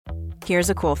Here's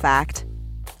a cool fact.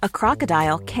 A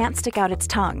crocodile can't stick out its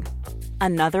tongue.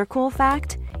 Another cool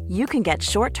fact, you can get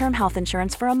short-term health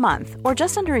insurance for a month or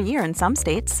just under a year in some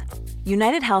states.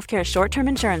 United Healthcare short-term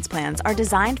insurance plans are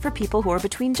designed for people who are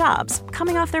between jobs,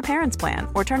 coming off their parents' plan,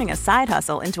 or turning a side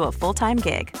hustle into a full-time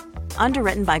gig.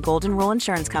 Underwritten by Golden Rule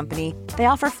Insurance Company, they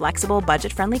offer flexible,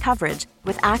 budget-friendly coverage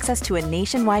with access to a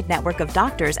nationwide network of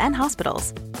doctors and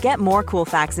hospitals. Get more cool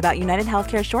facts about United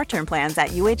Healthcare short-term plans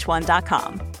at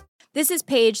uh1.com. This is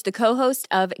Paige, the co-host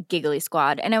of Giggly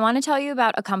Squad, and I want to tell you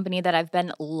about a company that I've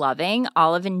been loving,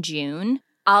 Olive & June.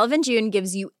 Olive & June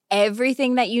gives you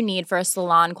everything that you need for a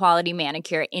salon-quality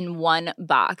manicure in one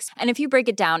box. And if you break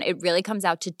it down, it really comes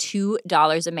out to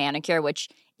 $2 a manicure, which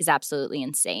is absolutely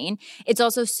insane. It's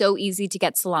also so easy to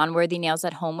get salon-worthy nails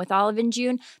at home with Olive &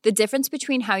 June. The difference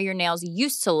between how your nails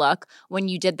used to look when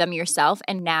you did them yourself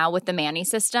and now with the Mani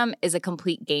system is a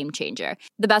complete game changer.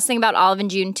 The best thing about Olive &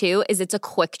 June, too, is it's a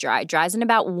quick dry. Dries in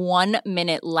about 1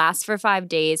 minute, lasts for 5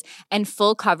 days, and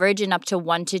full coverage in up to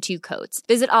 1 to 2 coats.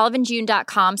 Visit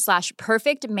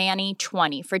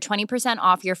oliveandjune.com/perfectmani20 for 20%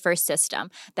 off your first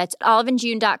system. That's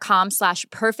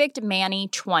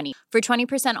oliveandjune.com/perfectmani20 for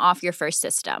 20% off your first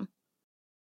system.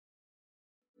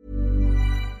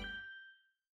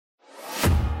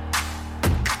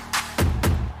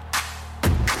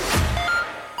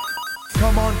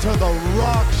 Come on to the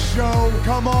rock show.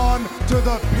 Come on to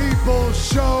the people's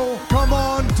show. Come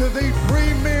on to the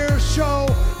premiere show,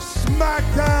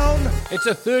 SmackDown. It's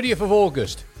the 30th of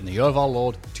August in the year of our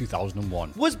Lord,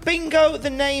 2001. Was Bingo the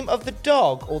name of the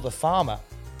dog or the farmer?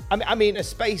 I mean, A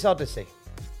Space Odyssey.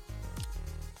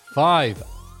 5.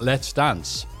 Let's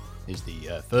Dance is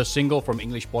the first single from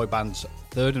English boy band's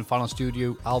third and final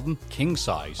studio album, King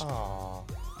Size.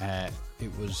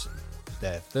 It was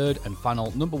their third and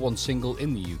final #1 single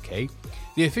in the UK.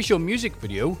 The official music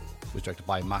video was directed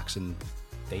by Max and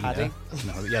Dana. Paddy?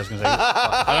 No, yeah, I was going to say,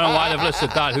 I don't know why they've listed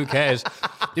that, who cares?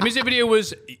 The music video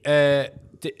was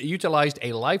utilised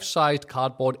a life-sized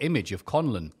cardboard image of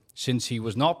Conlon, since he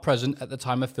was not present at the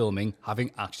time of filming,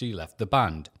 having actually left the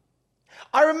band.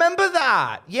 I remember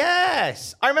that.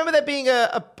 Yes. I remember there being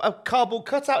a cardboard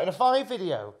cutout in a 5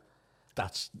 video.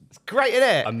 That's It's great, isn't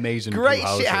it? amazing. Great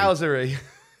blue shithousery.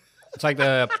 It's like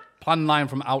the plan line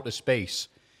from outer space.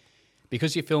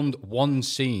 Because he filmed one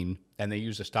scene and they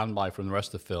used a standby from the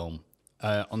rest of the film,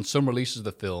 on some releases of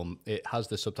the film, it has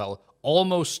the subtitle,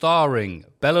 Almost Starring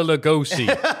Bela Lugosi.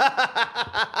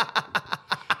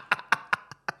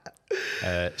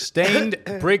 Stained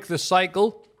Break the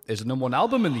Cycle is the #1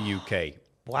 album in the UK.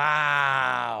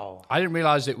 Wow. I didn't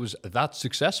realize it was that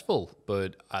successful,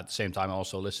 but at the same time, I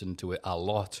also listened to it a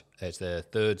lot. It's their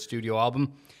third studio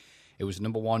album. It was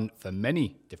 #1 for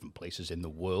many different places in the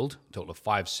world. A total of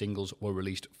 5 singles were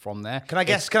released from there. Can I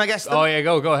guess them? Oh, yeah,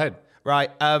 go ahead.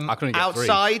 Right. I couldn't get 3.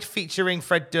 Outside, featuring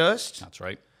Fred Durst. That's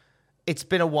right. It's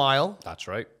Been a While. That's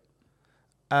right.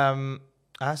 I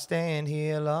stand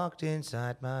here locked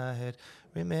inside my head,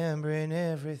 remembering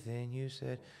everything you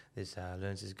said. This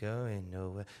silence is going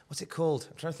nowhere. What's it called?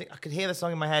 I'm trying to think. I could hear the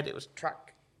song in my head. It was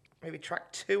track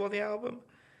 2 on the album.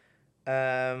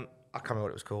 I can't remember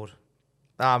what it was called.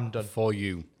 I'm done. For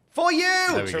You. For You!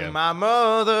 There we To go. my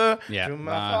mother, Yeah. to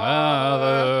my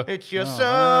father, it's your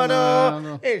son,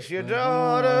 it's your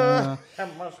daughter.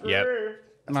 Yep.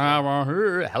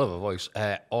 Hell of a voice.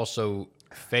 Also,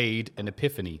 Fade and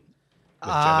Epiphany, which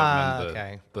I don't remember.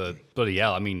 Okay. But bloody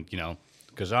hell, I mean,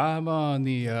 because I'm on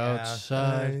the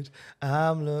outside.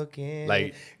 I'm looking.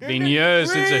 Like, been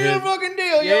years since I Real heard. fucking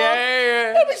deal,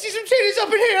 Yeah. Let me see some titties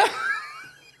up in here.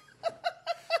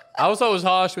 I always thought it was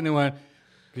harsh when they went,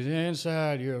 because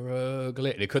inside you're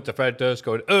ugly. They cut to Fred Durst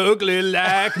going, ugly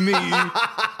like me.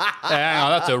 Hang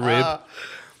on, that's a rib.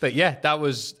 But yeah,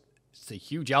 it's a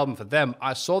huge album for them.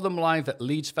 I saw them live at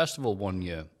Leeds Festival one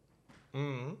year.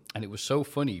 And it was so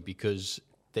funny because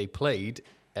they played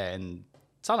and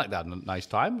it sounded like they had a nice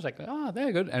time. It was like,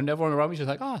 they're good. And everyone around me was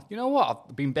like, you know what?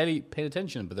 I've been barely paying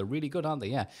attention, but they're really good, aren't they?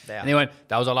 Yeah. And they went,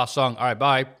 that was our last song. All right,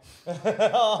 bye.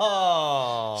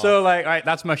 So, like, all right,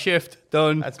 that's my shift.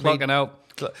 Done. That's clocking me. out.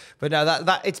 But no,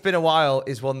 that It's Been a While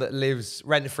is one that lives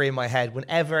rent-free in my head.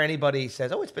 Whenever anybody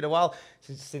says, it's been a while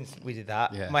since we did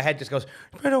that, my head just goes,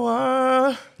 it's been a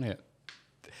while. Yeah.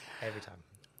 Every time.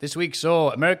 This week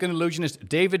saw American illusionist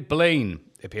David Blaine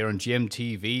appear on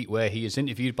GMTV, where he is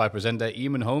interviewed by presenter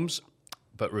Eamon Holmes,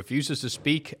 but refuses to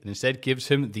speak and instead gives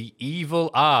him the evil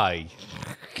eye.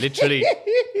 Literally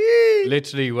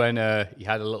when he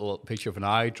had a little picture of an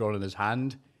eye drawn in his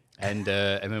hand, and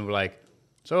then we're like,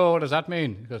 so what does that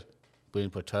mean? He goes, brain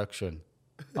protection.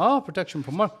 Oh, protection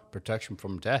from what? Protection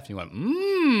from death. And he went,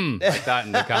 like that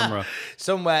in the camera.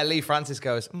 Somewhere Lee Francis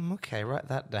goes, okay, write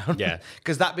that down. Yeah.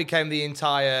 Because that became the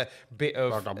entire bit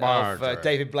of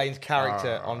David Blaine's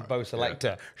character on Bo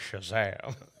Selector,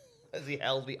 Shazam, as he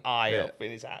held the eye up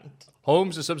in his hand.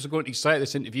 Holmes has subsequently cited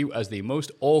this interview as the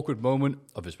most awkward moment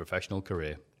of his professional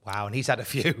career. Wow, and he's had a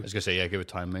few. I was going to say, yeah, give it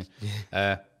time, mate.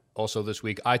 Also this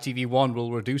week, ITV1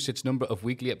 will reduce its number of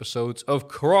weekly episodes of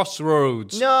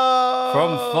Crossroads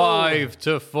from 5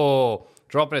 to 4,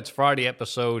 dropping its Friday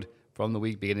episode from the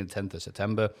week beginning 10th of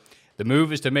September. The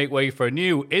move is to make way for a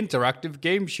new interactive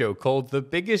game show called The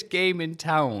Biggest Game in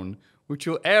Town, which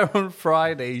will air on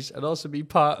Fridays and also be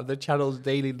part of the channel's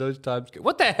daily lunchtime.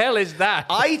 What the hell is that?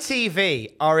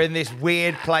 ITV are in this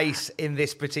weird place in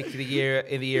this particular year,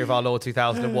 in the year of our Lord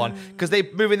 2001, because they're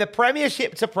moving the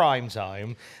Premiership to prime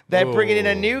time. They're bringing in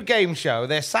a new game show.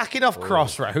 They're sacking off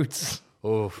Crossroads.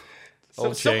 Oh,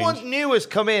 So someone new has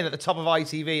come in at the top of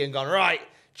ITV and gone, right,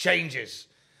 changes.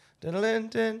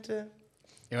 Dun-dun-dun-dun.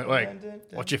 You went, wait,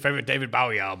 what's your favourite David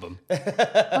Bowie album?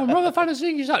 I'm rather fan of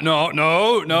singing that.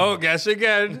 No, guess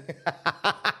again.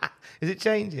 Is it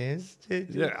changes?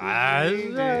 I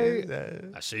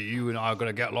see you and I are going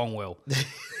to get along well.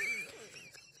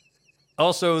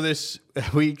 Also this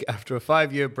week, after a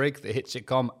 5-year break, the hit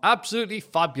sitcom Absolutely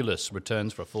Fabulous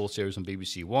returns for a full series on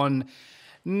BBC One.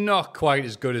 Not quite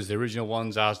as good as the original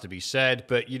ones, has to be said,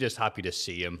 but you're just happy to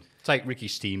see him. It's like Ricky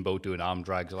Steamboat doing arm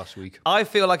drags last week. I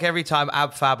feel like every time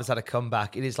Ab Fab has had a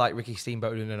comeback, it is like Ricky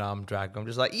Steamboat doing an arm drag. I'm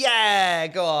just like, yeah,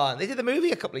 go on. They did the movie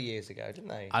a couple of years ago, didn't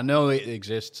they? I know it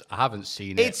exists. I haven't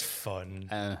seen it. It's fun.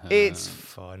 It's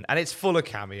fun. And it's full of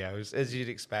cameos, as you'd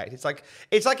expect. It's like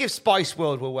if Spice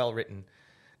World were well written,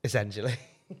 essentially.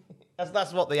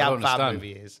 that's what the Ab Fab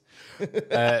movie is.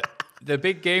 The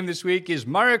big game this week is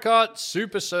Mario Kart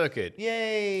Super Circuit.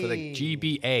 Yay! For the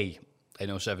GBA.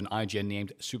 N07 IGN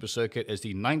named Super Circuit as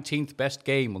the 19th best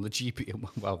game on the GBA.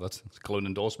 Well, that's a clone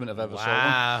endorsement I've ever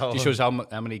saw. It shows how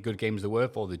many good games there were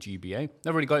for the GBA.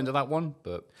 Never really got into that one,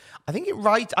 but I think it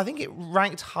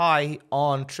ranked high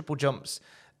on Triple Jump's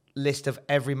list of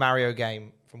every Mario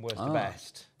game from worst to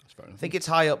best. That's fair enough. I think it's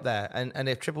high up there, and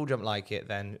if Triple Jump like it,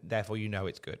 then therefore you know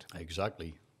it's good.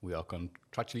 Exactly. We are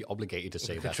contractually obligated to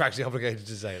say that. Contractually obligated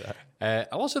to say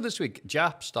that. Also this week,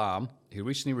 Jaap Stam, who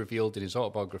recently revealed in his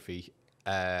autobiography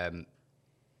that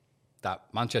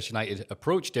Manchester United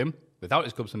approached him without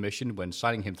his club's permission when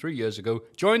signing him 3 years ago,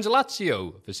 joins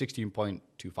Lazio for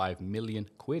 16.25 million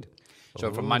quid.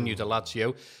 So from Man U to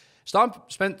Lazio. Stam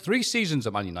spent 3 seasons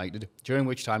at Man United, during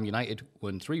which time United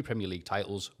won 3 Premier League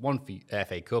titles, 1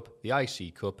 FA Cup, the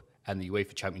IC Cup, and the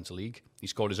UEFA Champions League. He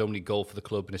scored his only goal for the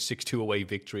club in a 6-2 away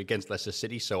victory against Leicester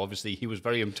City, so obviously he was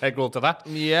very integral to that.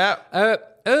 Yeah.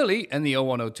 Early in the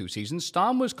 01-02 season,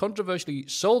 Stam was controversially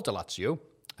sold to Lazio,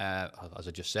 as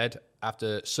I just said,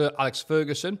 after Sir Alex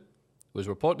Ferguson was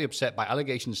reportedly upset by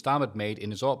allegations Stam had made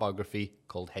in his autobiography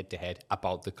called Head to Head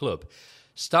about the club.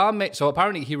 So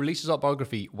apparently he released his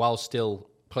autobiography while still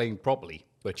playing properly,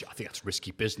 which I think that's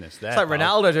risky business there. It's like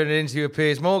Ronaldo doing an interview with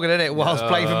Piers Morgan, isn't it? Whilst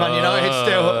playing for Man United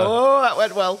still. Oh, that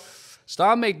went well.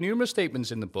 Stam made numerous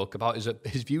statements in the book about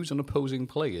his views on opposing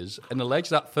players and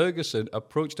alleged that Ferguson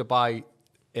approach to buy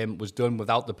him was done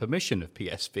without the permission of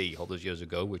PSV all those years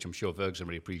ago, which I'm sure Ferguson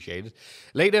really appreciated.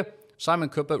 Later, Simon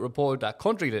Cuthbert reported that,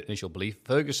 contrary to initial belief,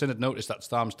 Ferguson had noticed that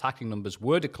Stam's tackling numbers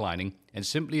were declining and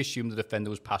simply assumed the defender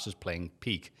was past his playing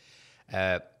peak.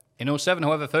 In 07,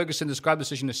 however, Ferguson described the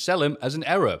decision to sell him as an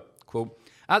error. Quote,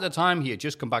 at the time, he had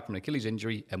just come back from an Achilles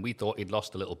injury and we thought he'd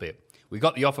lost a little bit. We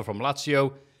got the offer from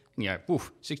Lazio.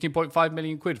 16.5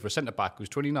 million quid for a centre-back who's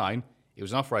 29. It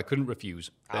was an offer I couldn't refuse.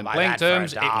 But in playing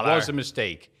terms, it was a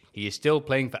mistake. He is still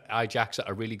playing for Ajax at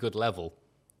a really good level.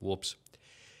 Whoops.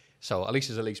 So at least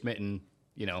he's admitting,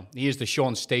 he is the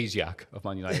Sean Stasiak of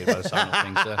Man United by the sound of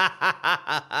things. But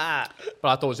I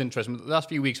thought it was interesting. The last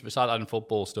few weeks, we started adding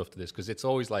football stuff to this because it's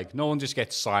always like no one just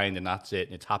gets signed and that's it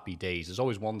and it's happy days. There's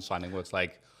always one signing where it's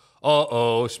like,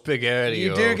 spaghetti.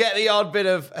 You do get the odd bit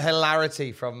of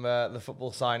hilarity from the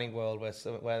football signing world where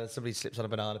somebody slips on a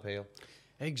banana peel.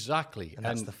 Exactly. And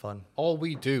that's the fun. All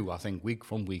we do, I think, week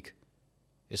from week,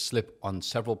 is slip on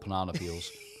several banana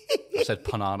peels. I said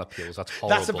banana peels. That's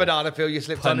horrible. That's a banana peel you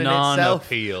slipped on in itself. Banana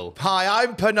peel. Hi,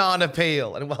 I'm Banana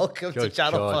Peel, and welcome to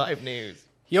Channel 5 News.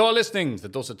 You're listening to the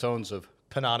dulcet tones of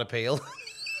Banana Peel.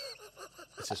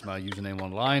 This is my username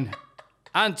online.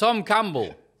 And Tom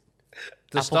Campbell.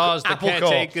 The stars, the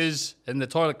caretakers, and the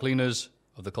toilet cleaners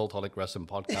of the Cultaholic Wrestling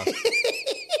Podcast.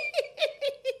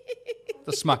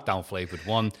 The SmackDown flavoured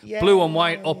one. Yay. Blue and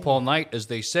white, up all night, as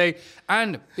they say.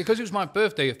 And because it was my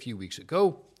birthday a few weeks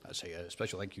ago, I say a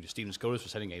special thank you to Stephen Scotus for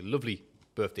sending a lovely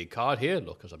birthday card here.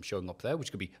 Look, as I'm showing up there,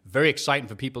 which could be very exciting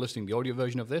for people listening to the audio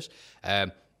version of this.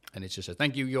 And it's just a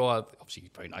thank you. You're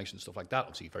obviously very nice and stuff like that.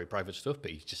 Obviously very private stuff,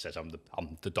 but he just says I'm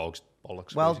the dog's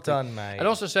bollocks. Well basically. done, mate. And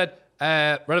also said,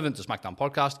 relevant to SmackDown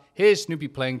podcast, here's Snoopy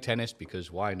playing tennis because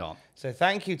why not? So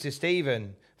thank you to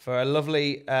Stephen for a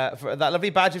lovely for that lovely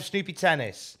badge of Snoopy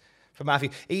tennis from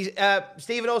Matthew.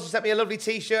 Stephen also sent me a lovely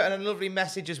T-shirt and a lovely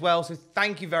message as well. So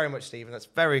thank you very much, Stephen. That's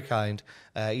very kind.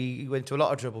 You went to a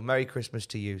lot of trouble. Merry Christmas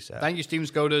to you, sir. Thank you, Steven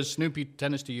Skoders. Snoopy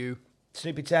tennis to you.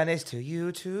 Snoopy tennis to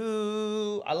you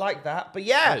too. I like that. But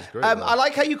yeah, That is great, I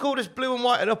like how you called us blue and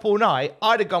white and up all night.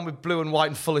 I'd have gone with blue and white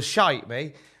and full of shite,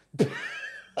 me.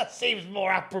 That seems more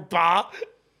apropos.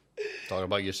 Talking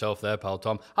about yourself there, pal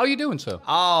Tom. How are you doing, sir?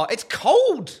 Oh, it's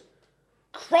cold.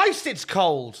 Christ, it's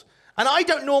cold. And I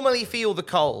don't normally feel the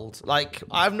cold. Like,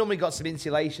 I've normally got some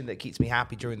insulation that keeps me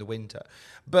happy during the winter.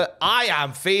 But I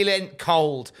am feeling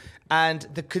cold. And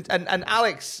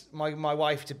Alex, my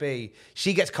wife-to-be,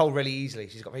 she gets cold really easily.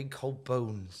 She's got very cold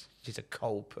bones. She's a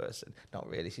cold person. Not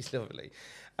really. She's lovely.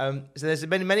 So there's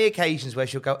been many occasions where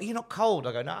she'll go, "Are you not cold?"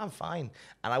 I go, "No, I'm fine."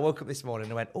 And I woke up this morning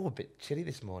and I went, "Oh, a bit chilly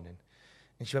this morning."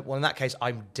 And she went, "Well, in that case,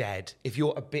 I'm dead. If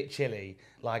you're a bit chilly,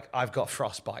 like I've got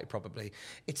frostbite probably."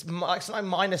 It's like something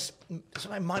minus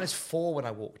 4 when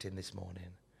I walked in this morning.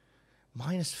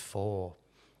 -4.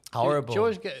 Horrible. Do you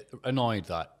always get annoyed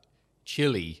that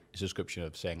chilly is a description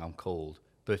of saying I'm cold,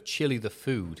 but chili the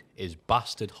food is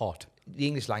bastard hot? The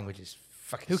English language is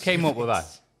fucking... Who came up with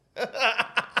that?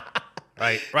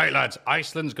 Right, lads.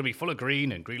 Iceland's going to be full of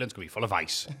green and Greenland's going to be full of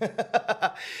ice.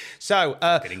 So,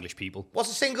 Good English people. what's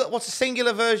a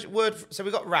singular word? So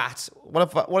we've got rat.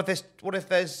 What if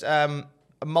there's a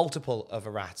multiple of a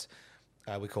rat?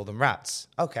 We call them rats.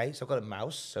 Okay, so I've got a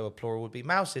mouse, so a plural would be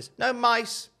mouses. No,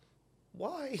 mice.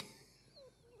 Why?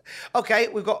 Okay,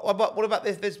 we've got... What about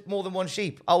if there's more than one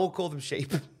sheep? I will call them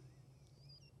sheep.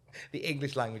 The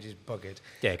English language is buggered.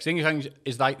 Yeah, because English language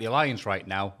is like the alliance right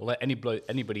now. We'll let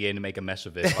anybody in and make a mess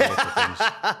of it. By lots of things.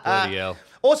 Bloody hell.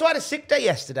 Also, I had a sick day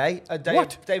yesterday.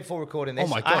 Day before recording this. Oh,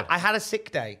 my God. I had a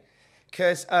sick day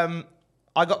because I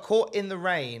got caught in the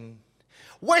rain.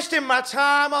 Wasting my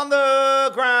time on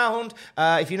the ground.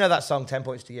 If you know that song, 10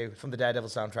 Points to You, from the Daredevil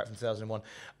soundtrack from 2001.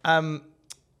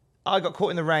 I got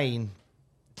caught in the rain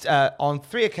on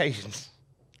 3 occasions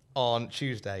on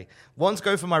Tuesday. Once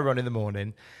going for my run in the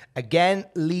morning. Again,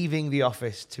 leaving the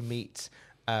office to meet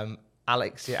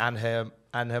Alex and her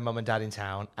mum and dad in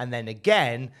town. And then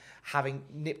again, having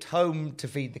nipped home to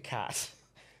feed the cat.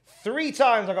 3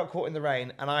 times I got caught in the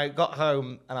rain. And I got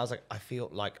home and I was like, I feel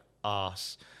like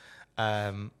arse.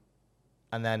 And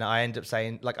then I ended up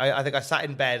saying, like, I think I sat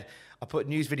in bed, I put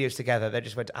news videos together. They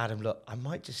just went to Adam, look, I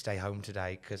might just stay home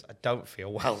today because I don't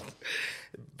feel well.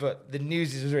 But the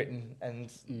news is written,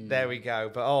 and there we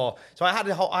go. But so I had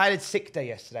a sick day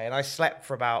yesterday, and I slept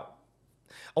for about...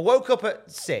 I woke up at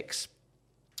 6,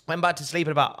 went back to sleep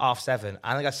at about 7:30.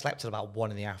 I think I slept till about 1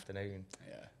 in the afternoon.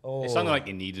 Oh. It sounded like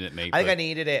you needed it, mate. I think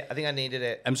I needed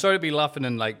it. I'm sorry to be laughing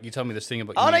and like you tell me this thing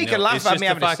about. Oh, no, you can laugh It's at just me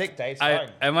the having a fact- sick day, it's I fine.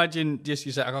 imagine just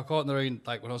you said I got caught in the rain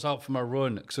like when I was out for my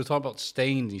run because we were talking about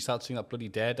Stained and you started singing that bloody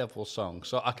Daredevil song,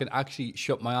 so I can actually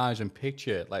shut my eyes and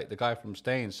picture like the guy from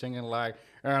Stained singing like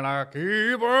and I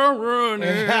keep on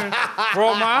running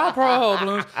from my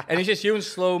problems, and it's just you in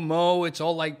slow mo. It's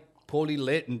all like poorly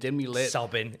lit and dimly lit,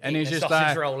 Sobbing, and eating it's a just sausage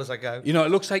like roll as I go. You know, it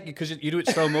looks like because you do it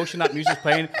slow motion, that music's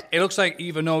playing. It looks like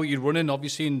even though you're running,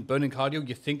 obviously in burning cardio,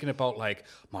 you're thinking about like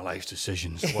my life's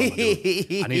decisions. What am I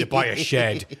doing? I need to buy a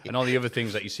shed and all the other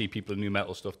things that you see people in new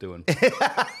metal stuff doing.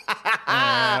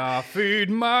 I feed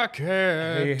my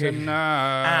cat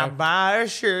tonight. I buy a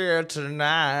shirt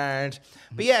tonight.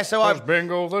 But yeah, so Was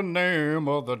Bingo the name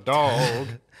of the dog?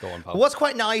 Go on, pal. what's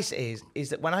quite nice is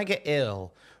that when I get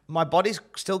ill, my body's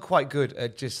still quite good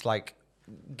at just like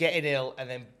getting ill and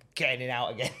then getting it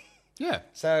out again. Yeah.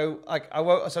 So like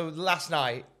so last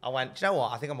night I went, do you know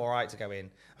what? I think I'm all right to go in.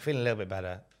 I'm feeling a little bit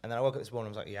better. And then I woke up this morning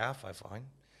and I was like, yeah, I feel fine.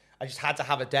 I just had to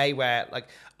have a day where like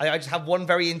I just have one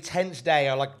very intense day.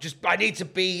 I need to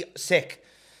be sick.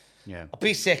 Yeah. I'll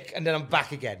be sick and then I'm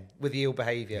back again with the ill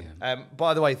behaviour.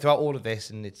 By the way, throughout all of this,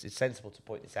 and it's sensible to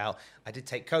point this out, I did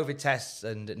take COVID tests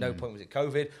and at no point was it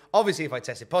COVID. Obviously, if I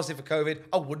tested positive for COVID,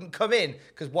 I wouldn't come in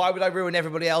because why would I ruin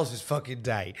everybody else's fucking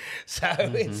day? So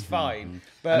it's fine.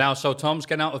 But Now, so Tom's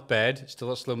getting out of bed,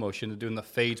 still at slow motion, they're doing the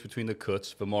fades between the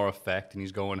cuts for more effect, and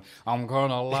he's going, I'm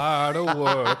gonna lie to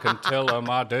work and tell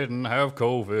him I didn't have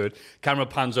COVID. Camera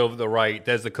pans over the right,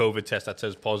 there's the COVID test that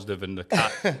says positive, and the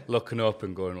cat looking up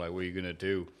and going like, what are you gonna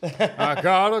do? I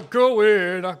gotta go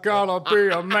in, I gotta be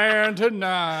a man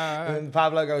tonight. and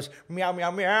Pablo goes, meow,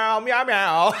 meow, meow, meow,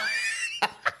 meow.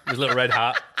 His little red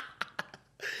hat.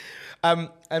 And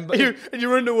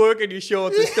you run to work in your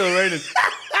shorts, it's still raining.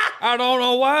 I don't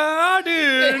know why I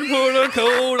didn't put a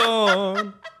coat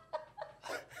on.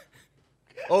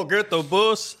 Oh, get the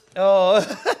bus. Oh,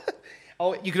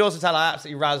 you could also tell I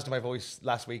absolutely razzed my voice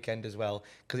last weekend as well,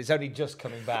 because it's only just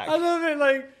coming back. I love it,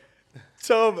 like,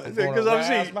 Tom, because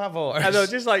obviously, my voice. I know,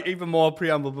 just like even more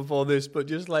preamble before this, but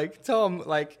just like, Tom,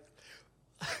 like,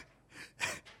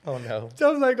 oh no.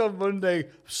 Tom's like on Monday,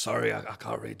 sorry, I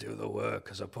can't really do the work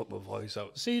because I put my voice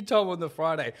out. See Tom on the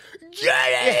Friday,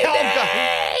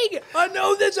 yelling! I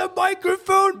know there's a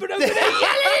microphone, but I'm going to yell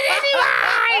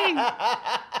it anyway!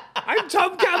 I'm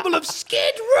Tom Campbell of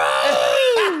Skid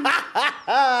Row!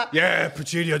 Yeah,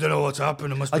 Puccini, I don't know what's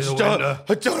happened. It must be the winter.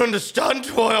 I don't understand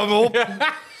why I'm up,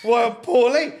 why I'm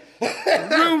poorly.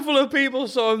 Room full of people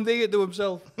saw him thinking to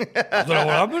himself, I don't know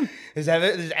what happened. There's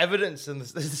evidence, and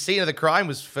the scene of the crime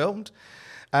was filmed.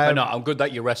 I know, I'm good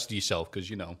that you rested yourself, because,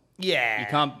 you know, Yeah. you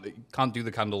can't do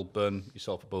the candle burn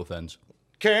yourself at both ends.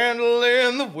 Candle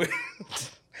in the wind.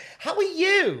 How are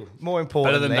you? More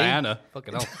importantly. Better than Diana.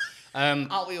 Fucking hell.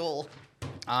 Aren't we all?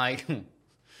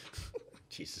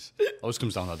 Jesus. Always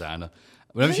comes down to Diana.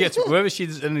 Whenever she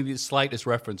does any of the slightest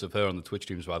reference of her on the Twitch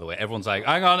streams, by the way, everyone's like,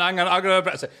 hang on, I'm going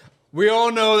to say, we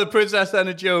all know the Princess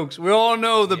Anna jokes. We all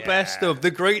know the best of,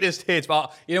 the greatest hits.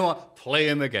 But you know what? Play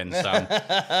him again, Sam.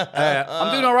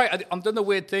 I'm doing all right. I'm doing the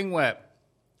weird thing where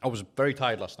I was very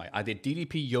tired last night. I did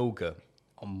DDP yoga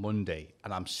on Monday,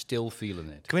 and I'm still feeling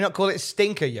it. Can we not call it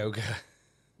stinker yoga?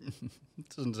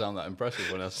 It doesn't sound that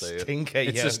impressive when I say Stinker it.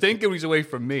 It's yoga. a stinker when he's away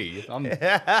from me.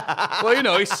 Well, you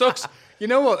know, he sucks. You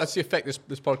know what? That's the effect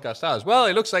this podcast has. Well,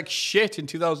 he looks like shit in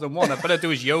 2001. I better do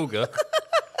his yoga.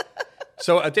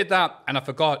 So I did that, and I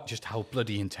forgot just how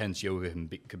bloody intense yoga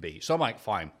could be. So I'm like,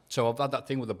 fine. So I've had that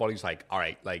thing where the body's like, all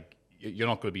right, like you're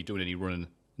not going to be doing any running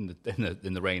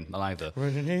in the rain either.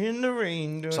 Running in the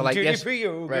rain, doing So like DDP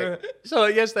yoga. right. So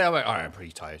like yesterday I'm like, all right, I'm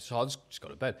pretty tired, so I'll just go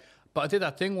to bed. But I did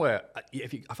that thing where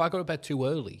if I go to bed too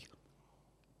early,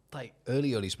 like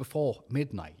early, it's before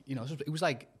midnight, you know, it was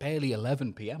like barely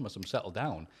 11 p.m. as I'm settled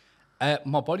down.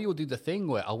 My body will do the thing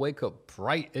where I'll wake up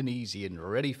bright and easy and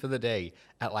ready for the day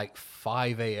at like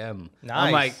 5 a.m. Nice.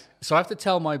 I'm like, so I have to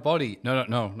tell my body,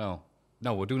 no,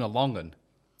 we're doing a long one.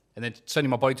 And then suddenly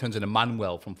my body turns into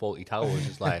Manuel from Fawlty Towers.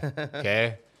 It's like,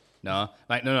 okay, no,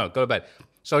 like, no, go to bed.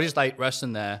 So I just like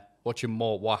resting there, watching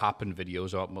more What Happened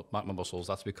videos about my muscles.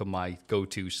 That's become my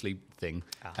go-to sleep thing.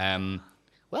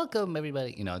 Welcome,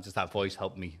 everybody. You know, just that voice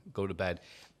helped me go to bed.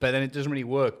 But then it doesn't really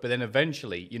work. But then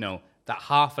eventually, you know, that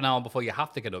half an hour before you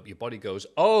have to get up, your body goes,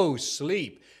 oh,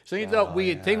 sleep. So you do that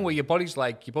weird thing where your body's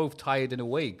like, you're both tired and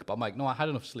awake. But I'm like, no, I had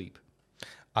enough sleep.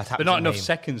 But not enough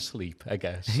second sleep, I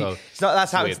guess. So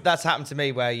That's happened to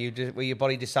me where your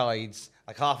body decides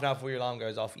like half an hour before your alarm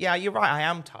goes off. Yeah, you're right. I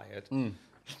am tired. You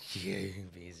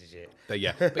piece of shit. But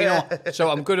yeah, but you know what? So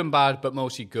I'm good and bad, but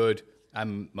mostly good.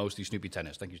 I'm mostly Snoopy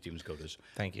Tennis. Thank you, Steven Scuders.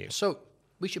 Thank you. So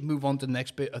we should move on to the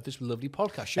next bit of this lovely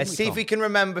podcast. Shouldn't Let's see if we can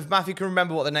remember. If Matthew can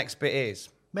remember what the next bit is.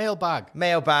 Mailbag.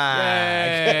 Yay.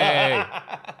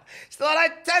 Still thought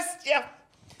I'd test you.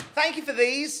 Thank you for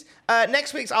these.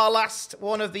 Next week's our last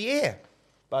one of the year,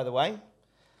 by the way.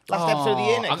 Last episode of the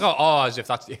year next. As if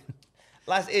that's the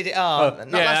last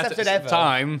episode ever.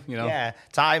 Time, you know. Yeah,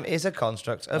 time is a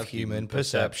construct of human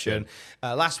perception.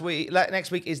 Next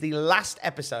week is the last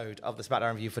episode of the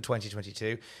SmackDown Review for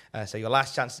 2022. So your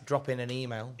last chance to drop in an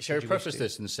email. Shall we preface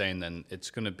this in saying then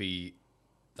it's going to be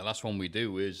the last one we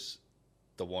do is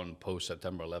the one post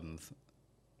September 11th?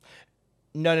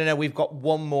 No. We've got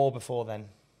one more before then.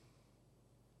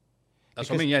 That's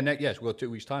what I mean. Yeah, yes, we've got 2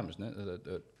 weeks' time, isn't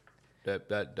it?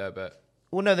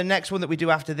 Well, no, the next one that we do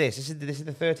after this is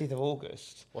the 30th of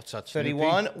August. What's that?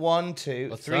 31, 1,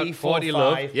 2, 3, 4, 5.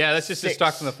 Love? Yeah, let's just 6.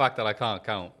 distract from the fact that I can't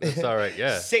count. That's all right,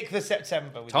 yeah. 6th of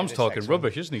September. Tom's talking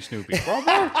rubbish, isn't he, Snoopy?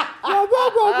 How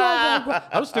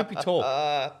does Snoopy talk?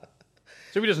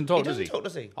 Snoopy doesn't talk, does he? He doesn't talk,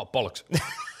 does he? Oh, bollocks.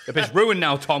 If it's ruined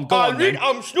now, Tom, go on then.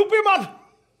 I'm Snoopy, man.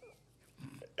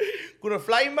 Gonna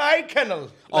fly my kennel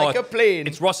like a plane.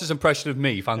 It's Ross's impression of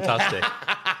me. Fantastic.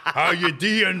 How you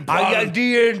doing, pal? How you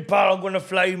doing, pal? I'm gonna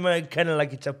fly my kennel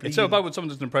like it's a plane. It's so bad when someone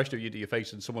does an impression of you to your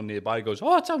face and someone nearby goes,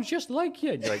 oh, it sounds just like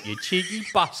you. And you're like, you cheeky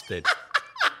bastard.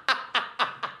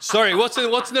 Sorry, what's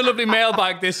in the lovely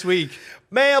mailbag this week?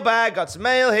 Mailbag, got some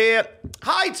mail here.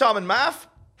 Hi, Tom and Math.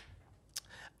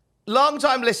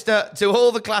 Long-time listener to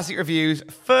all the classic reviews,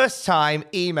 first-time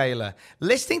emailer.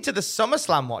 Listening to the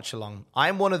SummerSlam watch-along,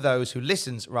 I'm one of those who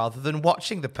listens rather than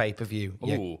watching the pay-per-view.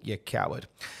 You coward.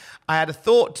 I had a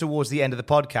thought towards the end of the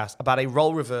podcast about a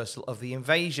role reversal of the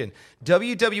invasion.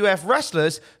 WWF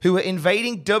wrestlers who were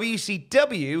invading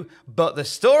WCW, but the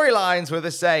storylines were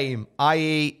the same,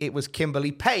 i.e. it was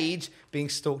Kimberly Page being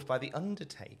stalked by The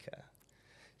Undertaker.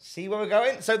 See where we're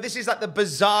going? So this is like the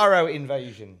Bizarro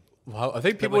invasion. Well, I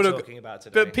think people we're would have, talking about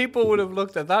today. but people would have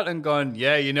looked at that and gone,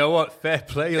 "Yeah, you know what? Fair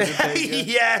play, Undertaker."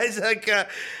 Yeah, it's like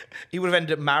he would have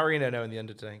ended up marrying her knowing The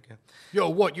Undertaker. Yo,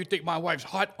 what? You think my wife's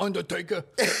hot, Undertaker?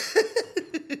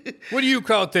 What do you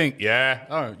crowd think? Yeah.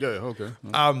 Oh, yeah. Okay.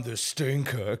 I'm the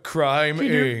Stinker, Crime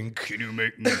Inc. Can you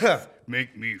make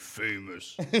me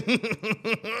famous?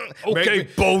 Okay,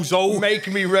 bozo. Make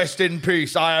me rest in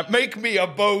peace. Make me a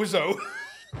bozo.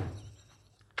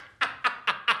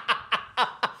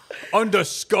 Under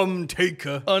scum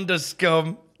taker. Under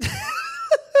scum.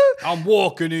 I'm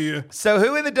walking here. So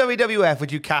who in the WWF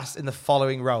would you cast in the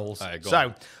following roles? Right, go So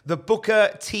on. the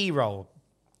Booker T role.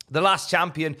 The last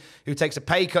champion who takes a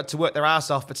pay cut to work their ass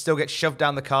off but still gets shoved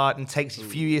down the cart and takes a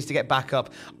few years to get back up.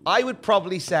 I would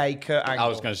probably say Kurt Angle. I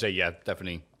was going to say, yeah,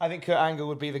 definitely. I think Kurt Angle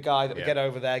would be the guy that would get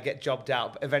over there, get jobbed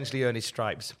out, but eventually earn his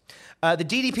stripes. The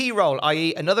DDP role,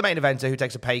 i.e. another main eventer who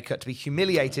takes a pay cut to be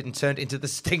humiliated and turned into the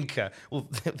Stinker. Well,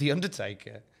 The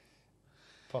Undertaker.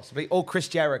 Possibly. Or Chris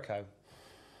Jericho.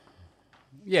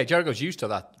 Yeah, Jericho's used to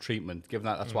that treatment, given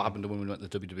that that's what happened to when we went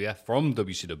to WWF from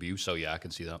WCW, so yeah, I can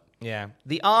see that. Yeah.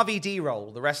 The RVD role,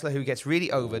 the wrestler who gets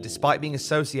really over despite being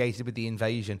associated with the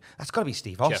invasion. That's got to be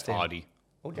Steve Austin. Jeff Hardy.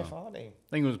 Oh, Jeff Hardy. I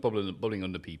think he was bullying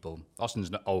under people. Austin's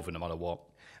not over no matter what.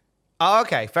 Oh,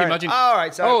 okay, fair enough. Imagine, All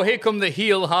right, so... oh, here come the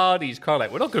heel Hardys. Kind of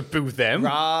like, we're not going to boo them.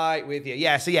 Right, with you.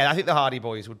 Yeah, so yeah, I think the Hardy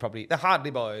Boys would probably... The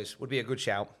Hardy Boys would be a good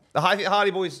shout. I think the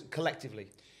Hardy Boys collectively.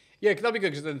 Yeah, that'd be good,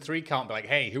 because then 3 count be like,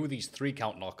 hey, who are these 3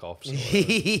 count knockoffs?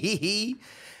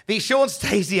 The Sean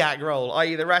Stasiak role,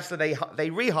 i.e. the wrestler they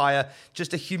rehire just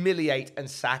to humiliate and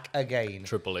sack again.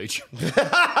 Triple H.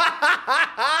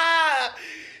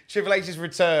 Triple H's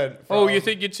return. Oh, you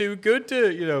think you're too good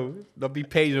to, not be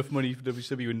paid enough money for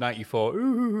WCW in 94?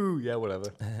 Ooh, yeah,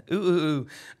 whatever.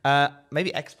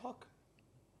 Maybe X-Pac?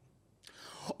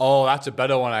 Oh, that's a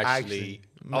better one, actually.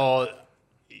 Oh,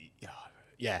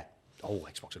 yeah. Oh,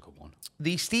 Xbox a good one.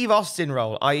 The Steve Austin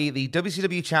role, i.e. the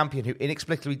WCW champion who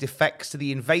inexplicably defects to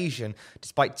the invasion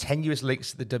despite tenuous links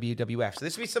to the WWF. So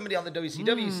this would be somebody on the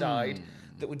WCW side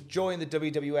that would join the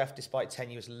WWF despite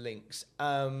tenuous links.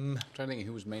 I'm trying to think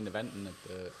who was main eventing at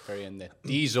the very end there.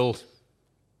 Diesel.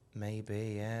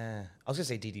 Maybe, yeah. I was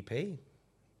going to say DDP.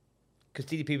 Because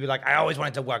DDP would be like, I always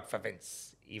wanted to work for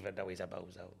Vince, even though he's a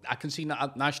bozo. I can see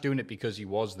Nash doing it because he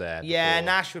was there. Yeah, before.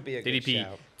 Nash would be a good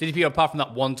shout. DDP, apart from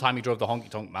that one time he drove the honky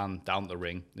tonk man down the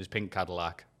ring, his pink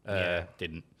Cadillac,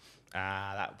 didn't.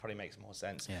 That probably makes more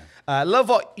sense. Yeah. Love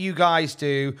what you guys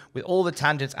do with all the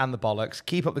tangents and the bollocks.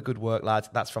 Keep up the good work, lads.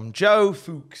 That's from Joe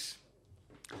Fuchs.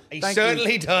 He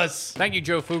certainly does. Thank you,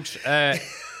 Joe Fuchs.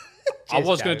 I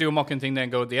was going to do a mocking thing then,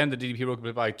 go at the end of DDP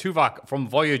Rugby by Tuvok from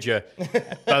Voyager.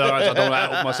 But otherwise, I don't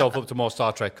want to open myself up to more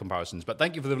Star Trek comparisons. But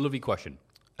thank you for the lovely question.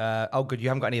 Oh, good. You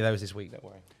haven't got any of those this week, don't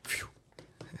worry.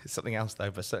 It's something else, though,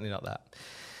 but certainly not that.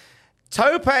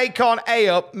 Tope Con A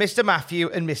up, Mr. Matthew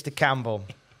and Mr. Campbell.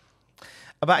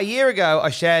 About a year ago, I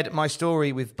shared my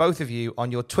story with both of you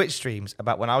on your Twitch streams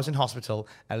about when I was in hospital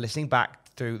and listening back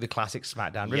through the classic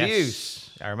SmackDown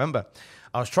reviews. I remember.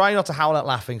 I was trying not to howl out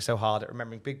laughing so hard at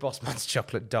remembering Big Boss Man's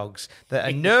chocolate dogs that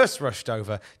a nurse rushed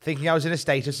over, thinking I was in a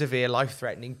state of severe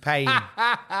life-threatening pain.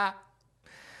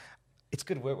 It's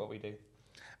good work what we do.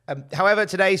 However,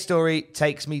 today's story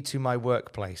takes me to my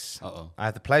workplace. I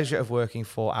have the pleasure of working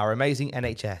for our amazing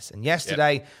NHS. And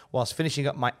yesterday, whilst finishing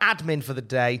up my admin for the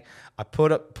day, I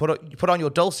put on your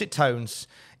dulcet tones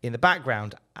in the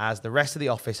background as the rest of the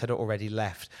office had already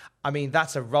left. I mean,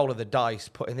 that's a roll of the dice,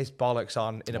 putting this bollocks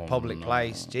on in a public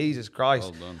place. Jesus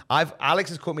Christ. Well done.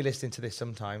 Alex has caught me listening to this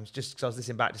sometimes, just because I was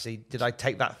listening back to see, did I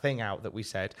take that thing out that we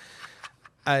said?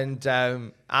 And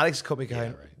Alex caught me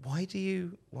going, why?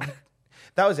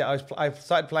 That was it. I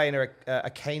started playing a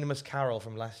Canamus Carol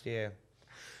from last year.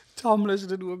 Tom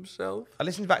listening to himself. I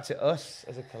listened back to us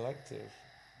as a collective.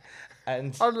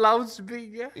 And on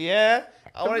loudspeaker. Yeah.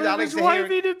 I wanted Alex to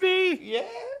hear it. To be. Yeah.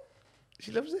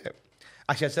 She loves it.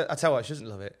 Actually, I tell her what, she doesn't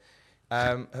love it.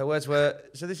 Her words were,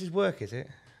 so this is work, is it?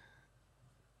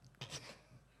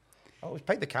 Oh, we've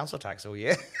paid the council tax all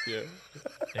year. Yeah.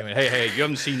 Anyway, hey, you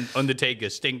haven't seen Undertaker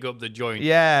stink up the joint.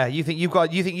 Yeah, you think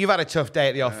you've had a tough day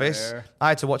at the office. I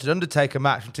had to watch an Undertaker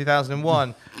match from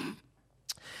 2001.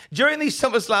 During the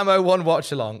SummerSlam 01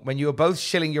 watch-along, when you were both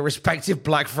shilling your respective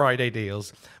Black Friday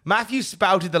deals, Matthew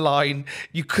spouted the line,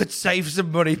 you could save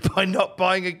some money by not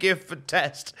buying a gift for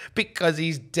Test because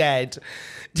he's dead.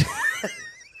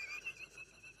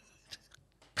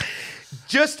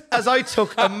 Just as I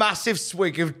took a massive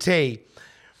swig of tea,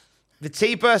 the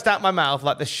tea burst out my mouth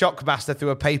like the Shockmaster through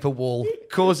a paper wall,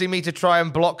 causing me to try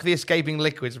and block the escaping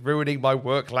liquids, ruining my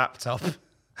work laptop.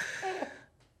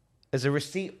 There's a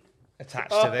receipt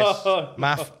attached to this,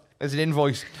 Math. There's an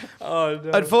invoice. Oh,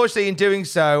 no. Unfortunately, in doing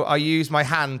so, I used my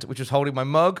hand, which was holding my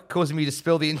mug, causing me to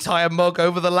spill the entire mug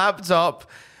over the laptop,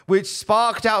 which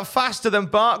sparked out faster than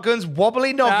Bart Gunn's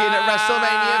wobbly noggin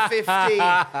at WrestleMania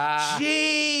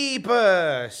 50.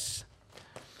 Jeebus.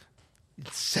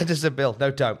 Send us a bill.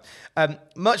 No, don't.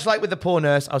 Much like with the poor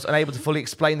nurse, I was unable to fully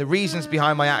explain the reasons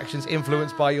behind my actions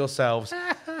influenced by yourselves.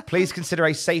 Please consider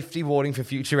a safety warning for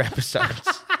future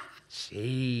episodes.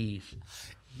 Jeez.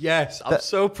 Yes, I'm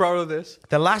so proud of this.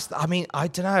 I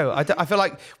don't know. I feel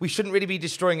like we shouldn't really be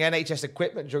destroying NHS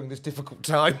equipment during this difficult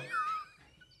time.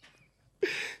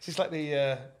 This is like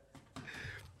the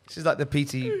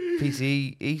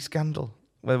PTE scandal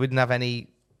where we didn't have any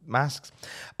masks.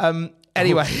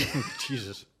 Anyway.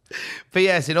 Jesus. But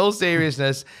yes, in all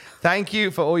seriousness, thank you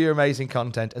for all your amazing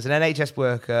content. As an NHS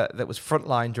worker that was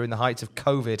frontline during the heights of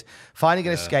COVID, finding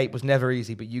an escape was never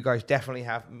easy, but you guys definitely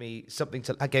gave me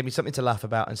something to laugh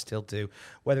about and still do.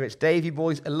 Whether it's Davey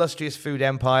Boy's illustrious food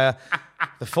empire,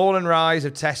 the fall and rise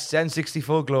of Test's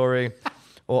N64 glory,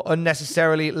 or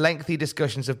unnecessarily lengthy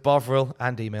discussions of Bovril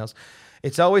and emails,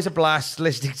 it's always a blast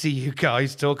listening to you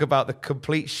guys talk about the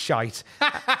complete shite.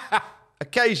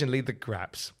 Occasionally the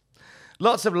craps.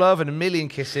 Lots of love and a million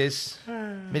kisses.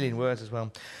 Million words as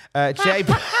well. Jay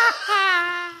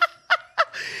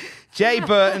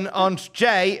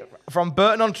from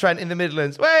Burton-on-Trent in the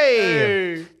Midlands.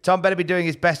 Hey! Tom better be doing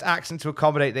his best accent to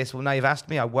accommodate this. Well, now you've asked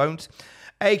me, I won't.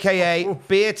 AKA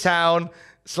Beer Town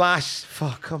 /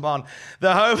 come on.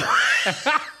 The home...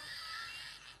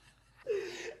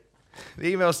 The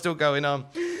email's still going on.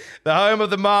 The home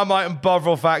of the Marmite and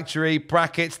Bovril factory,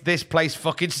 brackets, this place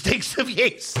fucking stinks of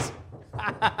yeast.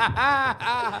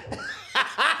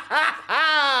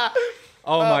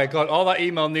 Oh my God, all that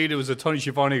email needed was a Tony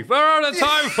Schiavone. We're out of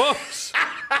time, folks.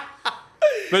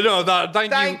 But no,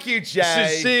 thank you, Jay.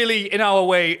 Sincerely, in our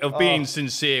way of being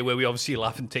sincere, where we obviously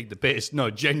laugh and take the piss. No,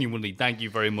 genuinely, thank you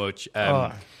very much.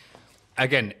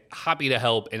 Again, happy to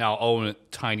help in our own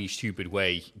tiny, stupid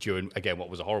way during, again, what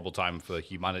was a horrible time for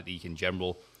humanity in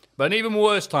general, but an even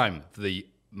worse time for the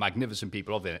magnificent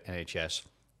people of the NHS.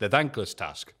 The thankless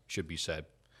task, should be said.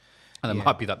 And I'm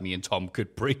happy that me and Tom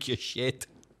could break your shit.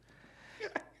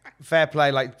 Fair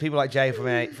play. Like people like Jay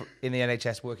in the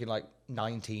NHS working like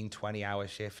 19, 20-hour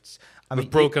shifts. With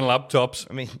broken laptops.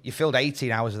 I mean, you filled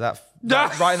 18 hours of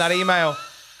that writing that email.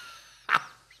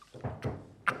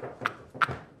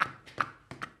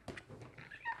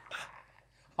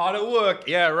 Hard at work.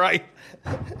 Yeah, right.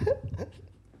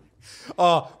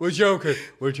 Oh, we're joking.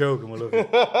 We're joking. We love you.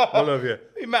 We love you.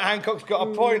 Matt Hancock's got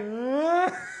a point.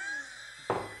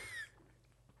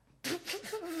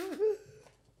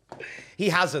 He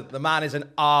hasn't. The man is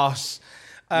an arse.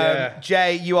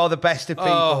 Jay, you are the best of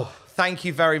people. Thank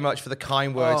you very much for the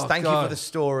kind words. Thank you for the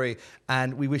story.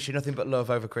 And we wish you nothing but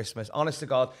love over Christmas. Honest to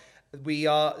God, we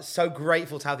are so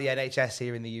grateful to have the NHS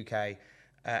here in the UK.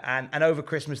 And over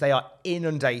Christmas, they are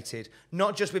inundated,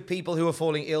 not just with people who are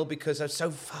falling ill because of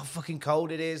how fucking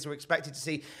cold it is. We're expected to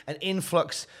see an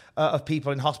influx of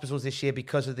people in hospitals this year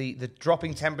because of the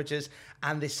dropping temperatures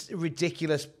and this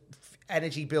ridiculous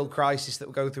energy bill crisis that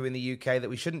we're going through in the UK that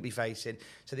we shouldn't be facing.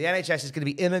 So the NHS is going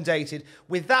to be inundated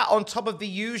with that on top of the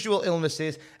usual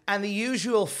illnesses and the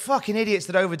usual fucking idiots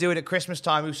that overdo it at Christmas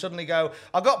time who suddenly go,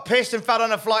 I got pissed and fell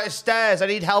on a flight of stairs. I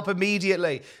need help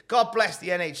immediately. God bless the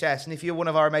NHS. And if you're one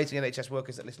of our amazing NHS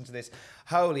workers that listen to this,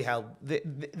 holy hell,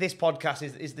 this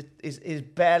podcast is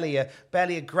barely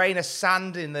a grain of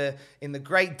sand in the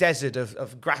great desert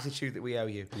of gratitude that we owe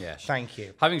you. Yes. Thank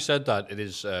you. Having said that, it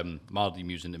is mildly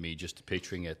amusing to me just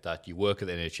picturing it that you work at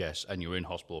the NHS and you're in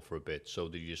hospital for a bit. So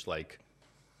do you just like,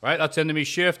 right, that's the end of my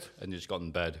shift, and you just got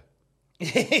in bed.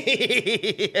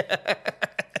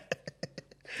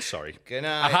 Sorry. Good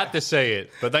night. I had to say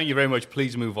it, but thank you very much.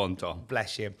 Please move on, Tom.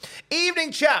 Bless you.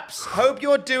 Evening, chaps. Hope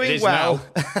you're doing well.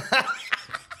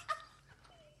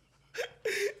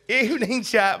 Evening,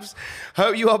 chaps.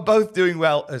 Hope you are both doing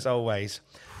well, as always.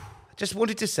 Just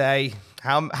wanted to say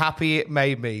how happy it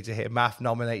made me to hear Math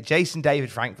nominate Jason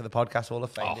David Frank for the Podcast Hall of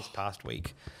Fame this past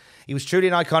week. He was truly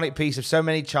an iconic piece of so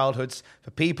many childhoods for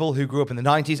people who grew up in the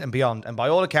 90s and beyond. And by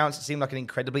all accounts, it seemed like an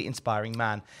incredibly inspiring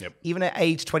man. Yep. Even at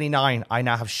age 29, I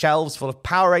now have shelves full of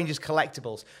Power Rangers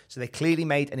collectibles. So they clearly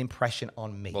made an impression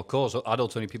on me. Well, of course,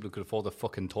 adults only people who could afford the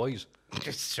fucking toys.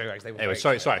 It's true, actually. Anyway,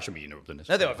 sorry, I shouldn't be interrupting this.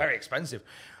 No, they were very expensive.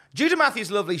 Due to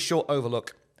Matthew's lovely short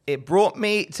overlook, it brought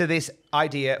me to this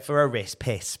idea for a wrist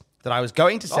piss. that I was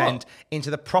going to send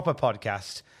into the proper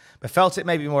podcast, but felt it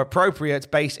may be more appropriate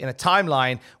based in a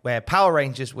timeline where Power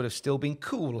Rangers would have still been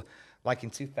cool, like in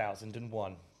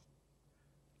 2001.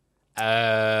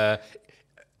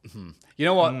 You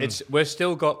know what? We'll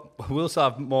still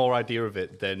have more idea of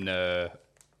it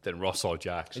than Ross or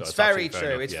Jack. So It's very absolutely fair true.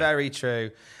 enough, It's yeah. very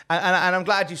true. And I'm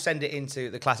glad you send it into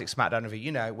the classic SmackDown review,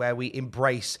 you know, where we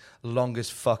embrace long as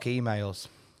fuck emails.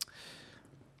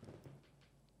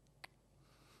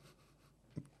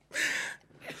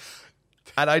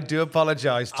 And I do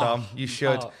apologise, Tom. You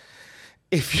should.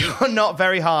 If you're not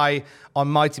very high on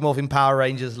Mighty Morphin Power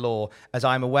Rangers lore, as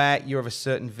I'm aware, you're of a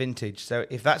certain vintage. So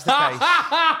if that's the case...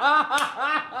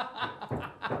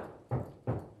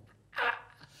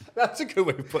 That's a good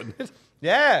way of putting it.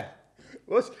 Yeah.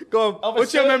 Go on. Of a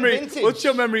What's your certain memory? vintage. What's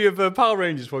your memory of Power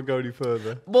Rangers? Before we go any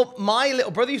further. Well, my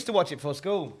little brother used to watch it before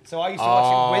school, so I used to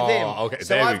watch it with him. Okay,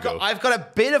 so there we I've got go. I've got a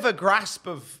bit of a grasp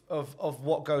of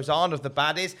what goes on, of the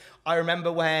baddies. I remember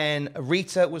when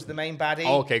Rita was the main baddie.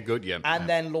 Okay, good, yeah. And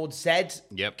then Lord Zed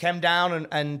Yep. came down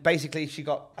and basically she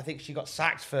got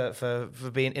sacked for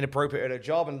being inappropriate at her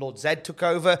job, and Lord Zed took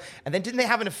over. And then didn't they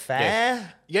have an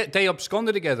affair? Yeah, they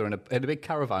absconded together in a big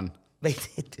caravan. They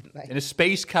did, didn't they? In a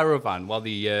space caravan while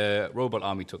the robot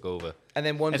army took over. And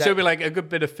then one And day... so it'd be like a good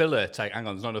bit of filler. It's like, hang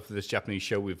on, there's not enough of this Japanese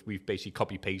show we've basically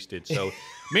copy-pasted. So,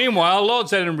 meanwhile, Lord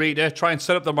Zed and Rita try and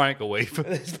set up the microwave.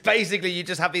 It's basically, you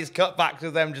just have these cutbacks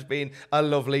of them just being a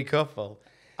lovely couple.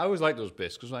 I always like those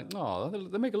bits because, like, no,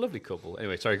 they make a lovely couple.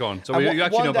 Anyway, sorry, go on. So And you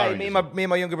actually one know day, Power me Rangers. and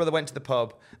my younger brother went to the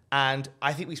pub, and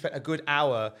I think we spent a good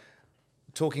hour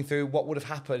talking through what would have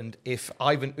happened if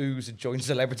Ivan Ooze had joined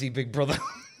Celebrity Big Brother.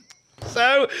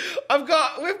 So we've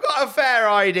got a fair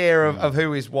idea of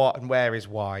who is what and where is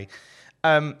why.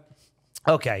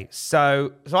 Okay,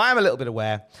 so I am a little bit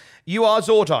aware. You are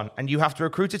Zordon, and you have to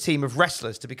recruit a team of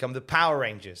wrestlers to become the Power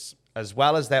Rangers, as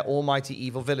well as their almighty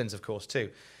evil villains, of course, too,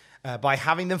 by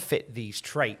having them fit these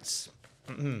traits.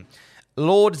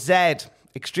 Lord Zed,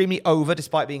 extremely over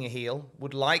despite being a heel,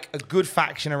 would like a good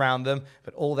faction around them,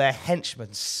 but all their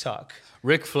henchmen suck.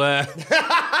 Ric Flair.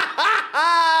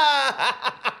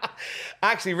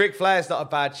 Actually, Ric Flair's not a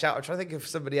bad shout. I'm trying to think of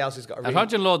somebody else who's got a really...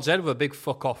 Imagine Lord Zed with a big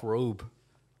fuck-off robe.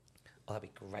 Oh, that'd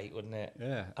be great, wouldn't it?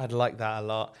 Yeah. I'd like that a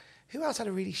lot. Who else had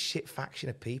a really shit faction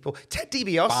of people? Ted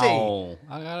DiBiase. Oh,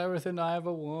 I got everything I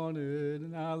ever wanted,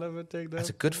 and I'll never take that.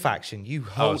 That's a good faction. You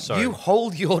sorry.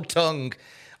 hold your tongue.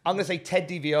 I'm going to say Ted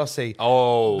DiBiase.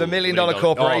 Oh, The $1 Million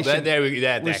Corporation. Oh, there we go.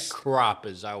 They're was- crap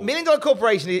as hell. $1 Million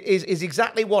Corporation is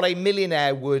exactly what a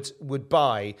millionaire would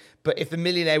buy, but if the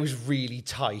millionaire was really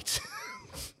tight.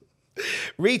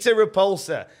 Rita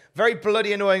Repulsa, very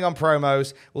bloody annoying on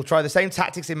promos, will try the same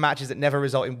tactics in matches that never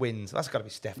result in wins. That's got to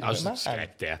be Stephanie McMahon.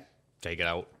 Yeah, take it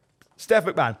out. Steph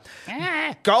McMahon.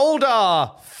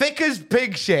 Goldar, thick as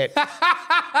pig shit.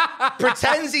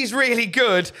 Pretends he's really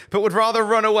good, but would rather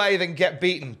run away than get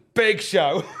beaten. Big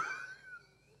Show.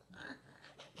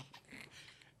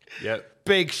 Yep.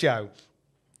 Big Show.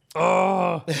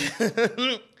 Oh.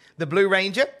 The Blue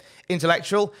Ranger,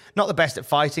 intellectual, not the best at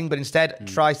fighting, but instead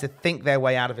tries to think their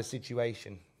way out of a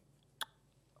situation.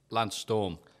 Lance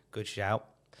Storm. Good shout.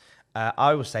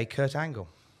 I will say Kurt Angle.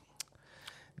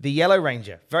 The Yellow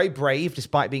Ranger, very brave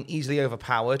despite being easily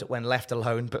overpowered when left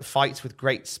alone, but fights with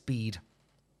great speed.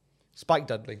 Spike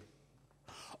Dudley.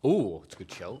 Oh, it's a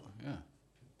good shout. Yeah.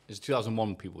 It's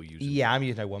 2001 people use it. Yeah, I'm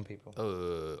using one people.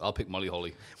 I'll pick Molly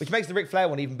Holly. Which makes the Ric Flair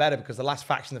one even better because the last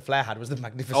faction that Flair had was the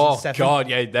Magnificent Oh, Seven. God.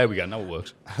 Yeah, there we go. Now it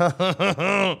works.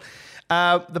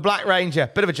 The Black Ranger,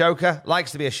 bit of a joker,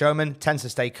 likes to be a showman, tends to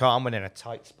stay calm when in a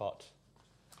tight spot.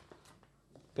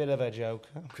 Bit of a joker.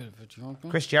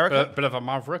 Chris Jericho. Bit of a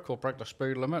maverick. Will break the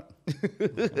speed limit.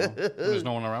 There's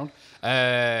no one around.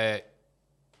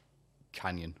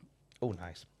 Canyon. Oh,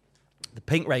 nice. The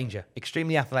Pink Ranger,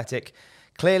 extremely athletic,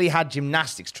 clearly had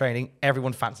gymnastics training.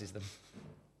 Everyone fancies them.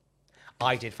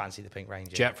 I did fancy the Pink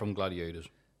Ranger. Jet from Gladiators.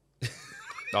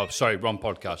 Oh, sorry, wrong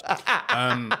podcast.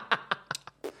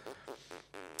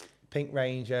 Pink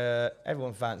Ranger,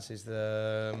 everyone fancies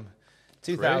them.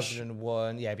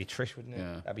 2001, yeah, it'd be Trish, wouldn't it?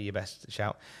 Yeah. That'd be your best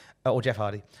shout. Or Jeff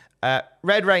Hardy.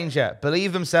 Red Ranger,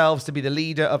 believe themselves to be the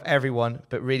leader of everyone,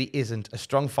 but really isn't. A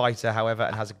strong fighter, however,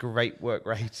 and has a great work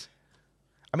rate.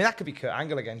 I mean, that could be Kurt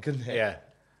Angle again, couldn't it? Yeah.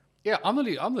 Yeah, I'm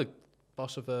the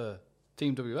boss of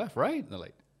Team WF, right? And they're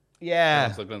like,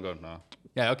 Yeah. I'm going, no.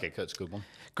 Yeah, okay, Kurt's a good one.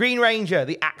 Green Ranger,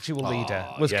 the actual leader,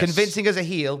 was yes. convincing as a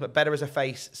heel, but better as a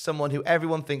face. Someone who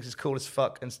everyone thinks is cool as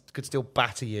fuck and could still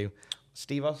batter you.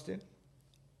 Steve Austin?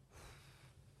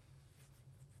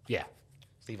 Yeah.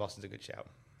 Steve Austin's a good shout.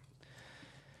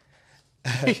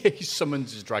 He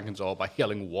summons his dragon sword by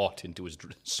yelling "what" into his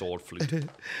sword flute.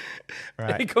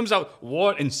 Right. He comes out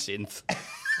 "what" in synth.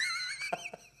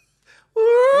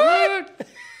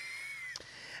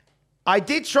 I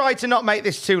did try to not make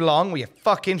this too long, but you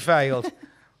fucking failed.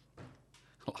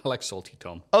 I like Salty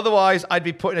Tom. Otherwise, I'd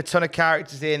be putting a ton of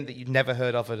characters in that you'd never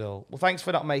heard of at all. Well, thanks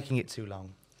for not making it too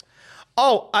long.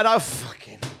 Oh, and I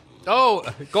fucking... Oh,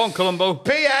 go on, Columbo.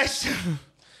 P.S.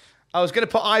 I was going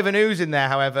to put Ivan Ooze in there,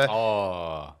 however.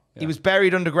 Oh. He was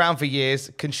buried underground for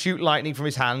years, can shoot lightning from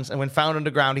his hands, and when found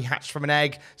underground, he hatched from an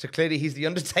egg. So clearly he's the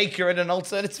Undertaker in an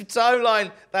alternative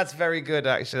timeline. That's very good,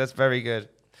 actually. That's very good.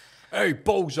 Hey,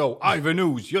 bozo, Ivan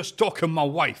Ooze, you're stalking my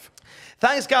wife.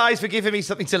 Thanks, guys, for giving me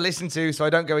something to listen to so I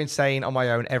don't go insane on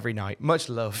my own every night. Much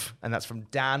love. And that's from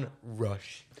Dan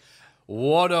Rush.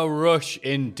 What a rush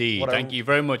indeed. What a- Thank you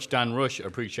very much, Dan Rush. I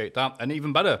appreciate that. And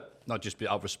even better, not just out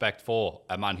of respect for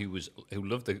a man who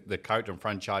loved the character and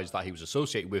franchise that he was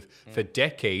associated with for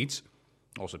decades,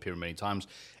 also appeared many times.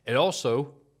 It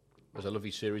also was a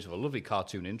lovely series of a lovely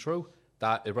cartoon intro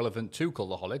that Irrelevant 2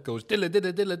 Cultaholic goes diddler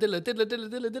diddler diddler diddler diddler diddler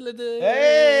diddler diddler diddler.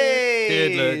 Hey!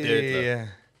 Diddler diddler.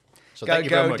 So thank you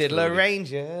very much for Diddler the-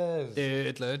 Rangers.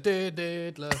 Diddler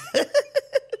diddler.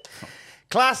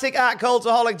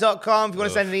 Classic@cultaholic.com. If you want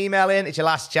to send an email in, it's your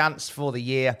last chance for the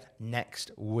year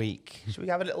next week. Should we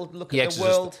have a little look at the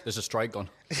world? There's a strike on.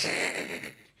 Should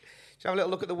we have a little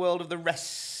look at the world of the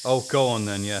rest? Oh, go on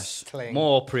then, yes.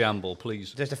 More preamble,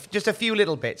 please. Just a few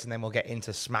little bits, and then we'll get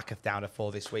into Smacketh Downer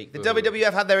for this week. The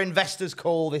WWF had their investors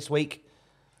call this week.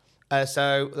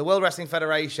 So the World Wrestling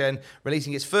Federation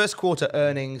releasing its first quarter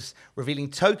earnings, revealing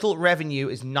total revenue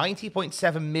is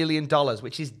 $90.7 million,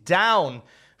 which is down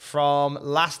from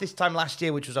this time last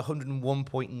year, which was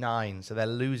 101.9. So they're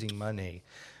losing money.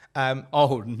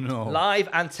 Oh, no. Live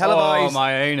and televised. Oh,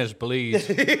 my anus bleeds.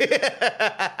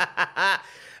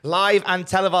 Live and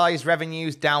televised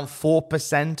revenues down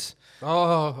 4%.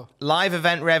 Oh. Live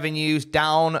event revenues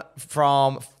down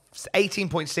from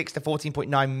 18.6 to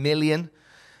 14.9 million.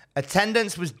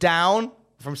 Attendance was down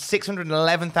from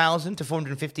 611,000 to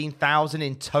 415,000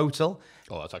 in total.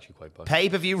 Oh, that's actually quite bad.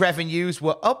 Pay-per-view revenues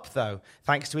were up though,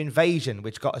 thanks to Invasion,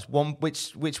 which got us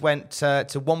which went to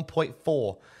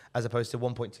 1.4 as opposed to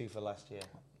 1.2 for last year.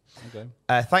 Okay.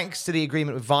 Thanks to the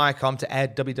agreement with Viacom to air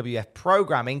WWF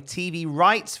programming, TV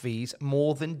rights fees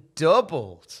more than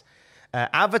doubled.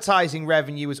 Advertising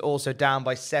revenue was also down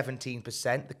by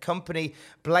 17%. The company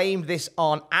blamed this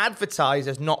on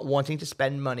advertisers not wanting to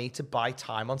spend money to buy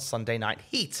time on Sunday Night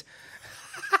Heat.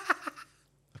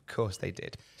 Of course they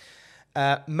did.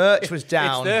 Merch was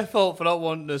down. It's their fault for not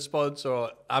wanting to sponsor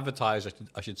or advertise,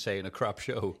 I should say, in a crap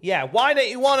show. Yeah, why don't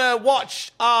you want to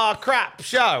watch our crap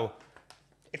show?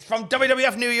 It's from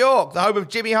WWF New York, the home of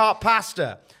Jimmy Hart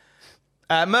Pasta.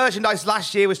 Merchandise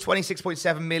last year was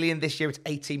 26.7 million. This year it's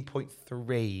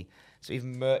 18.3. So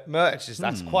even merch,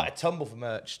 that's quite a tumble for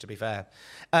merch, to be fair.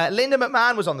 Linda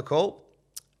McMahon was on the call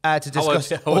to discuss...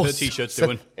 How are the T-shirts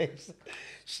doing?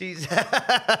 She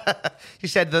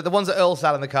said that the ones that Earl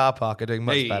sell in the car park are doing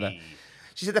much better.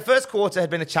 She said the first quarter had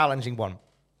been a challenging one,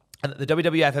 and that the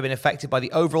WWF had been affected by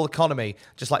the overall economy,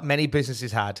 just like many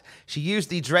businesses had. She used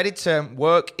the dreaded term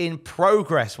work in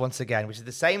progress once again, which is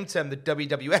the same term the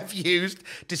WWF used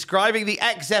describing the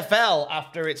XFL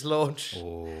after its launch.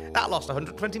 That lost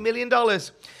 $120 million.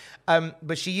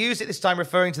 But she used it this time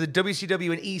referring to the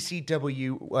WCW and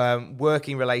ECW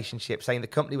working relationship, saying the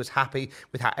company was happy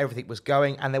with how everything was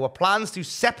going, and there were plans to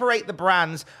separate the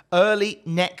brands early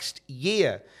next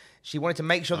year. She wanted to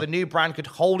make sure the new brand could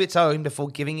hold its own before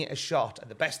giving it a shot.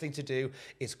 And the best thing to do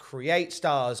is create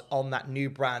stars on that new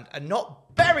brand and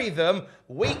not bury them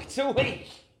week to week.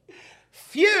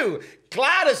 Phew,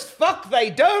 glad as fuck they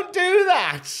don't do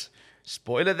that.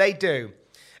 Spoiler, they do.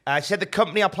 She said the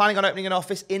company are planning on opening an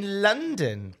office in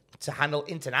London to handle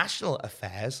international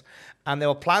affairs. And there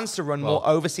were plans to run more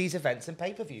overseas events and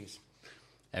pay-per-views.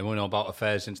 Everyone know about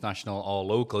affairs, international or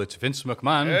local. It's Vince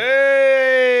McMahon.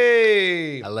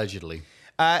 Hey! Allegedly.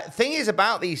 Thing is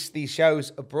about these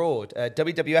shows abroad,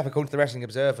 WWF, according to the Wrestling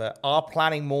Observer, are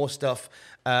planning more stuff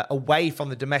away from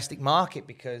the domestic market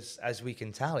because, as we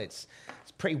can tell, it's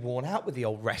pretty worn out with the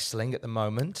old wrestling at the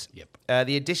moment. Yep.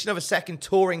 The addition of a second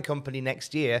touring company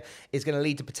next year is going to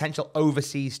lead to potential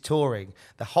overseas touring.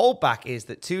 The holdback is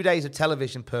that 2 days of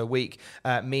television per week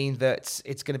mean that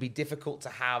it's going to be difficult to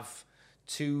have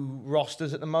two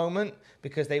rosters at the moment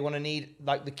because they want to need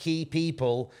like the key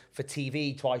people for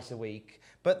TV twice a week.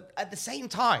 But at the same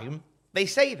time, they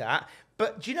say that.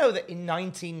 But do you know that in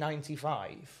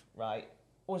 1995, right?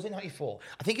 Or was it 94?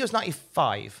 I think it was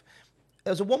 95.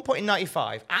 There was a one point in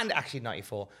 95 and actually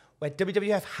 94 where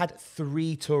WWF had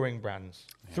 3 touring brands,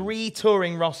 3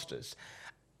 touring rosters.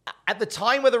 At the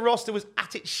time where the roster was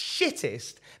at its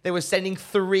shittest, they were sending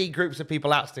 3 groups of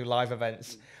people out to do live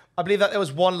events. I believe that there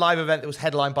was one live event that was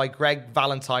headlined by Greg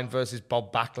Valentine versus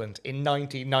Bob Backlund in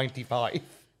 1995.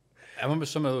 I remember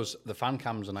some of those, the fan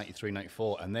cams in 93,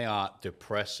 94, and they are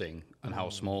depressing and how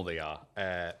small they are.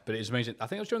 But it's amazing. I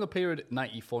think it was during the period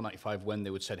 94, 95 when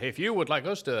they would say, hey, if you would like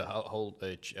us to hold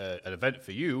an event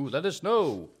for you, let us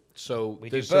know. So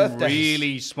there's some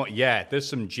really small, there's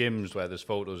some gyms where there's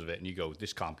photos of it and you go,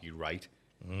 this can't be right.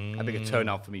 I think a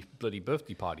turnout for me bloody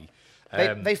birthday party.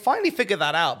 They finally figured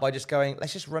that out by just going,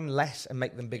 let's just run less and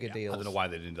make them bigger deals. I don't know why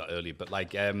they didn't do that earlier, but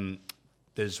like,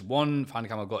 there's one fan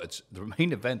cam I've got. It's the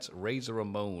main event, Razor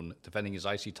Ramon defending his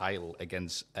IC title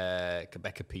against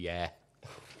Quebecer Pierre.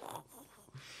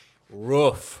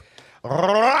 Rough.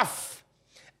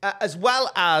 As well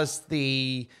as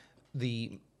the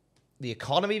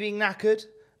economy being knackered,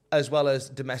 as well as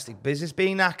domestic business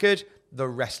being knackered, the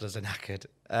wrestlers are knackered.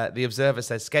 The Observer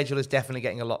says schedule is definitely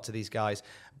getting a lot to these guys.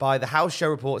 By the house show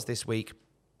reports this week,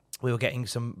 we were getting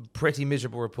some pretty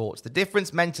miserable reports. The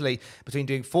difference mentally between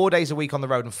doing 4 days a week on the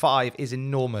road and 5 is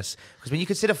enormous. Because when you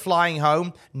consider flying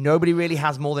home, nobody really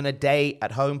has more than a day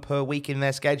at home per week in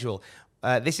their schedule.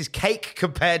 This is cake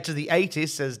compared to the 80s,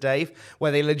 says Dave,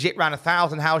 where they legit ran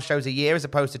 1,000 house shows a year as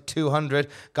opposed to 200.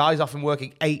 Guys often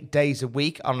working 8 days a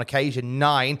week, on occasion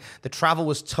 9. The travel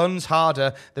was tons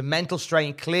harder. The mental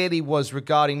strain clearly was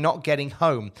regarding not getting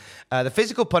home. The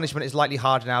physical punishment is likely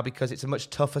harder now because it's a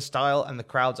much tougher style and the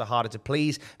crowds are harder to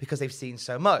please because they've seen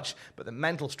so much. But the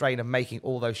mental strain of making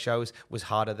all those shows was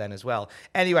harder then as well.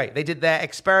 Anyway, they did their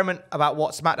experiment about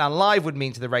what SmackDown Live would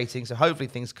mean to the ratings, so hopefully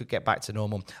things could get back to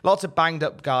normal. Lots of banged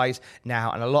up guys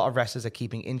now, and a lot of wrestlers are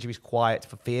keeping injuries quiet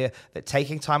for fear that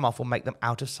taking time off will make them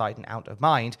out of sight and out of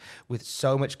mind with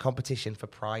so much competition for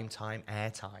prime time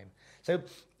airtime. So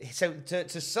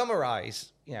to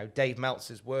summarize, Dave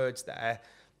Meltzer's words there,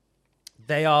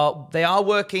 they are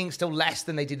working still less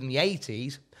than they did in the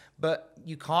 80s, but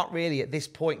you can't really at this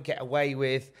point get away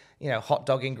with hot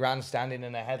dogging, grandstanding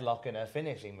and a headlock and a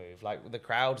finishing move. Like, the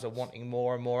crowds are wanting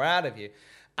more and more out of you.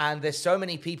 And there's so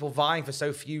many people vying for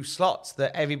so few slots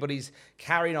that everybody's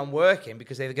carrying on working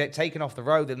because they get taken off the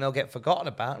road and they'll get forgotten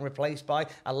about and replaced by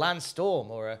a Lance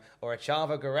Storm or a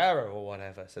Chavo Guerrero or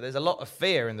whatever. So there's a lot of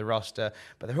fear in the roster,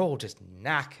 but they're all just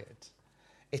knackered.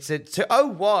 It's to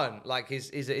 01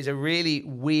 is a really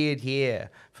weird year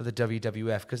for the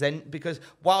WWF because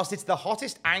whilst it's the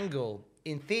hottest angle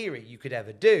in theory you could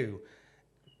ever do,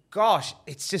 gosh,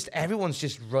 it's just everyone's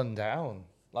just run down.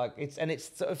 It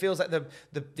sort of feels like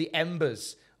the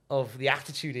embers of the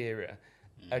Attitude Era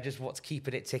are just what's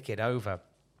keeping it ticking over.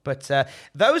 But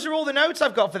those are all the notes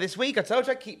I've got for this week. I told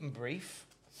you I'd keep them brief.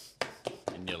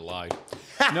 And you lied.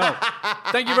 No,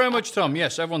 thank you very much, Tom.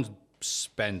 Yes, everyone's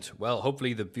spent. Well,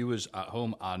 hopefully the viewers at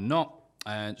home are not.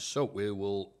 And so we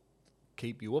will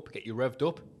keep you up, get you revved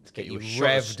up. Get you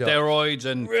revved up. Steroids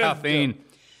and caffeine.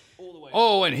 All the way.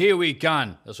 Oh, and here we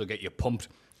can. This will get you pumped.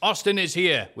 Austin is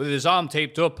here with his arm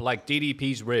taped up like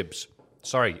DDP's ribs.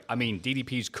 Sorry, I mean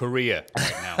DDP's career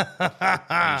right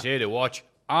now. He's here to watch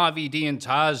RVD and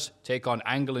Taz take on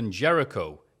Angle and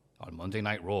Jericho on Monday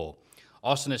Night Raw.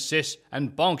 Austin assists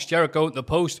and bonks Jericho at the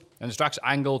post and distracts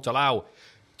Angle to allow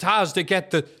Taz to get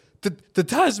the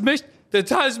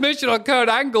Taz mission on Kurt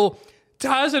Angle.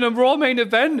 Taz in a Raw main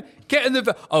event. Getting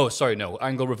the... Oh, sorry, no.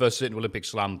 Angle reverses it into Olympic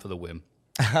Slam for the win.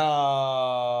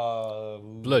 Oh.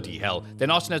 Bloody hell. Then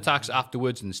Austin attacks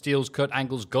afterwards and steals Kurt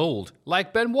Angle's gold,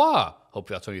 like Benoit.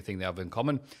 Hopefully that's the only thing they have in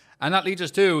common. And that leads us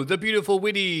to the beautiful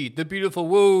witty, the beautiful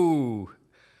woo.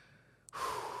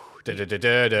 There it is.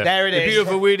 The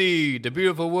beautiful witty, the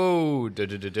beautiful woo.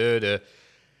 Didn't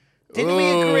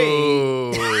we agree?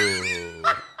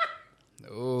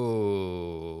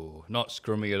 Oh, not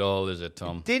scrummy at all, is it,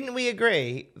 Tom? Didn't we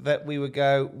agree that we would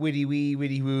go witty wee,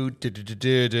 witty woo,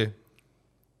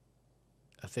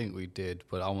 I think we did,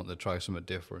 but I want to try something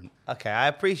different. Okay, I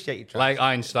appreciate you trying. Like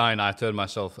Einstein, I turned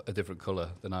myself a different colour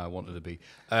than I wanted to be.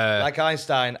 Like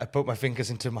Einstein, I put my fingers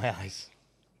into my eyes.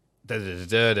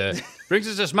 Brings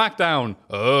us to SmackDown.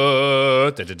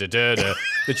 The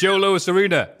Joe Louis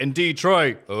Arena in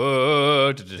Detroit.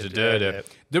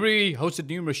 WWE hosted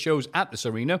numerous shows at this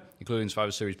arena, including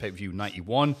Survivor Series pay-per-view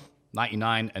 91,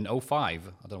 99, and 05.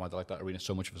 I don't know why they like that arena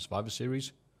so much for Survivor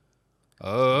Series.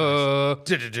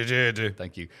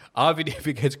 Thank you. RVD, if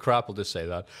it gets crap, I'll just say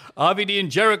that. RVD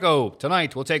and Jericho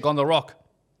tonight will take on The Rock.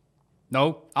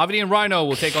 No, RVD and Rhino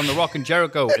will take on The Rock and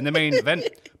Jericho in the main event.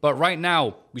 But right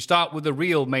now, we start with the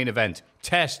real main event.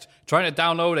 Test, trying to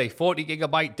download a 40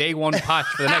 gigabyte day one patch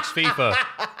for the next FIFA.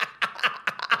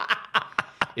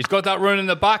 He's got that run in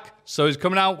the back, so he's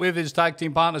coming out with his tag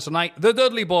team partners tonight, the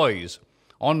Dudley Boys.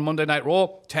 On Monday Night Raw,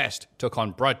 Test took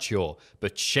on Bradshaw,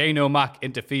 but Shane O'Mac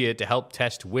interfered to help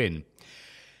Test win.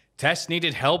 Test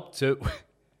needed help to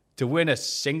win a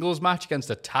singles match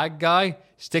against a tag guy.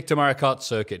 Stick to Maricot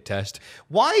circuit, Test.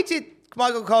 Why did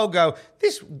Michael Cole go,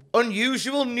 this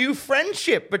unusual new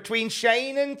friendship between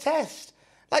Shane and Test?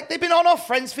 Like, they've been on-off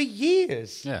friends for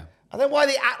years. Yeah. I don't know why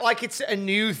they act like it's a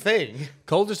new thing.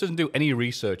 Cole just doesn't do any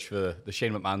research for the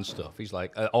Shane McMahon stuff. He's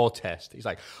like, or Test. He's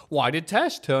like, why did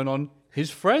Test turn on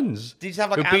his friends? Did he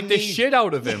have like who beat the shit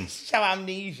out of him? Just have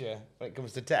amnesia when it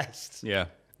comes to Test. Yeah.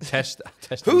 Test.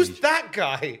 Who's amnesia. that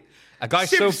guy? A guy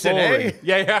Simpson, so boring. eh?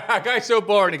 Yeah, a guy so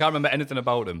boring he can't remember anything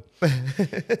about him.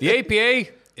 The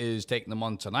APA is taking them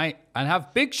on tonight and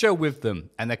have Big Show with them.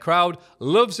 And the crowd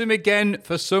loves him again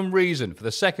for some reason, for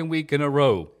the second week in a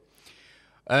row.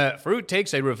 Farouk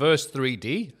takes a reverse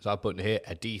 3D, as I've put in here,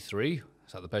 a D3.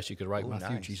 Is that the best you could write,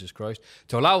 Matthew? Nice. Jesus Christ.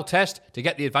 To allow Test to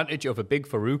get the advantage of a big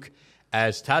Farouk,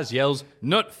 as Taz yells,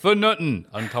 "Nut for nuttin"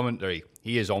 on commentary.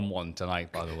 He is on one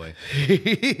tonight, by the way.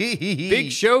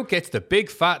 Big Show gets the big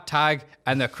fat tag,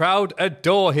 and the crowd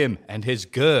adore him and his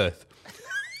girth.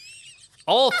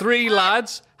 All three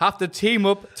lads have to team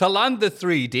up to land the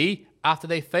 3D after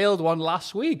they failed one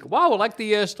last week. Wow, I like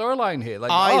the storyline here.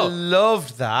 Like, I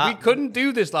loved that. we couldn't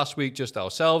do this last week just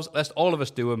ourselves. Let's all of us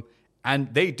do them.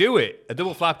 And they do it. A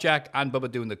double flapjack and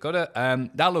Bubba doing the cutter.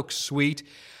 That looks sweet.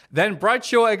 Then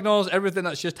Bradshaw ignores everything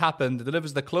that's just happened,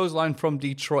 delivers the clothesline from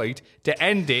Detroit to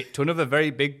end it to another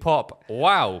very big pop.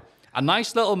 Wow. A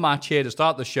nice little match here to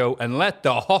start the show and let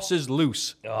the horses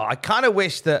loose. Oh, I kind of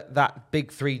wish that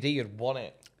big 3D had won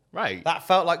it. Right. That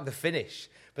felt like the finish.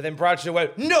 But then Bradshaw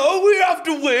went, no, we have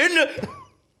to win.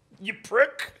 You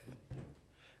prick.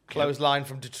 Clothesline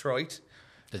from Detroit.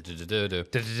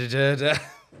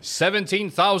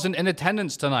 17,000 in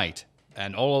attendance tonight.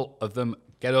 And all of them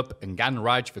get up and gan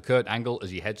rage for Kurt Angle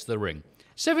as he heads to the ring.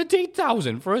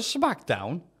 17,000 for a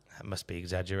SmackDown? That must be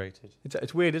exaggerated.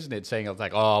 It's weird, isn't it? Saying it's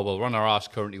like, oh, we'll run our ass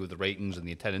currently with the ratings and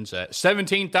the attendance.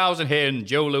 17,000 here in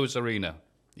Joe Louis Arena.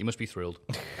 He must be thrilled.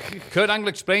 Kurt Angle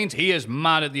explains he is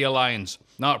mad at the Alliance,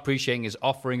 not appreciating his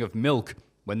offering of milk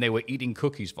when they were eating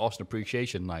cookies for Austin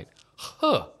Appreciation Night.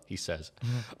 Huh, he says.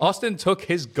 Austin took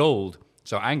his gold,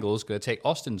 so Angle's going to take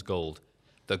Austin's gold.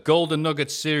 The Golden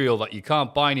Nugget cereal that you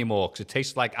can't buy anymore because it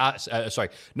tastes like... It's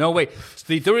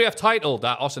the WWF title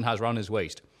that Austin has around his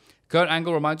waist. Kurt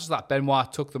Angle reminds us that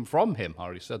Benoit took them from him. I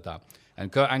already said that.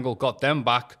 And Kurt Angle got them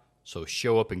back, so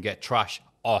show up and get trash,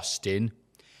 Austin.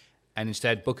 And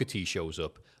instead, Booker T shows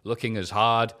up, looking as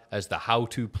hard as the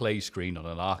how-to-play screen on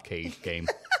an arcade game.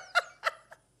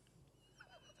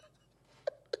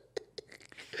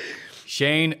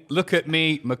 Shane, look at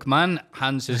me. McMahon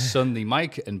hands his son the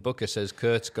mic, and Booker says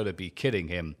Kurt's got to be kidding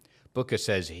him. Booker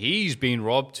says he's been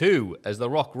robbed too, as The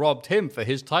Rock robbed him for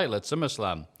his title at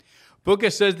SummerSlam. Booker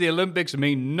says the Olympics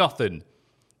mean nothing.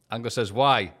 Angle says,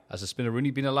 why? Has the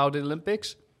Spinneroonie been allowed in the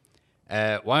Olympics?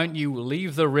 Why don't you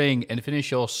leave the ring and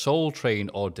finish your Soul Train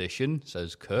audition,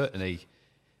 says Kurt in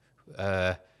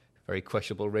a very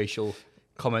questionable racial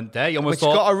comment there. You almost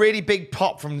Which got a really big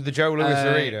pop from the Joe Louis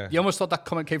Arena. You almost thought that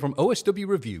comment came from OSW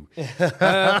Review.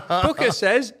 Booker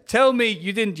says, tell me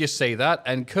you didn't just say that.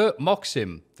 And Kurt mocks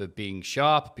him for being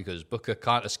sharp because Booker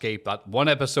can't escape that one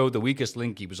episode, The Weakest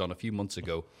Link, he was on a few months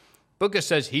ago. Booker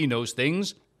says he knows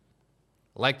things,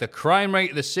 like the crime rate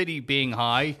of the city being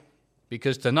high,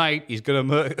 because tonight he's going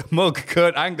to mug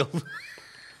Kurt Angle.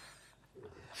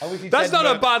 That's not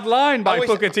a bad line by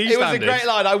Booker T standards. It was a great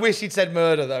line. I wish he'd said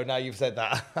murder, though, now you've said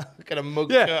that. I'm going to mug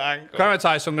Kurt Angle. Crime rate's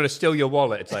high, so I'm going to steal your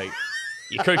wallet. It's like,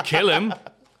 you could kill him.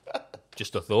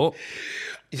 Just a thought.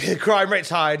 Crime rate's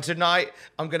high, and tonight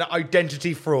I'm going to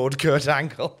identity fraud Kurt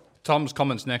Angle. Tom's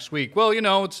comments next week. Well, you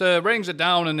know, it's ratings are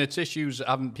down and it's issues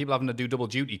people having to do double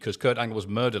duty because Kurt Angle was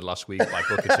murdered last week by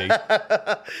Booker T.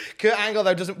 Kurt Angle,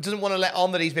 though, doesn't want to let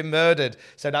on that he's been murdered.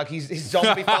 So now his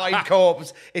zombified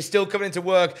corpse is still coming into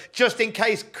work just in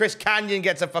case Chris Kanyon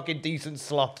gets a fucking decent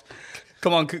slot.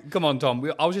 Come on,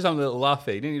 Tom. I was just having a little laugh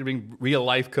here. You didn't need to bring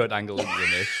real-life Kurt Angle into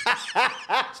this.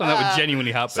 Something that would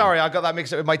genuinely happen. Sorry, I got that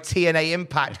mixed up with my TNA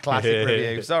Impact Classic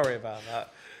review. Sorry about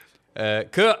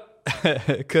that. Kurt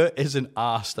isn't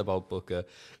asked about Booker.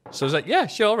 So he's like, yeah,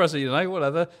 sure, Wrestle Unite,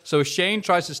 whatever. So Shane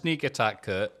tries to sneak attack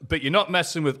Kurt, but you're not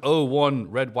messing with 01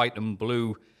 red, white, and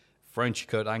blue French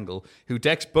Kurt Angle, who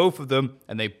decks both of them,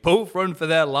 and they both run for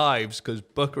their lives because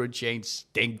Booker and Shane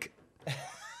stink.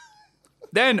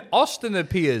 Then Austin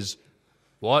appears,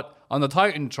 on the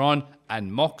Titantron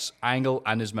and mocks Angle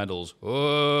and his medals.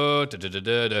 Oh,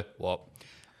 what?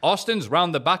 Austin's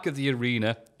round the back of the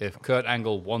arena if Kurt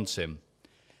Angle wants him.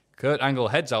 Kurt Angle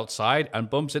heads outside and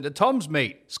bumps into Tom's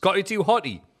mate, Scotty 2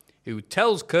 Hottie, who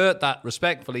tells Kurt that,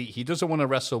 respectfully, he doesn't want to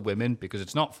wrestle women because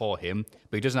it's not for him,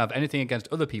 but he doesn't have anything against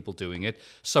other people doing it.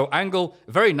 So Angle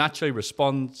very naturally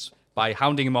responds by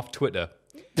hounding him off Twitter.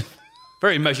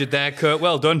 Very measured there, Kurt.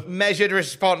 Well done. Measured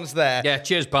response there. Yeah,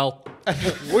 cheers, pal. What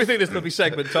do you think this lovely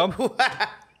segment, Tom?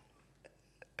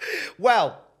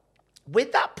 Well,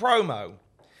 with that promo,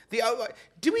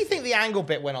 do we think the Angle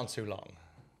bit went on too long?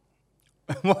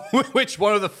 Which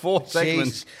one of the 4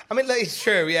 segments? Jeez. I mean, it's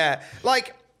true, yeah.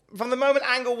 Like, from the moment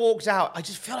Angle walked out, I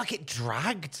just feel like it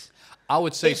dragged. I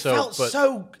would say It so. felt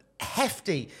so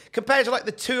hefty compared to like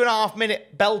the 2.5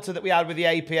 minute belter that we had with the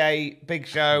APA, Big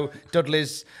Show,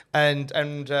 Dudley's, and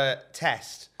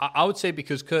Test. I would say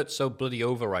because Kurt's so bloody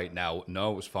over right now,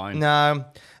 no, it was fine. No.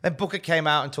 Then Booker came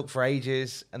out and took for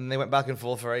ages, and they went back and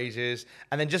forth for ages.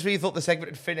 And then just when you thought the segment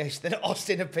had finished, then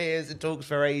Austin appears and talks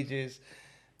for ages.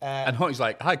 And Hottie's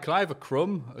like, hi, can I have a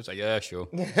crumb? I was like, yeah, sure.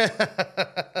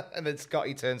 And then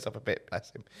Scotty turns up a bit,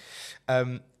 bless him.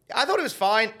 I thought it was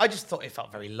fine. I just thought it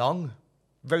felt very long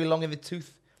in the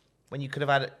tooth. When you could have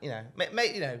had it,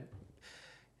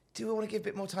 do we want to give a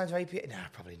bit more time to APA? No,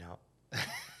 probably not.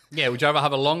 Yeah, would you rather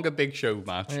have a longer Big Show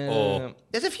match or...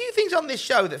 There's a few things on this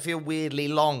show that feel weirdly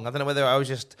long. I don't know whether I was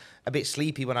just a bit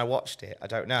sleepy when I watched it. I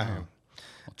don't know.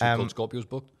 Too Cold Scorpios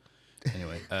booked?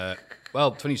 Anyway,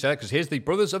 well, funny you said, because here's the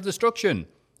Brothers of Destruction.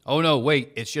 Oh, no,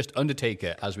 wait, it's just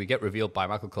Undertaker, as we get revealed by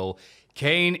Michael Cole.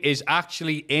 Kane is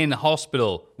actually in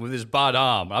hospital with his bad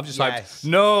arm. I'm just like,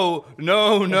 no.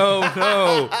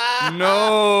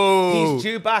 He's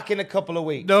due back in a couple of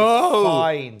weeks. No. It's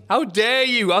fine. How dare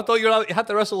you? I thought you had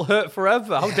to wrestle hurt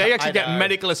forever. How dare you actually get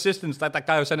medical assistance like that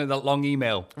guy who sent in that long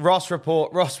email? Ross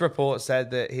Report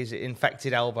said that his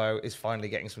infected elbow is finally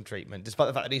getting some treatment, despite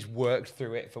the fact that he's worked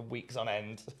through it for weeks on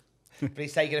end. But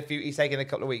he's taking a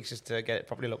couple of weeks just to get it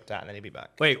properly looked at, and then he'll be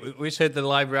back. Wait, we said the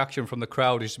live reaction from the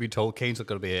crowd is to be told Kane's not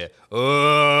going to be here.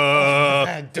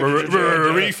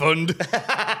 Refund.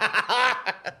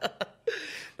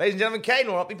 Ladies and gentlemen, Kane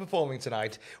will not be performing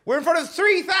tonight. We're in front of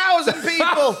 3,000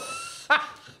 people.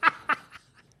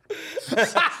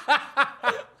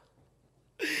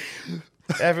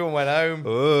 Everyone went home.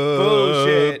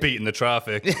 Bullshit. Beating the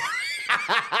traffic.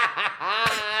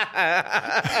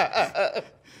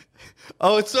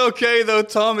 Oh, it's okay though,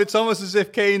 Tom. It's almost as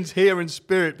if Kane's here in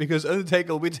spirit because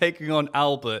Undertaker will be taking on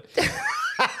Albert. Yes,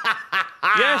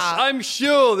 I'm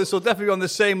sure this will definitely be on the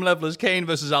same level as Kane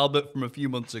versus Albert from a few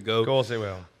months ago. Of course it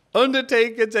will.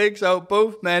 Undertaker takes out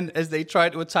both men as they try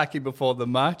to attack him before the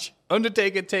match.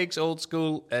 Undertaker takes Old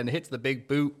School and hits the big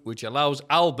boot, which allows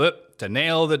Albert to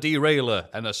nail the derailer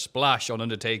and a splash on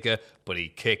Undertaker, but he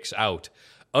kicks out.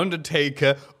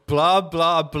 Undertaker, blah,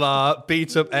 blah, blah,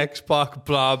 beats up X-Pac,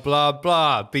 blah, blah,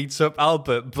 blah, beats up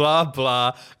Albert, blah,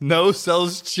 blah, no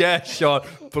sells chair shot,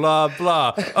 blah,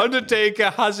 blah. Undertaker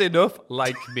has enough,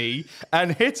 like me,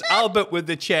 and hits Albert with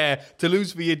the chair to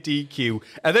lose via DQ.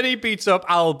 And then he beats up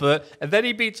Albert, and then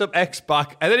he beats up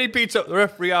X-Pac, and then he beats up the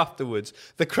referee afterwards.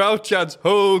 The crowd chants,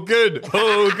 Hogan,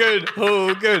 Hogan,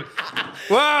 Hogan.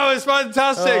 Wow, it's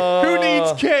fantastic. Who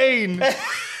needs Kane?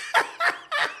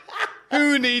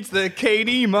 Who needs the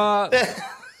Kane mark?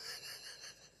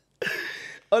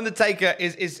 Undertaker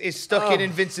is stuck in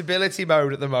invincibility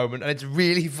mode at the moment, and it's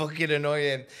really fucking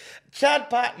annoying. Chad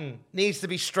Patton needs to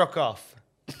be struck off,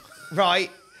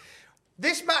 right?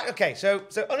 This match, okay, so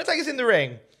Undertaker's in the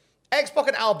ring. X-Pac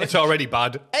and Albert... It's already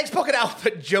bad. X-Pac and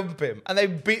Albert jump him, and they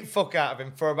beat fuck out of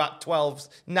him for about 12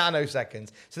 nanoseconds.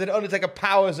 So then Undertaker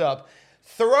powers up,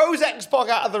 throws X-Pac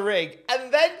out of the ring,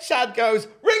 and then Chad goes,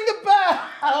 ring the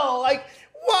bell! Like,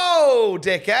 whoa,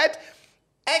 dickhead.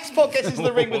 X-Pac gets into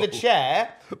the ring with a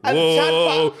chair, and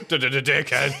whoa,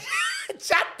 dickhead.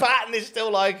 Chad Patton is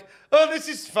still like, oh, this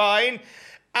is fine.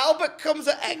 Albert comes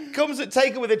at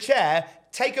Taker with a chair,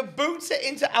 Taker boots it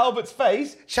into Albert's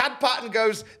face, Chad Patton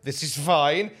goes, this is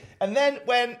fine. And then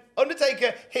when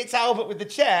Undertaker hits Albert with the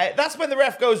chair, that's when the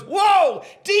ref goes, whoa,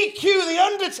 DQ the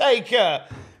Undertaker!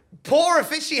 Poor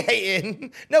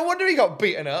officiating. No wonder he got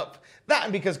beaten up. That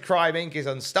and because Crime Inc. is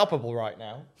unstoppable right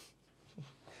now.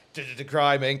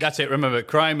 Crime Inc. That's it, remember,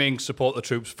 Crime Inc. support the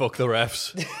troops, fuck the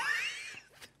refs. What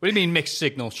do you mean mixed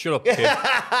signals? Shut up, kid.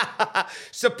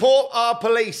 Support our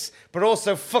police, but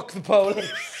also fuck the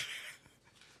police.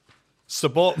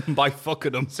 Support them by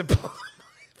fucking them. Support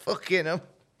fucking them.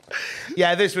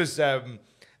 Yeah, this is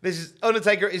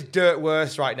Undertaker is dirt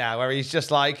worse right now, where he's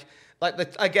just like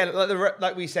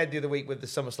we said the other week with the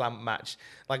SummerSlam match,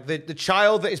 like the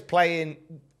child that is playing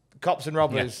cops and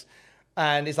robbers,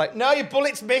 and it's like, no, your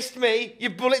bullets missed me. Your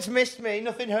bullets missed me.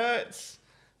 Nothing hurts.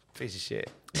 Piece of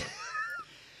shit.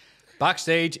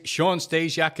 Backstage, Sean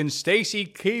Stasiak and Stacy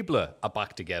Keibler are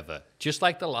back together, just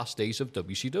like the last days of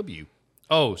WCW.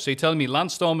 Oh, so you're telling me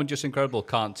Lance Storm and Just Incredible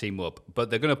can't team up, but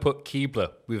they're going to put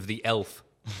Keibler with the Elf.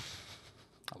 I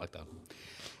like that.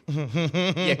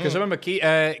 Yeah, because I remember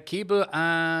Keibler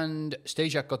and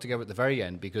Stasiak got together at the very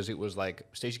end because it was like,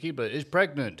 Stacy Keibler is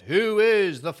pregnant. Who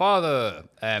is the father?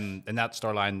 And that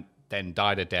storyline then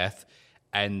died a death.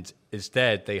 And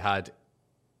instead, they had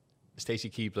Stacy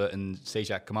Keibler and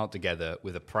Stasiak come out together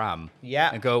with a pram. Yeah.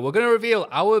 And go, we're going to reveal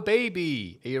our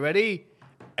baby. Are you ready?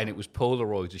 And it was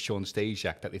Polaroids of Sean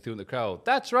Stasiak that they threw in the crowd.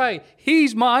 That's right.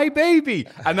 He's my baby.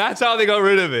 And that's how they got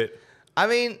rid of it. I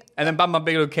mean... And then Bam Bam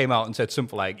Bigelow came out and said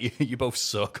something like, you both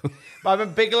suck. Bam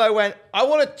Bam Bigelow went, I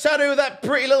want to tattoo that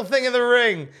pretty little thing in the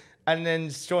ring. And then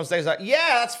Sean Stacey's like,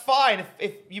 yeah, that's fine.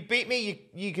 If you beat me,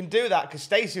 you can do that because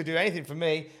Stacey will do anything for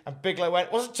me. And Bigelow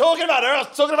went, wasn't talking about her, I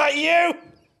was talking about you.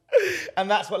 And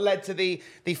that's what led to the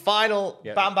final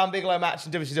Bam Bam Bigelow match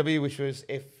in WCW, which was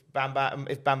if Bam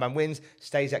Bam wins,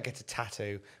 Stasiak gets a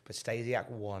tattoo. But Stasiak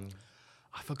won.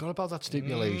 I forgot about that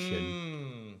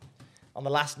stipulation. On the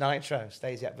last Nitro,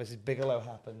 Stasiak versus Bigelow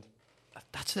happened.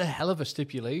 That's a hell of a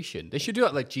stipulation. They should do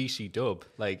it like GC Dub.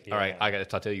 Like, all right, I got to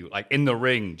tattoo you. Like, in the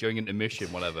ring, during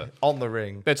intermission, whatever. On the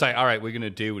ring. But it's like, all right, we're going to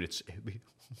do it.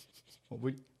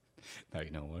 No,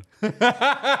 you know what?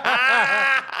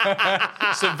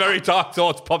 Some very dark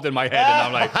thoughts popped in my head, and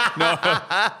I'm like, no,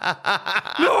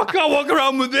 I can't walk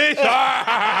around with this.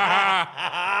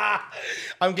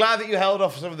 I'm glad that you held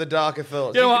off some of the darker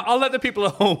thoughts. You know what? I'll let the people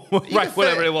at home write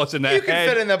whatever it was in their head. You can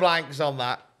fill in the blanks on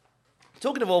that.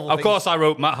 Talking of awful things. Of course, I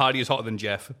wrote Matt Hardy is hotter than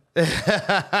Jeff.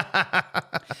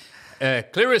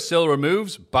 Clearest Hill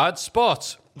removes bad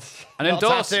spots. And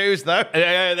tattoos, though.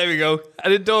 Yeah, there we go.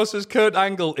 And endorses Kurt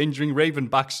Angle injuring Raven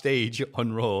backstage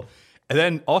on Raw. And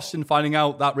then Austin finding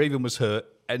out that Raven was hurt,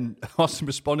 and Austin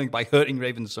responding by hurting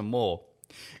Raven some more.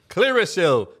 Clearest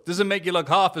Hill doesn't make you look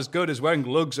half as good as wearing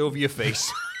lugs over your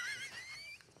face.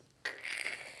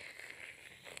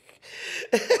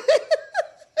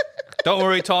 Don't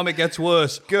worry, Tom, it gets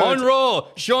worse. Good. On Raw,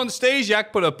 Sean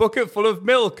Stasiak put a bucket full of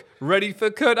milk ready for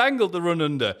Kurt Angle to run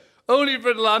under, only for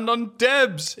it to land on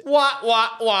Debs.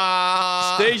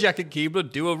 Wah. Stasiak and Keibler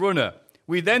do a runner.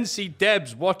 We then see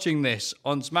Debs watching this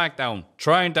on SmackDown,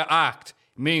 trying to act,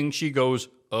 meaning she goes,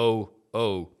 oh.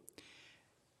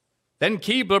 Then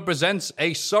Keibler presents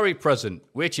a sorry present,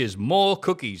 which is more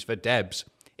cookies for Debs.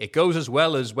 It goes as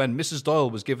well as when Mrs.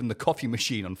 Doyle was given the coffee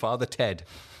machine on Father Ted.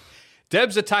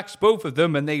 Debs attacks both of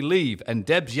them and they leave, and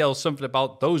Debs yells something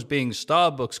about those being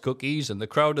Starbucks cookies, and the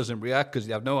crowd doesn't react because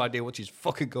they have no idea what she's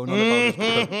fucking going on about.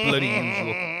 It's bloody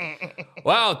usual.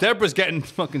 Wow, Deborah's getting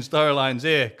fucking storylines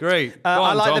here. Great.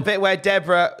 I like the bit where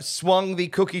Deborah swung the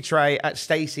cookie tray at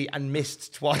Stacy and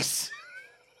missed twice.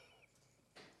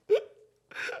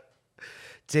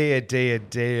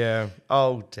 Dear.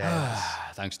 Oh, Debs.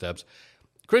 Thanks, Debs.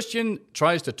 Christian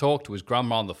tries to talk to his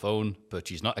grandma on the phone, but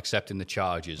she's not accepting the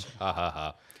charges. Ha ha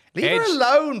ha. Leave her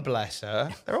alone, bless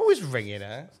her. They're always ringing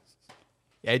her.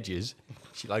 Edges.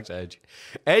 She likes Edge.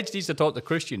 Edge needs to talk to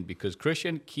Christian because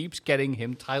Christian keeps getting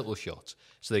him title shots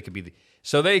so they can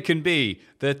be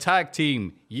the tag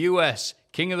team US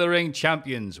King of the Ring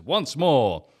champions once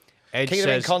more. Edge King says, of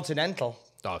the Ring Continental.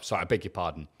 Oh, sorry, I beg your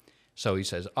pardon. So he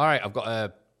says, all right, I've got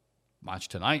a match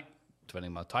tonight,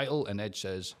 defending my title. And Edge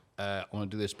says, I want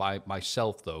to do this by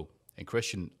myself, though. And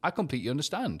Christian, I completely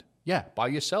understand. Yeah, by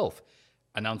yourself.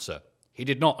 Announcer, he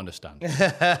did not understand.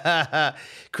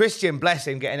 Christian, bless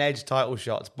him, getting Edge title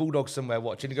shots. Bulldog somewhere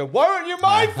watching and go, why aren't you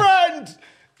my friend?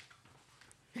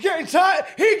 He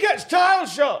gets title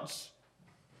shots.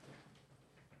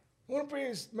 I want to be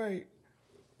his mate.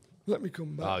 Let me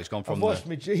come back. Oh, he's gone from my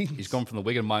jeans. He's gone from the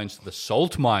Wigan Mines to the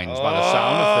Salt Mines by the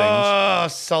sound of things. Oh,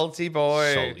 salty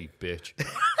boy. Salty bitch.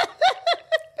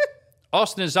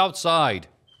 Austin is outside,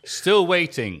 still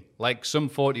waiting, like Sum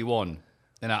 41.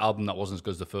 In that album that wasn't as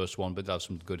good as the first one, but has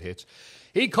some good hits.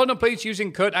 He contemplates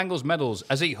using Kurt Angle's medals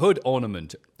as a hood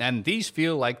ornament, and these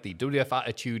feel like the WWF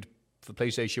Attitude for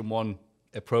PlayStation 1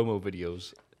 promo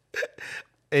videos.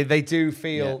 They do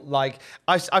feel like...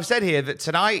 I've said here that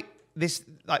tonight, this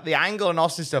like the Angle and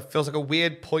Austin stuff feels like a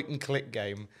weird point-and-click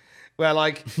game. Where,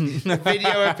 like, the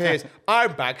video appears,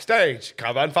 I'm backstage,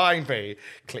 come and find me.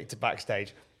 Click to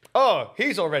backstage. Oh,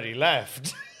 he's already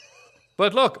left.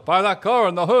 But look, by that car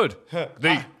on the hood,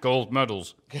 the gold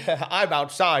medals. I'm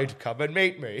outside, come and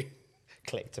meet me.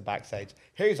 Click to backstage.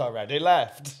 He's already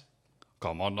left.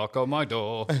 Come on, knock on my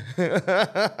door.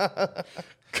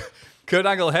 Kurt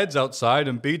Angle heads outside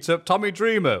and beats up Tommy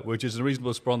Dreamer, which is a reasonable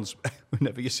response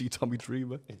whenever you see Tommy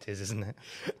Dreamer. It is, isn't it?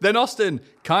 Then Austin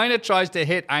kind of tries to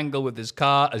hit Angle with his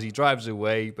car as he drives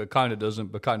away, but kind of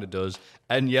doesn't, but kind of does,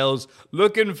 and yells,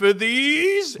 "Looking for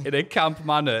these?" in a camp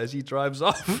manner as he drives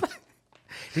off.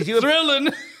 Did you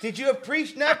Thrilling. Did you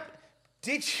appreciate? No,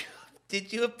 did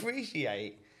you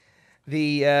appreciate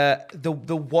the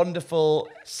wonderful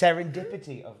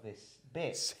serendipity of this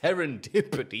bit?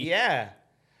 Serendipity. Yeah,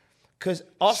 because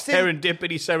Austin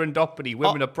Serendipity,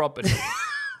 women are property.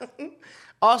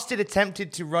 Austin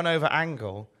attempted to run over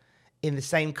Angle in the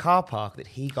same car park that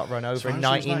he got run over in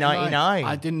 1999.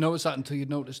 I didn't notice that until you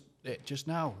noticed it just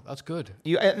now. That's good.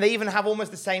 They even have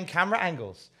almost the same camera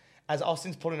angles. As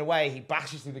Austin's pulling away, he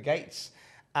bashes through the gates,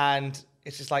 and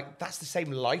it's just like, that's the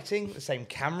same lighting, the same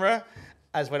camera,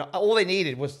 as when all they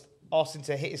needed was Austin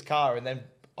to hit his car and then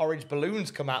orange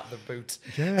balloons come out of the boot.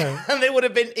 Yeah. And they would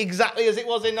have been exactly as it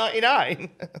was in 99.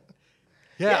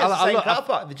 Yeah, it's the same car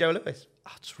park, the Joe Louis.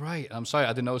 That's right. I'm sorry, I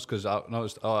didn't notice because I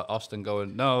noticed Austin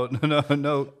going, no,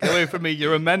 get away from me.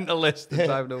 You're a mentalist. And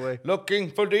driving away.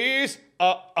 Looking for these.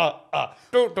 Instead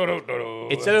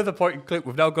of the point and click,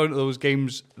 we've now gone to those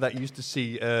games that you used to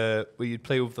see where you'd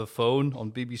play with the phone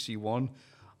on BBC One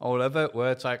or whatever,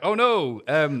 where it's like, oh no,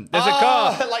 there's a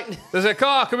car. There's a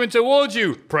car coming towards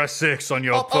you. Press 6 on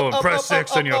your phone. Press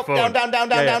 6 on your phone.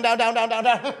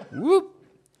 Down. Whoop.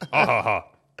 Ha ha ha.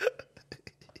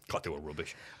 God, they were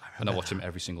rubbish. And I watch them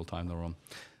every single time they're on.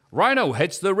 Rhino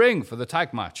hits the ring for the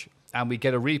tag match, and we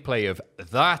get a replay of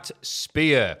that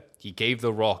spear he gave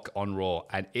The Rock on Raw,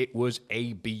 and it was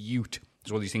a beaut.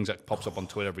 It's one of these things that pops up on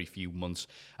Twitter every few months.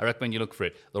 I recommend you look for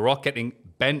it. The Rock getting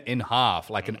bent in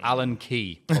half like an Allen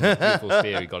key from the beautiful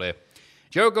spear he got here.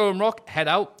 Jericho and Rock head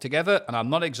out together, and I'm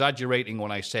not exaggerating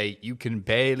when I say you can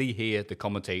barely hear the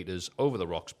commentators over The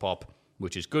Rock's pop,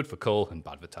 which is good for Cole and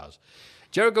bad for Taz.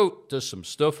 Jericho does some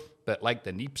stuff, but like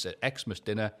the Neeps at Xmas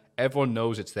dinner, everyone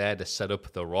knows it's there to set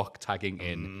up The Rock tagging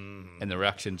in, and the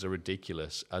reactions are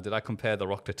ridiculous. Did I compare The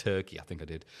Rock to Turkey? I think I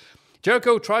did.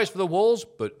 Jericho tries for the walls,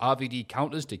 but RVD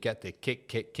counters to get the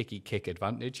kick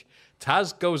advantage.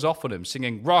 Taz goes off on him,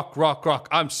 singing, "Rock, rock, rock,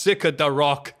 I'm sick of The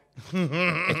Rock."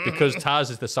 It's because Taz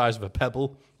is the size of a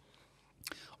pebble.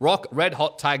 Rock red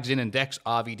hot tags in and decks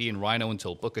RVD and Rhino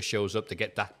until Booker shows up to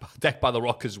get decked by The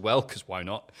Rock as well, because why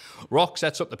not? Rock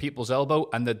sets up the people's elbow,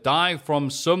 and the dive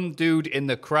from some dude in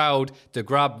the crowd to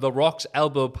grab The Rock's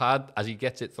elbow pad as he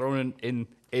gets it thrown in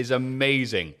is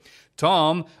amazing.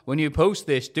 Tom, when you post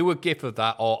this, do a gif of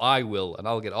that, or I will, and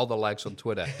I'll get all the likes on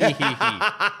Twitter. But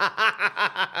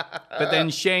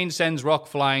then Shane sends Rock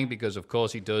flying, because of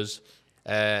course he does.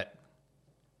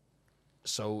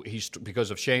 So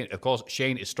because of Shane, of course,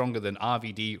 Shane is stronger than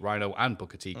RVD, Rhino, and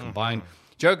Booker T combined.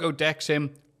 Jericho decks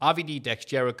him, RVD decks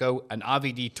Jericho, and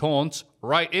RVD taunts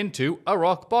right into a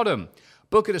Rock bottom.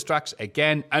 Booker distracts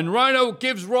again, and Rhino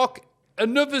gives Rock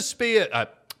another spear.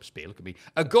 Look at me.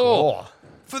 A gore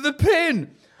for the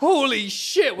pin. Holy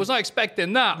shit, was not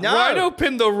expecting that. No. Rhino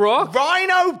pinned The Rock.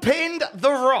 Rhino pinned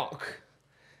The Rock.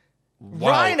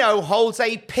 Wow. Rhino holds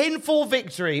a pinfall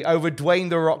victory over Dwayne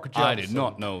The Rock Johnson. I did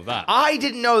not know that. I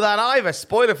didn't know that either.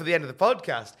 Spoiler for the end of the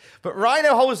podcast. But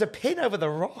Rhino holds a pin over The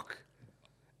Rock.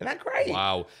 Isn't that great?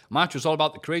 Wow. Match was all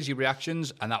about the crazy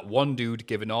reactions and that one dude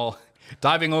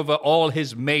diving over all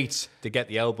his mates to get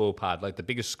the elbow pad, like the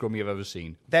biggest scrum you've ever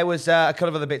seen. There was a couple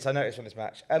of other bits I noticed from this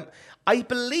match. I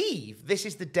believe this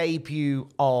is the debut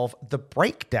of The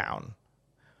Breakdown,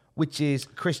 which is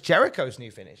Chris Jericho's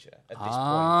new finisher at this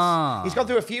point. He's gone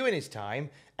through a few in his time,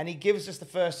 and he gives us the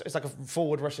first. It's like a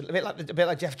forward rush, a bit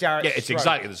like Jeff Jarrett's Yeah, it's stroke.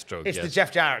 exactly the stroke. It's the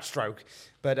Jeff Jarrett stroke,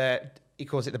 but he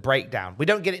calls it The Breakdown. We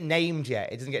don't get it named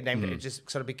yet. It doesn't get named. It just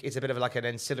sort of it's a bit of like an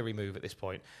ancillary move at this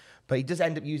point, but he does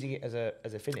end up using it as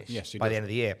a finish by the end of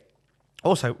the year.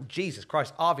 Also, Jesus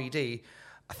Christ, RVD,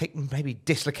 I think maybe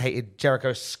dislocated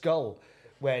Jericho's skull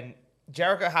when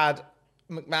Jericho had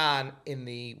McMahon in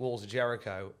the walls of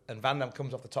Jericho, and Van Dam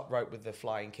comes off the top rope with the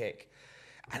flying kick.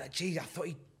 And I thought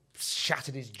he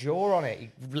shattered his jaw on it. He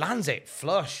lands it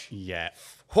flush. Yeah.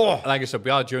 Like I said,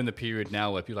 we are during the period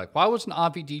now where people are like, why wasn't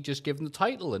RVD just given the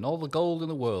title and all the gold in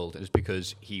the world? It's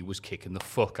because he was kicking the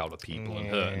fuck out of people and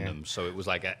hurting them. So it was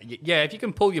like, if you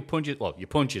can pull your punches, your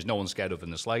punches no one's scared of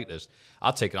in the slightest.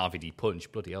 I'll take an RVD punch,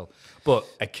 bloody hell. But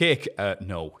a kick,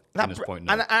 no. At this point,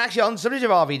 no. And actually, on the subject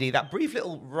of RVD, that brief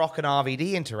little Rock and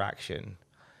RVD interaction,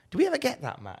 do we ever get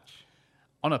that match?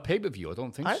 On a pay-per-view, I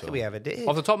don't think so. I don't think we ever did.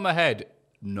 Off the top of my head,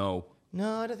 no.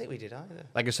 No, I don't think we did either.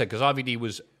 Like I said, because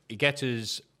RVD he gets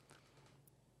his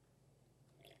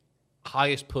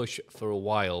highest push for a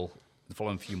while the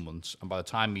following few months. And by the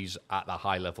time he's at that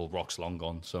high level, Rock's long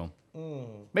gone. So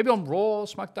maybe on Raw or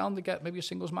SmackDown they get maybe a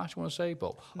singles match, I want to say.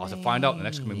 But I'll have to find out in the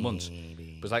next coming months.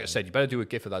 But like I said, you better do a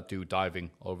gif of that dude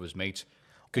diving over his mates.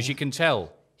 Because you can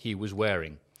tell he was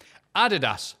wearing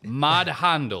Adidas Mad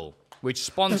Handle, which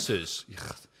sponsors...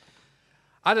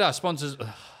 Adidas sponsors...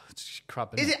 it's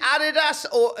crap, Is it Adidas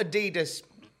or Adidas?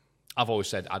 I've always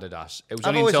said Adidas. It was I've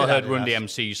only always until I said heard Run Adidas.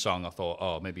 DMC's song, I thought,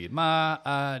 oh, maybe my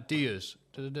Adidas.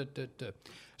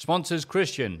 Sponsors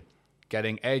Christian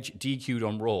getting Edge DQ'd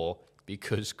on Raw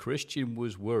because Christian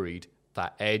was worried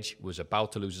that Edge was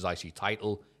about to lose his IC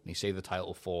title, and he saved the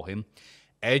title for him.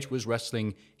 Edge was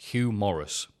wrestling Hugh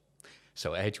Morris.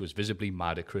 So Edge was visibly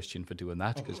mad at Christian for doing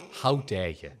that, because how dare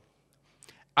you?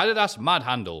 Adidas Mad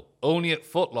Handle, only at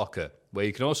Foot Locker, where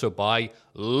you can also buy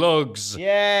lugs.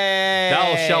 Yay!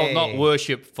 Thou shalt not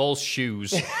worship false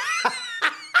shoes.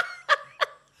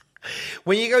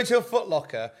 When you go to a Foot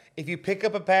Locker, if you pick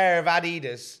up a pair of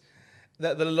Adidas,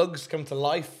 the lugs come to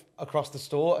life across the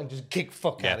store and just kick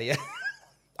fuck out of you.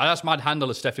 Adidas Mad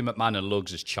Handle is Stephanie McMahon and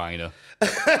lugs is China.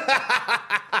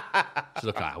 She's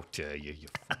looking out to you.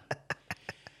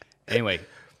 Anyway,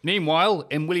 meanwhile,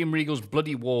 in William Regal's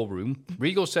bloody war room,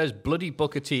 Regal says bloody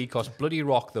Booker T cost bloody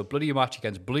Rock the bloody match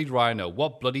against bloody Rhino.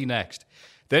 What bloody next?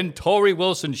 Then Tori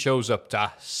Wilson shows up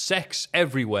to sex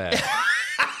everywhere.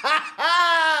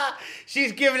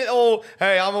 She's giving it all.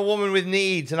 Hey, I'm a woman with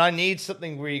needs, and I need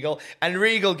something, Regal. And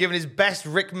Regal giving his best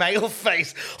Rick Mail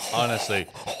face. Honestly.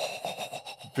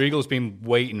 Regal's been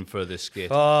waiting for this skit.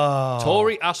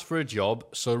 Tori asked for a job,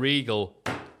 so Regal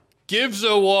gives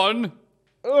her one.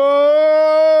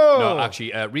 Oh! No,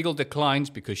 actually, Regal declines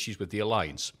because she's with the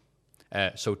Alliance.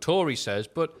 So Tori says,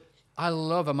 but I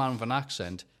love a man with an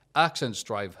accent. Accents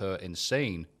drive her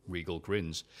insane. Regal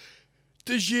grins.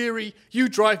 Tajiri, you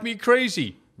drive me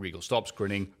crazy. Regal stops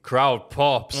grinning. Crowd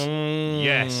pops.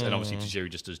 Yes. And obviously Tajiri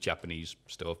just does Japanese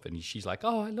stuff. And she's like,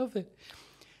 oh, I love it.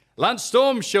 Lance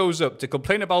Storm shows up to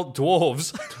complain about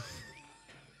dwarves.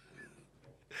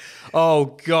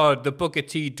 Oh, God. The Booker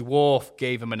T dwarf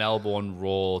gave him an elbow on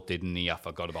Raw, didn't he? I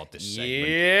forgot about this segment.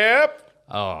 Yep.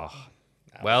 Oh.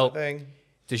 Well, Thing.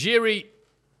 Tajiri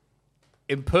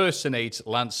impersonates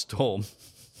Lance Storm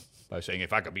by saying,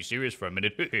 if I could be serious for a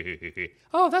minute.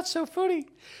 Oh, that's so funny.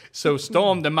 So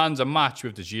Storm demands a match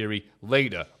with Tajiri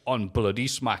later on Bloody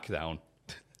SmackDown.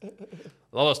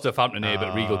 A lot of stuff happening here,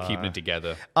 but Regal keeping it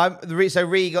together. So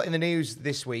Regal, in the news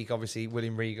this week, obviously,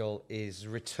 William Regal is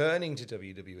returning to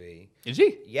WWE. Is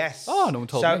he? Yes. Oh, no one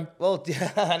told me. Well,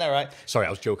 I know, right? Sorry, I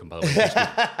was joking, by the way. It's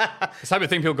the type of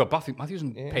thing people go, Matthew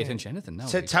doesn't pay attention to anything now.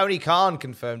 So Tony Khan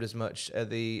confirmed as much at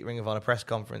the Ring of Honor press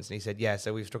conference, and he said, yeah,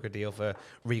 so we've struck a deal for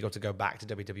Regal to go back to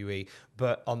WWE,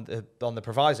 but on the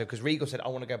proviso, because Regal said, I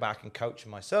want to go back and coach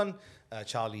my son,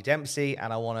 Charlie Dempsey,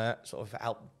 and I want to sort of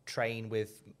help train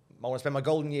with... I want to spend my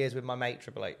golden years with my mate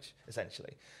Triple H,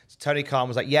 essentially. So Tony Khan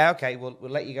was like, yeah, okay, we'll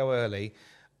let you go early,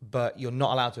 but you're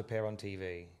not allowed to appear on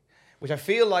TV. Which I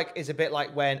feel like is a bit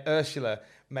like when Ursula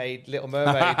made Little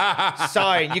Mermaid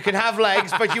sign, you can have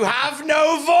legs, but you have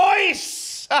no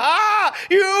voice!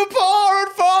 You poor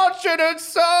unfortunate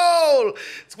soul!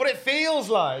 It's what it feels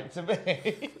like to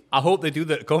me. I hope they do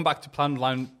that. Going back to Plan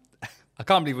Line, I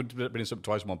can't believe we're bringing this up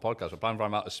twice in one podcast, but Plan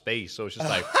Line out of space, so it's just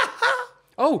like...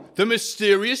 Oh, the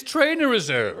mysterious trainer is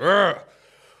there.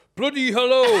 Bloody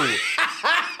hello.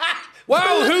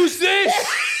 Wow, who's this?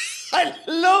 I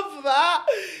love that.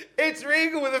 It's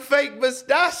Regal with a fake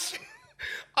moustache.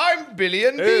 I'm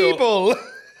Billion People.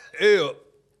 Ew.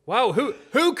 Wow,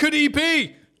 who could he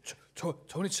be?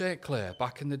 Tony St. Clair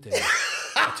back in the day.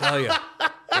 I tell you,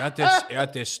 he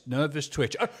had this nervous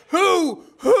twitch. Who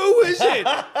is it?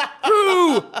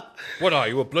 Who? What are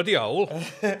you, a bloody owl?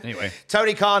 Anyway.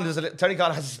 Tony Khan has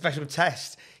a special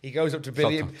test. He goes up to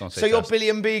Billy. Don't say So you're test. Billy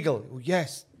and Beagle? Oh,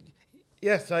 yes,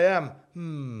 I am.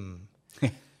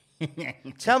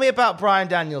 Tell me about Bryan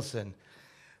Danielson.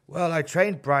 Well, I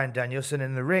trained Bryan Danielson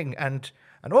in the ring and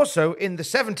also in the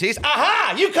 70s.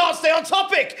 Aha! You can't stay on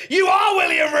topic. You are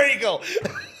William Regal.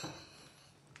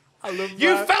 I love that.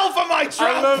 You fell for my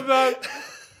trap. I love that.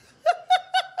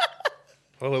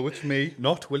 Hello, it's me,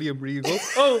 not William Regal.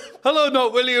 Oh, hello,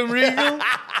 not William Regal.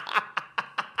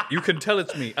 You can tell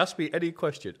it's me. Ask me any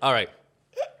question. All right.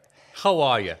 How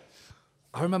are you?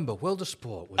 I remember World of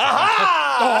Sport was...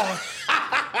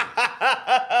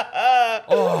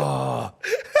 Oh.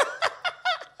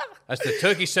 As the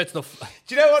turkey said to the...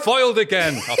 Do you know what? Foiled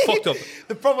again. I fucked up.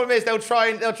 The problem is they'll try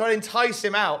and entice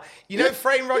him out. You know,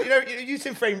 you've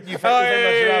seen Frame. Roger Oh,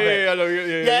 Rabbit. I know,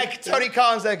 yeah. Yeah, Tony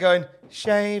Khan's there going,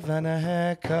 shave and a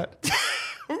haircut.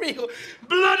 Regal,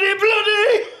 bloody.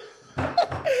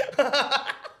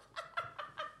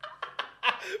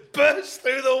 burst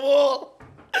through the wall.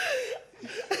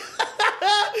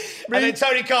 And then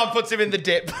Tony Khan puts him in the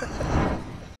dip.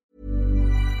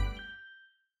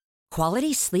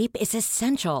 Quality sleep is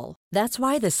essential. That's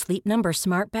why the Sleep Number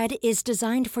Smart Bed is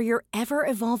designed for your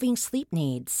ever-evolving sleep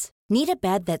needs. Need a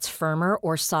bed that's firmer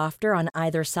or softer on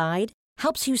either side?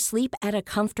 Helps you sleep at a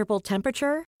comfortable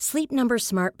temperature? Sleep Number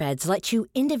Smart Beds let you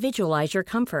individualize your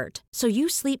comfort, so you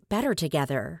sleep better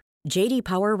together. J.D.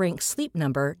 Power ranks Sleep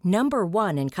Number number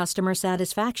 1 in customer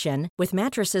satisfaction with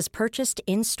mattresses purchased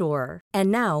in-store.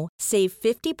 And now, save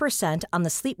 50% on the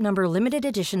Sleep Number Limited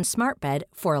Edition Smart Bed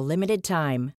for a limited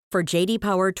time. For J.D.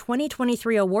 Power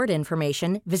 2023 award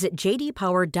information, visit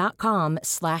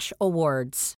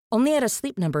jdpower.com/awards. Only at a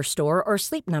Sleep Number store or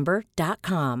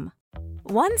sleepnumber.com.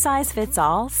 One size fits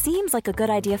all seems like a good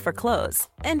idea for clothes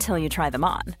until you try them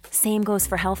on. Same goes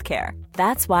for healthcare.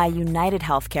 That's why United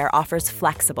Healthcare offers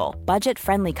flexible,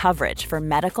 budget-friendly coverage for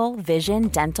medical, vision,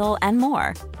 dental, and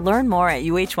more. Learn more at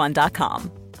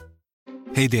uh1.com.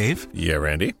 Hey, Dave. Yeah,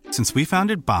 Randy. Since we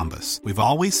founded Bombas, we've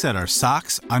always said our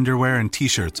socks, underwear, and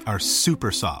T-shirts are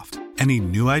super soft. Any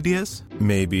new ideas?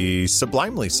 Maybe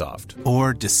sublimely soft.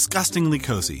 Or disgustingly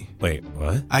cozy. Wait,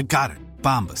 what? I got it.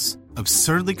 Bombas.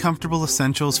 Absurdly comfortable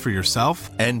essentials for yourself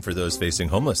and for those facing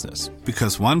homelessness.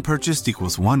 Because one purchased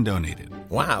equals one donated.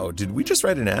 Wow, did we just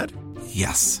write an ad?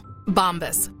 Yes.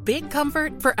 Bombas. Big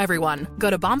comfort for everyone. Go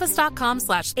to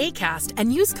bombas.com/ACAST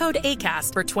and use code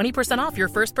ACAST for 20% off your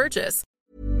first purchase.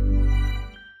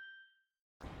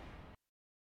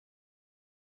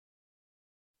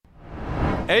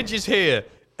 Edge is here.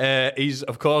 He's,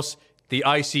 of course, the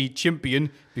IC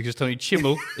champion because Tony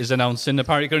Chimmel is announcing.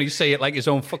 Apparently, can only say it like his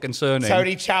own fucking surname.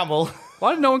 Tony Chamel.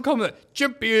 Why did no one comment?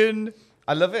 Champion.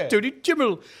 I love it. Tony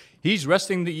Chimmel. He's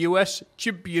wrestling the US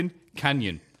champion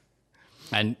Kanyon.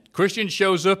 And Christian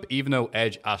shows up even though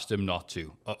Edge asked him not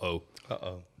to. Uh-oh.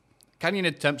 Kanyon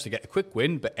attempts to get a quick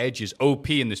win, but Edge is OP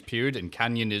in this period and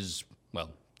Kanyon is, well,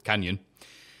 Kanyon.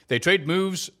 They trade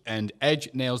moves and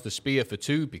Edge nails the spear for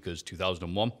 2 because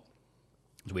 2001.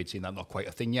 So we'd seen that not quite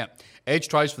a thing yet. Edge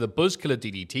tries for the Buzzkiller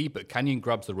DDT, but Kanyon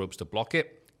grabs the ropes to block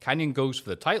it. Kanyon goes for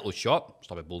the title shot,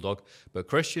 stop it Bulldog, but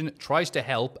Christian tries to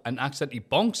help and accidentally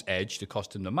bonks Edge to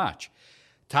cost him the match.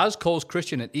 Taz calls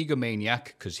Christian an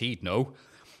egomaniac because he'd know.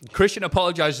 Christian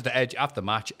apologizes to Edge after the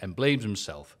match and blames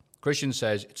himself. Christian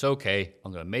says, "It's okay,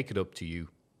 I'm going to make it up to you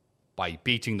by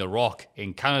beating The Rock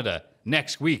in Canada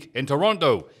next week in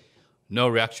Toronto." No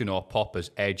reaction or pop as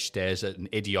Edge stares at an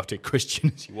idiotic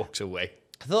Christian as he walks away.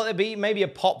 I thought there'd be maybe a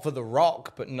pop for The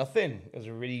Rock, but nothing. It was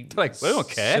a really Like, we don't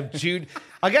care. subdued.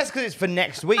 I guess because it's for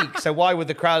next week, so why would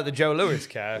the crowd at the Joe Lewis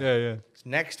care? Yeah. It's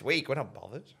next week. We're not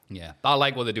bothered. Yeah, but I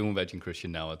like what they're doing with Edge and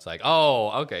Christian now. It's like,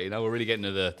 oh, okay, now we're really getting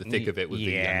to the thick of it with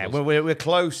the angles. we're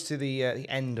close to the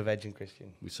end of Edge and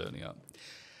Christian. We certainly are.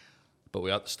 But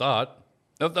we're at the start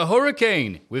of the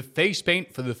Hurricane with face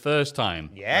paint for the first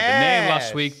time. Yes. Had the name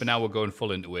last week, but now we're going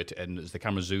full into it. And as the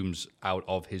camera zooms out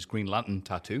of his Green Lantern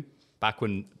tattoo, back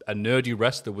when a nerdy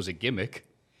wrestler was a gimmick,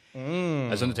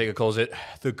 as Undertaker calls it,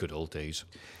 the good old days.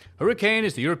 Hurricane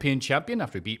is the European champion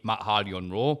after he beat Matt Hardy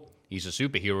on Raw. He's a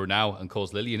superhero now and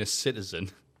calls Lillian a citizen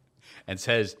and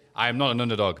says, "I am not an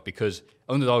underdog because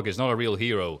underdog is not a real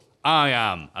hero. I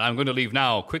am, and I'm going to leave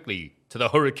now quickly to the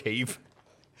Hurricane."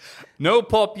 No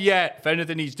pop yet for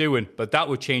anything he's doing, but that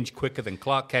would change quicker than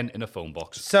Clark Kent in a phone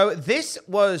box. So this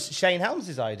was Shane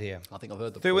Helms' idea. I think I've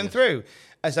heard that Through before, and yes. through.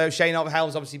 So Shane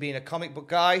Helms obviously being a comic book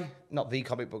guy, not the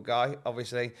comic book guy,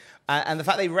 obviously. And the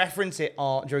fact they reference it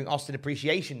during Austin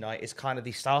Appreciation Night is kind of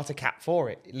the starter cap for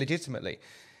it, legitimately.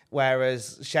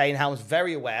 Whereas Shane Helms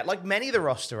very aware, like many of the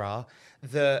roster are,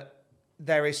 that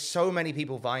there is so many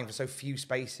people vying for so few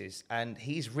spaces, and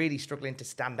he's really struggling to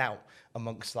stand out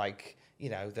amongst, like, you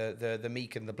know, the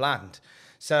meek and the bland.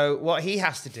 So what he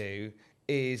has to do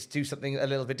is do something a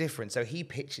little bit different. So he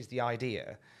pitches the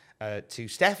idea to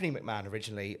Stephanie McMahon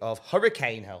originally of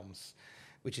Hurricane Helms,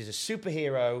 which is a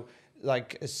superhero,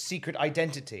 like a secret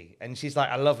identity. And she's like,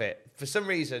 I love it. For some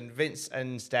reason, Vince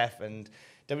and Steph and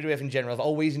WWF in general have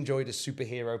always enjoyed a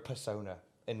superhero persona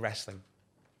in wrestling.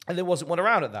 And there wasn't one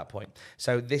around at that point.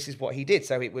 So this is what he did.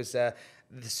 So it was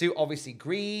the suit, obviously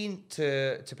green,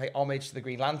 to pay homage to the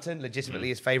Green Lantern, legitimately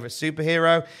his favorite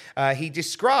superhero. He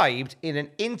described in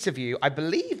an interview, I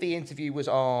believe the interview was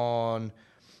on,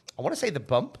 I want to say The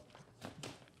Bump,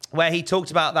 where he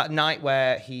talked about that night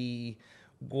where he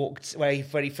where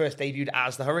he first debuted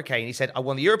as the Hurricane. He said, I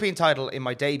won the European title in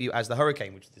my debut as the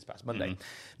Hurricane, which was this past Monday.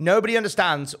 Nobody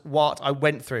understands what I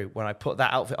went through when I put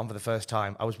that outfit on for the first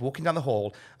time. I was walking down the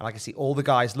hall and I could see all the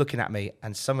guys looking at me,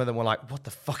 and some of them were like, what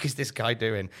the fuck is this guy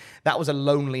doing? That was a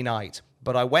lonely night.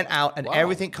 But I went out and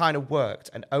everything kind of worked.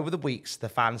 And over the weeks, the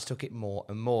fans took it more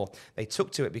and more. They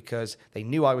took to it because they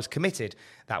knew I was committed.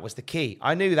 That was the key.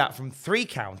 I knew that from 3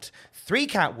 count. 3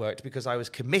 count worked because I was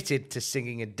committed to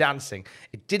singing and dancing.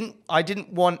 I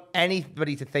didn't want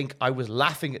anybody to think I was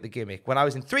laughing at the gimmick. When I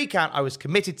was in 3 count, I was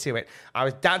committed to it. I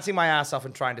was dancing my ass off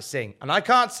and trying to sing. And I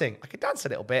can't sing. I can dance a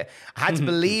little bit. I had to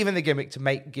believe in the gimmick to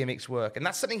make gimmicks work. And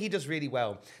that's something he does really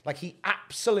well. Like, he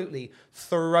absolutely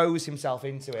throws himself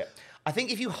into it. I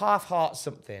think if you half-heart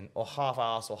something or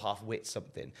half-arse or half-wit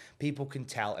something, people can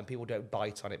tell and people don't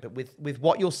bite on it. But with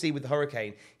what you'll see with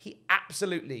Hurricane, he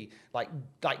absolutely like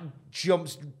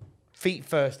jumps feet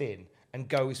first in and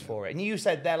goes for it. And you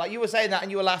said there, like you were saying that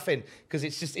and you were laughing because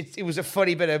it was a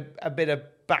funny bit of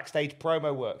backstage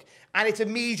promo work. And it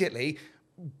immediately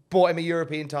bought him a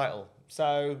European title.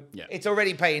 So it's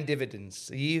already paying dividends.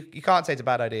 You can't say it's a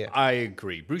bad idea. I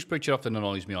agree. Bruce Pritchard often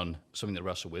annoys me on something to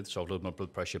wrestle with, so I've lowered my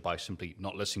blood pressure by simply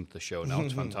not listening to the show now.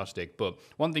 It's fantastic. But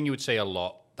one thing you would say a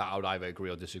lot that I would either agree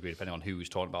or disagree, depending on who he's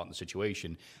talking about in the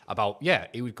situation, about,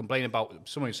 he would complain about,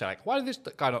 someone would say, like, why did this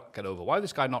guy not get over? Why did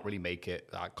this guy not really make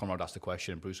it? Conrad asked the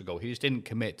question, and Bruce would go, he just didn't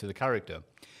commit to the character.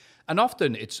 And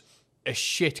often it's a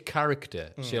shit character.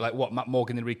 So you're like, what, Matt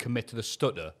Morgan didn't really commit to the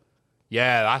stutter?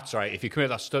 Yeah, that's right. If you commit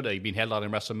that stutter, you've been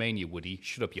headlining WrestleMania, Woody.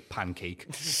 Shut up, you pancake.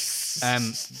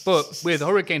 But with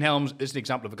Hurricane Helms, it's an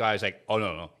example of a guy who's like, oh,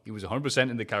 no. He was 100%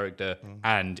 in the character,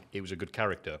 and it was a good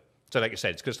character. So like I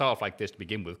said, it's going to start off like this to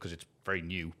begin with because it's very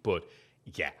new. But,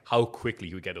 how quickly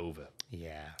you get over.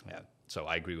 Yeah. So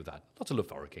I agree with that. Lots of love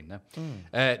for Hurricane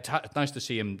there. Nice to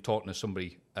see him talking to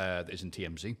somebody that isn't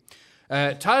TMZ.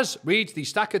 Taz reads the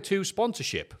Stacker 2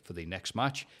 sponsorship for the next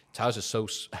match. Taz is so...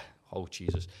 Oh,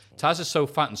 Jesus. Taz is so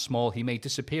fat and small, he may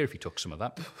disappear if he took some of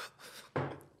that.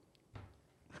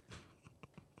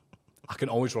 I can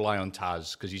always rely on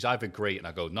Taz, because he's either great, and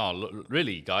I go, no, look,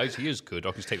 really, guys, he is good.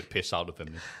 I can just take the piss out of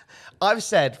him. I've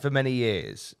said for many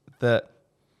years that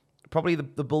probably the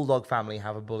Bulldog family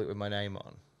have a bullet with my name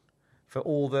on. For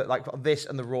all the, like this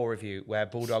and the Raw review, where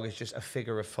Bulldog is just a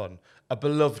figure of fun, a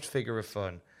beloved figure of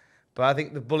fun. But I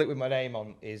think the bullet with my name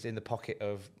on is in the pocket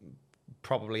of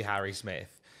probably Harry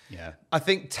Smith. Yeah. I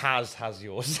think Taz has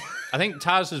yours. I think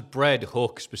Taz has bred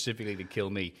Hook specifically to kill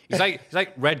me. He's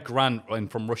like Red Grant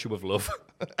from Russia with Love.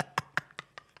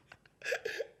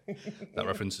 That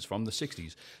reference is from the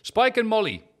 60s. Spike and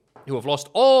Molly, who have lost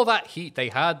all that heat they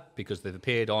had because they've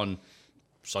appeared on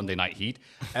Sunday Night Heat,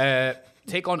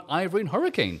 take on Ivory and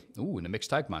Hurricane. Ooh, in a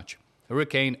mixed tag match.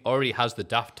 Hurricane already has the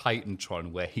Daft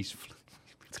Titantron where he's...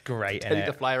 It's great, tending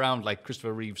to fly around like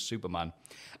Christopher Reeve's Superman.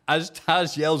 As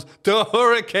Taz yells, "The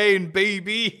Hurricane,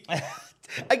 baby!"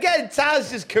 Again,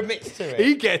 Taz just commits to it.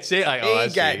 He gets it. He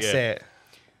gets it.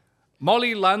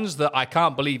 Molly lands the I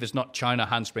can't believe it's not China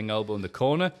handspring elbow in the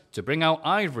corner to bring out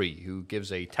Ivory, who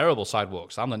gives a terrible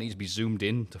sidewalk slam that needs to be zoomed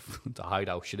in to hide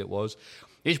how shit it was.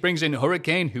 This brings in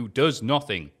Hurricane, who does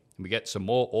nothing. And we get some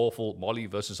more awful Molly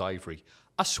versus Ivory.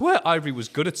 I swear Ivory was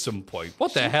good at some point.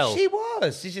 What the hell? She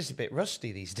was. She's just a bit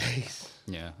rusty these days.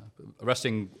 Yeah.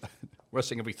 Wrestling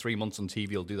every 3 months on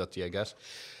TV will do that to you, I guess.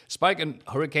 Spike and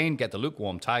Hurricane get the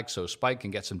lukewarm tag, so Spike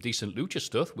can get some decent lucha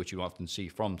stuff, which you often see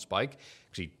from Spike,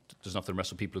 because he doesn't often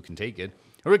wrestle people who can take it.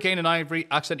 Hurricane and Ivory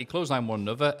accidentally clothesline one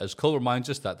another, as Cole reminds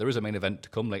us that there is a main event to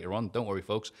come later on. Don't worry,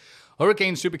 folks.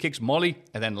 Hurricane super kicks Molly,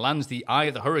 and then lands the Eye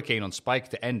of the Hurricane on Spike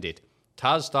to end it.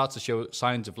 Taz starts to show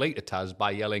signs of later Taz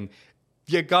by yelling,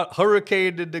 "You got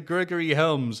Hurricane and the Gregory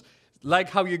Helms,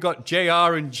 like how you got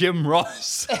JR and Jim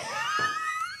Ross."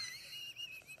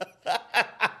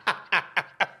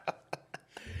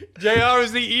 JR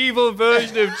is the evil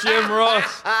version of Jim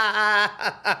Ross.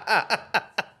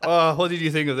 Oh, what did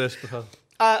you think of this?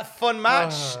 Fun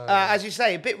match. As you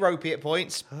say, a bit ropey at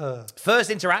points. First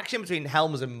interaction between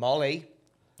Helms and Molly.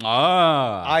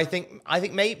 I think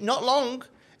maybe not long,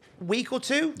 week or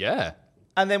two. Yeah.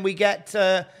 And then we get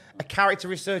a character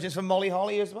resurgence from Molly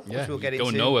Holly as well, which we'll get into.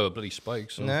 Don't know where bloody Spike.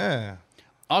 So. No.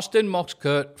 Austin mocks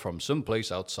Kurt from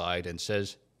someplace outside and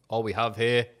says, all we have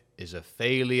here is a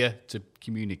failure to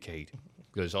communicate.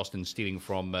 Because Austin's stealing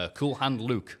from Cool Hand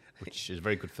Luke, which is a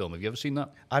very good film. Have you ever seen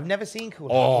that? I've never seen Cool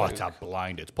Hand Luke. Oh, it's a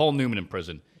blinder. It's Paul Newman in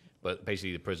prison. But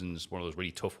basically, the prison's one of those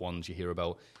really tough ones you hear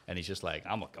about. And he's just like,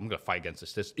 I'm going to fight against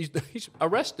this. He's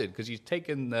arrested because he's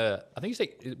taken, I think he's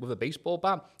taken, with a baseball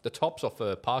bat, the tops off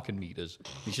parking meters.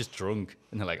 He's just drunk.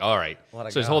 And they're like, all right.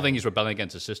 So his whole thing is rebelling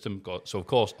against the system. So, of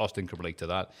course, Austin can relate to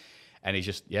that. And he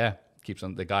just,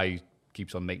 the guy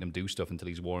keeps on making him do stuff until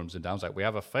he's warms and down. It's like, we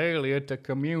have a failure to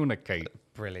communicate.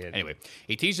 Brilliant. Anyway,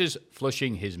 he teases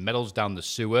flushing his medals down the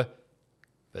sewer.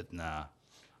 But nah.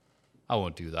 I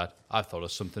won't do that. I thought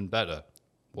of something better.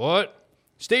 What?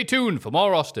 Stay tuned for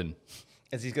more Austin.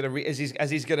 As he's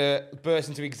gonna burst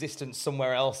into existence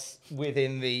somewhere else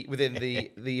within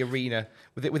the arena,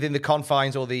 within the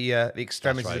confines or the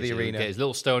extremities of the arena. Get his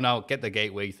little stone out, get the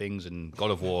gateway things, and God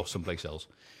of War someplace else.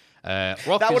 That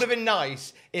would have been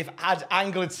nice if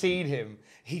Angle had seen him.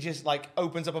 He just like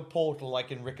opens up a portal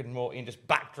like in Rick and Morty and just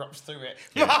backdrops through it.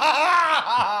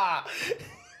 Yeah.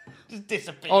 Just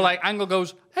disappears. Or like Angle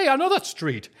goes, hey, I know that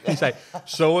street. He's like,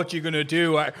 so what you gonna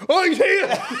do? Oh, he's here!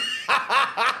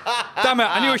 Damn it,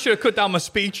 I knew I should have cut down my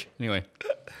speech. Anyway,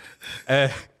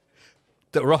 The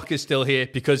Rock is still here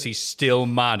because he's still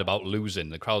mad about losing.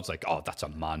 The crowd's like, oh, that's a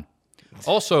man.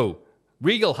 Also,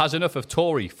 Regal has enough of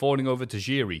Tori fawning over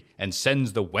Tajiri and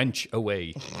sends the wench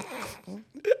away.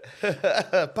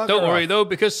 Don't worry, though,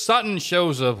 because Saturn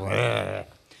shows up.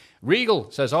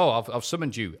 Regal says, oh, I've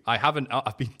summoned you.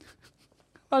 I've been...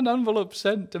 An envelope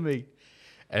sent to me.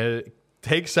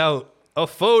 Takes out a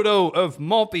photo of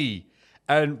Moppy.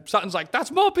 And Saturn's like, that's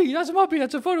Moppy,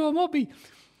 that's a photo of Moppy.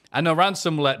 And a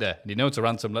ransom letter. And you know it's a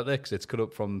ransom letter because it's cut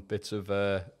up from bits of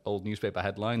old newspaper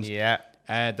headlines. Yeah.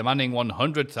 Demanding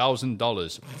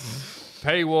 $100,000.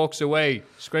 Perry walks away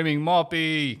screaming,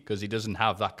 Moppy, because he doesn't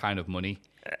have that kind of money.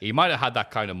 He might have had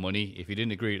that kind of money if he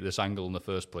didn't agree to this angle in the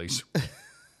first place.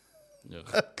 Oh,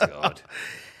 God.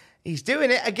 He's doing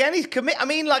it again. He's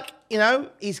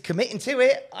he's committing to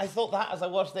it. I thought that as I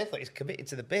watched this, he's committed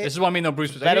to the bit. This is what I mean, though,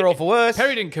 Bruce. Better or for worse.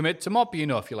 Perry didn't commit to Moppy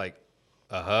enough. You're like,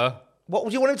 What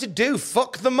would you want him to do?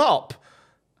 Fuck the mop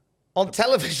on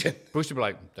television? Bruce would be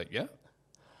like, yeah.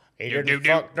 He didn't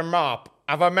fuck the mop.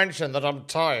 Have I mentioned that I'm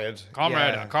tired?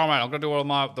 Comrade, I'm going to do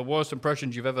all the worst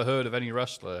impressions you've ever heard of any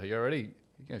wrestler. You ready?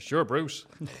 Yeah, sure, Bruce.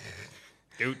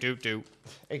 Do.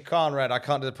 Hey, Conrad, I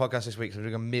can't do the podcast this week because we're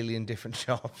doing a million different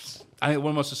jobs. I think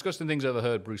one of the most disgusting things I ever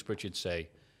heard Bruce Pritchard say,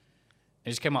 it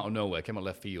just came out of nowhere, came out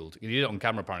left field. He did it on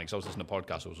camera apparently because I was listening to a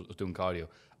podcast, I was doing cardio.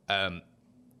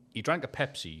 He drank a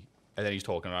Pepsi and then he's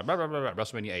talking about blah, blah, blah, blah,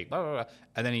 WrestleMania 8, blah, blah, blah,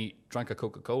 and then he drank a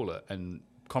Coca-Cola and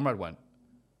Conrad went,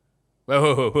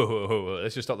 whoa,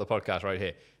 let's just stop the podcast right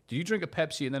here. Do you drink a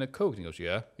Pepsi and then a Coke? And he goes,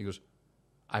 yeah. He goes,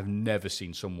 I've never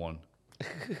seen someone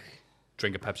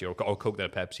drink a Pepsi or Coke then a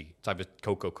Pepsi. It's either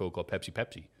Coke or Pepsi.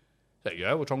 He's like,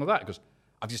 yeah, what's wrong with that? He goes,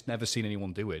 I've just never seen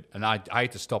anyone do it. And I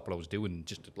had to stop what I was doing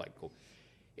just to like go.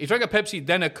 He drank a Pepsi,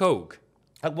 then a Coke.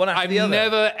 One after I've the other.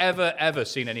 never, ever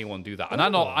seen anyone do that. And I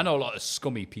know a lot of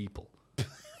scummy people.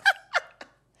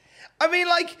 I mean,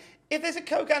 like, if there's a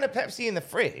Coke and a Pepsi in the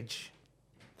fridge,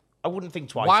 I wouldn't think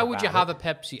twice. Why would you have a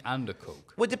Pepsi and a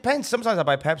Coke? Well, it depends. Sometimes I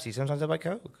buy Pepsi, sometimes I buy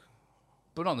Coke.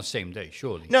 But not on the same day,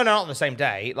 surely. No, not on the same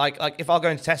day. Like if I'll go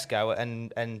into Tesco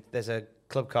and there's a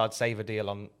club card saver deal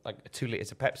on like 2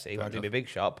 litres of Pepsi, when I do my big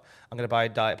shop, I'm going to buy a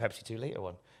Diet Pepsi 2 litre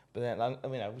one. But then, I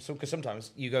mean, because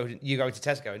sometimes you go to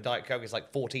Tesco and Diet Coke is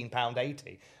like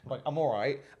 £14.80. I'm like, I'm all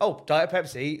right. Oh, Diet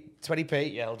Pepsi,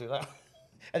 20p. Yeah, I'll do that.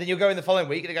 And then you'll go in the following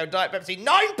week and you go, Diet Pepsi,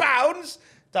 £9.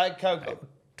 Diet Coke,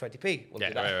 20p. We'll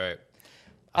do that.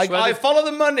 Right. I follow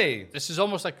the money. This is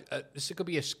almost like this could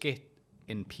be a skit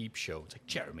in Peep Show. It's like,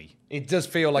 Jeremy. It does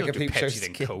feel like a Peep Show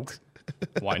skit. Than Coke.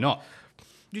 Why not?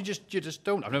 You just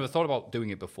don't. I've never thought about doing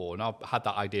it before, and I've had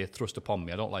that idea thrust upon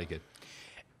me. I don't like it.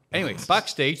 Anyway,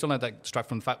 backstage, don't let that distract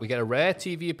from the fact we get a rare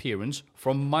TV appearance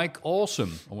from Mike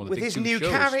Awesome on one of the with big his two new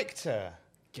shows. Character.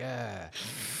 Yeah.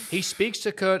 He speaks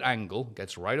to Kurt Angle,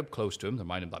 gets right up close to him, to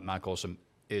remind him that Mike Awesome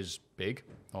is big.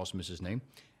 Awesome is his name.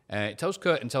 He tells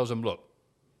Kurt and tells him, look,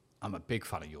 I'm a big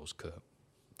fan of yours, Kurt.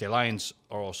 The Alliance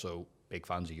are also big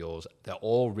fans of yours. They're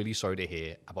all really sorry to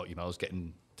hear about your medals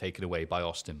getting taken away by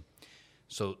Austin.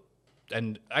 So,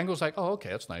 and Angle's like, oh,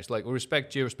 okay, that's nice. Like, we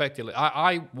respect you,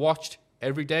 I watched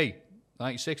every day,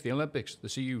 96, the Olympics, to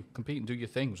see you compete and do your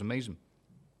thing. It was amazing.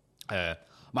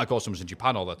 Mike Awesome was in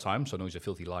Japan all that time, so I know he's a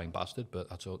filthy lying bastard, but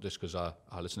that's all just because I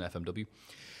listen to FMW.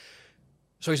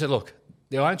 So he said, look,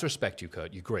 the Alliance respect you,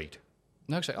 Kurt. You're great.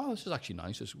 And I was like, oh, this is actually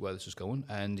nice. This is where this is going.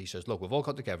 And he says, look, we've all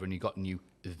got together and you've gotten you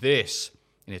this.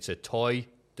 And it's a toy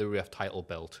WWF title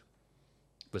belt.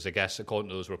 Because I guess, according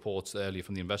to those reports earlier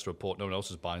from the investor report, no one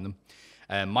else is buying them.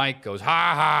 And Mike goes,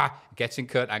 ha ha, gets in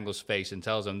Kurt Angle's face and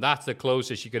tells him, that's the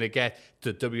closest you're going to get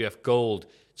to WWF gold,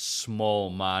 small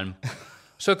man.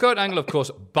 So Kurt Angle, of course,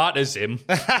 batters him.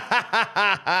 Taz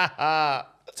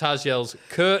yells,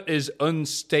 Kurt is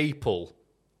unstable.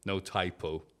 No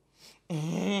typo.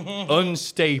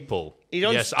 Unstable.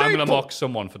 Yes, I'm going to mock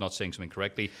someone for not saying something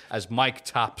correctly as Mike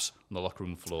taps on the locker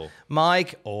room floor.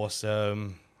 Mike,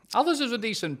 awesome. Others is a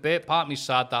decent bit. Part of me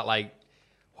sad that, like,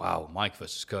 wow, Mike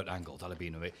versus Kurt Angle, that'd have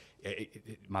been a bit.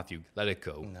 Matthew, let it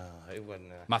go. No, it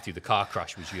wouldn't. Matthew, the car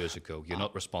crash was years ago. You're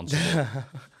not responsible.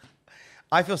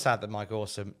 I feel sad that Mike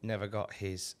Awesome never got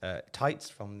his tights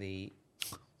from the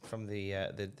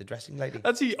dressing lady.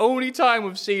 That's the only time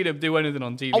we've seen him do anything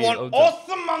on TV. I want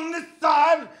Awesome on this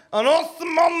side and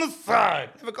Awesome on the side.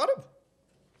 Never got him.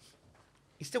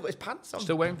 He's still got his pants on.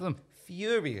 Still waiting for them.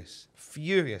 Furious.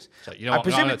 So, you know what?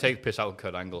 I'm going to take the piss out of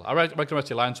Kurt Angle. I reckon the rest of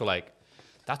the lines were like,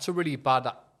 that's a really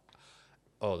bad...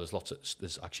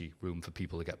 there's actually room for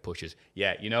people to get pushes.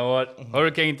 Yeah, you know what?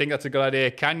 Hurricane think that's a good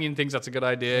idea. Canyon thinks that's a good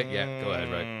idea. Yeah, go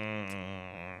ahead,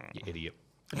 right? You idiot.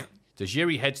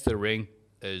 Tajiri heads to the ring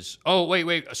as... Oh,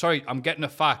 wait. Sorry, I'm getting a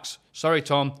fax. Sorry,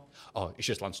 Tom. Oh, it's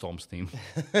just Lance Storm's theme.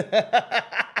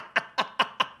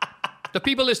 The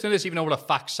people listening to this even know what a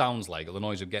fax sounds like, or the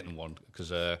noise of getting one,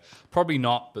 because probably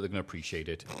not, but they're going to appreciate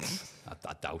it.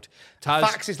 I doubt.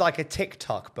 Fax is like a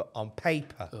TikTok, but on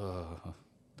paper.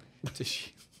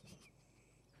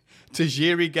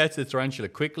 Tajiri gets the tarantula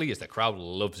quickly as the crowd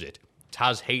loves it.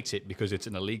 Taz hates it because it's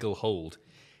an illegal hold.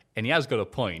 And he has got a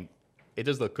point. It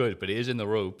does look good, but it is in the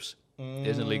ropes. It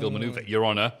is an illegal maneuver, Your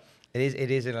Honor. It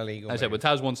is an illegal I said, but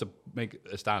Taz wants to make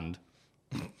a stand.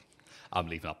 I'm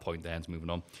leaving that point there and moving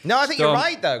on. No, I think you're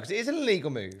right, though, because it is an illegal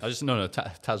move.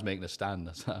 Taz making a stand.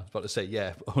 I was about to say,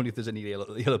 yeah, only if there's any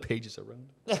yellow pages around.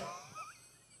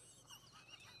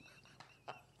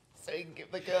 So you can give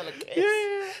the girl a kiss.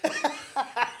 Yeah.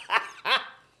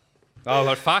 Oh,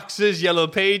 but faxes, yellow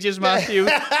pages, Matthew.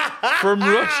 From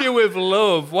Russia with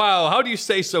love. Wow, how do you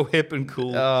stay so hip and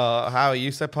cool? Oh, how are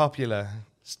you so popular?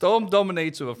 Storm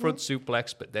dominates with a front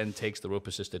suplex, but then takes the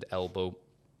rope-assisted elbow.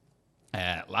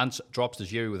 Lance drops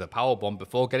Tajiri with a powerbomb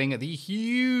before getting the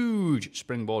huge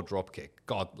springboard dropkick.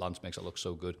 God, Lance makes it look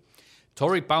so good.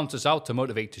 Tori bounces out to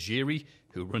motivate Tajiri,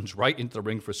 who runs right into the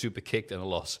ring for a super kick and a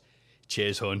loss.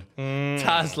 Cheers, hun.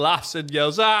 Taz laughs and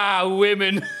yells,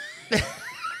 women.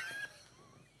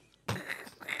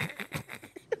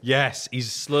 Yes, he's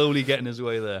slowly getting his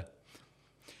way there.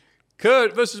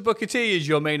 Kurt versus Booker T is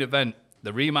your main event.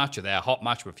 The rematch of their hot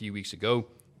match from a few weeks ago.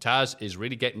 Taz is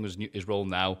really getting his role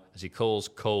now as he calls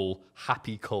Cole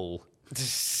Happy Cole.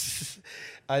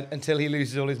 Until he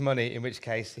loses all his money, in which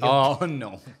case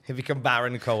he'll become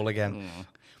Baron Cole again.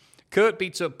 Kurt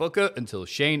beats up Booker until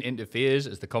Shane interferes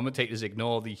as the commentators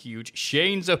ignore the huge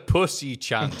 "Shane's a pussy"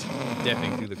 chant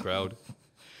deafening through the crowd.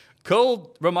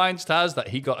 Cole reminds Taz that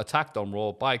he got attacked on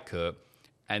Raw by Kurt,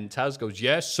 and Taz goes,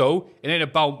 "Yes, so it ain't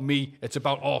about me, it's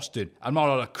about Austin. I'm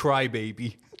not a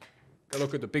crybaby.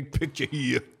 Look at the big picture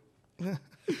here."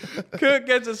 Kurt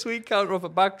gets a sweet counter off a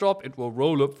backdrop. It will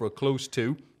roll up for a close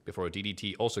 2 before a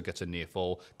DDT also gets a near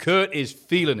fall. Kurt is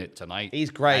feeling it tonight.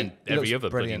 He's great. And every other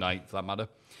bloody night, for that matter.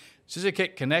 Scissor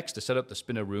kick connects to set up the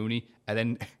spinner Rooney, and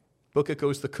then Booker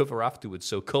goes to cover afterwards.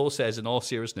 So Cole says, in all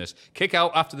seriousness, "Kick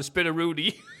out after the spinner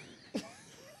Rooney."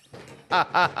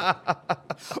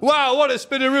 Wow, what a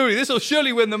spinner Rooney. This will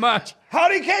surely win the match.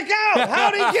 How'd he kick out?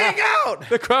 How'd he kick out?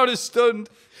 The crowd is stunned.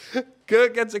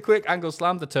 Kurt gets a quick angle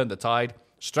slam to turn the tide.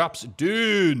 Straps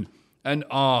Dune. And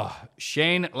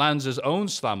Shane lands his own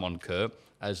slam on Kurt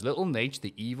as Little Nate,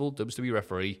 the evil WWE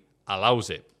referee, allows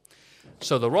it.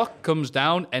 So The Rock comes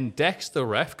down and decks the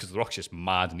ref, because The Rock's just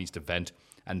mad and needs to vent,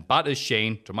 and batters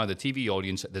Shane to remind the TV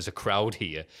audience that there's a crowd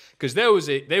here. Because there was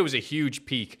a huge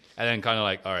peak, and then kind of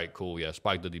like, all right, cool, yeah,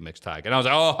 Spike Dudley mixed tag. And I was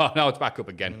like, oh, now it's back up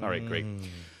again. All right, great.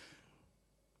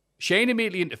 Shane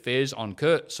immediately interferes on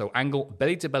Kurt, so Angle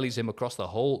belly-to-bellies him across the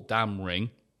whole damn ring.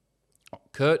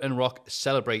 Kurt and Rock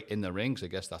celebrate in the ring, so I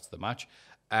guess that's the match.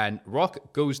 And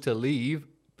Rock goes to leave,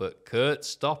 but Kurt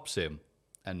stops him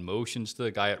and motions to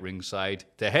the guy at ringside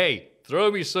to, "Hey, throw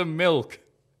me some milk."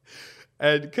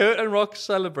 And Kurt and Rock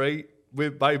celebrate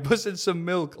by buzzing some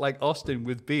milk like Austin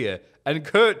with beer. And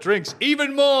Kurt drinks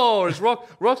even more as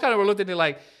Rock's kind of reluctantly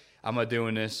like, I'm not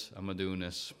doing this.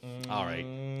 All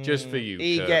right, just for you,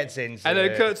 He Kurt. gets into And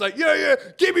then it. Kurt's like, yeah,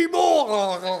 give me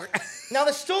more. Now,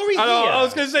 the story here... I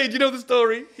was going to say, do you know the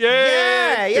story?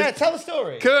 Yeah, tell the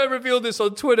story. Kurt revealed this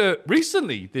on Twitter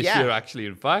recently this year, actually,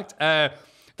 in fact,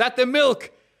 that the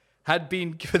milk had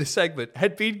been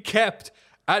kept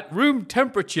at room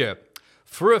temperature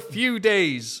for a few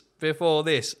days before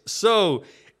this. So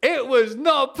it was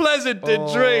not pleasant to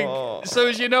drink. So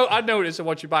as you know, I noticed and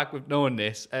watching back with knowing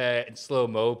this in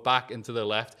slow-mo, back and to the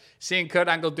left, seeing Kurt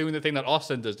Angle doing the thing that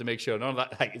Austin does to make sure none of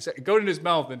that, like, it's going in his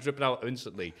mouth and dripping out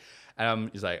instantly.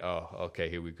 He's like, oh, okay,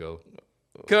 here we go.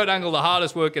 Kurt Angle, the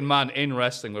hardest working man in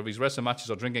wrestling, whether he's wrestling matches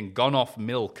or drinking gone-off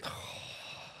milk.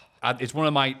 And it's one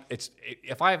of my...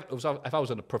 If I was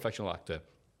a professional actor,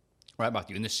 right,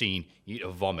 Matthew, in the scene, you need to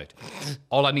vomit.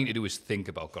 All I need to do is think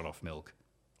about gone-off milk.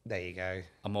 There you go.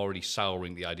 I'm already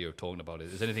souring the idea of talking about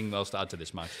it. Is there anything else to add to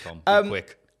this match, Tom? Be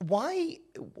quick. Why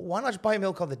not just buy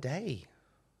milk on the day?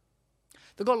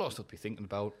 They've got a lot of stuff to be thinking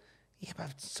about. Yeah,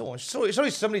 but it's always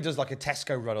somebody does like a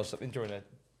Tesco run or something during a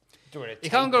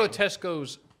You can't go to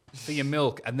Tesco's for your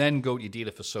milk and then go to your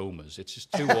dealer for Somers. It's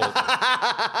just too old.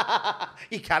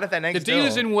 You can if they're next The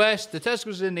dealer's door. in West, the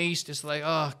Tesco's in East. It's like,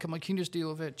 come on, can you just deal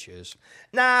with it? Cheers.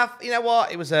 Nah, you know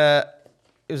what? It was a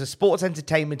sports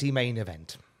entertainment-y main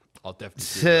event. I'll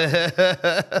definitely do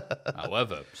that.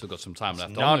 However, still got some time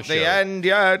left on Not the show. the end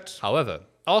yet. However,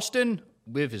 Austin,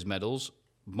 with his medals,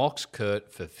 mocks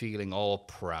Kurt for feeling all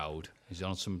proud. He's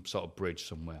on some sort of bridge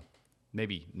somewhere.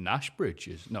 Maybe Nash Bridge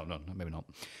is... No, maybe not.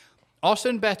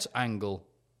 Austin bets Angle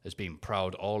has been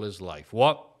proud all his life.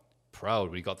 What? Proud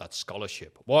when he got that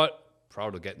scholarship. What?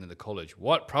 Proud of getting into college.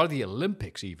 What? Proud of the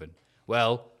Olympics even.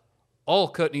 Well, all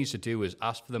Kurt needs to do is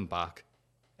ask for them back,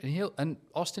 and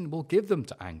Austin will give them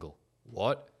to Angle.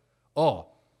 What? Oh,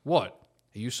 what?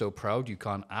 Are you so proud you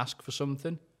can't ask for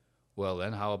something? Well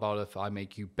then, how about if I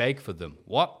make you beg for them?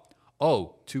 What?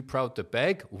 Oh, too proud to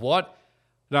beg? What?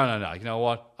 No. You know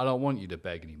what? I don't want you to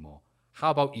beg anymore.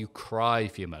 How about you cry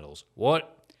for your medals?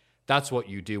 What? That's what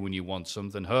you do when you want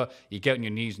something. You get on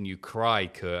your knees and you cry,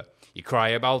 Kurt. You cry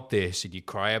about this and you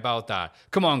cry about that.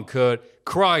 Come on, Kurt.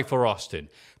 Cry for Austin.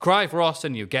 Cry for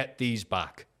Austin, you get these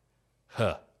back.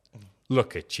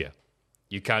 Look at you.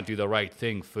 You can't do the right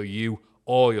thing for you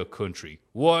or your country.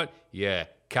 What? Yeah,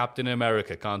 Captain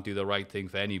America can't do the right thing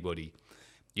for anybody.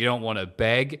 You don't want to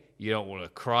beg. You don't want to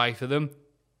cry for them.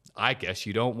 I guess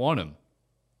you don't want them.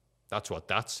 That's what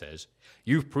that says.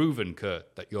 You've proven,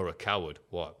 Kurt, that you're a coward.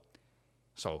 What?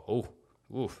 So,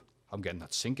 I'm getting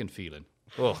that sinking feeling.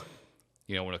 Oh,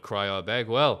 you don't want to cry or beg?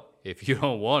 Well, if you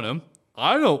don't want them,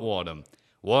 I don't want them.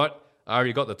 What? I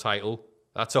already got the title.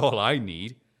 That's all I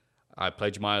need. I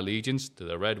pledge my allegiance to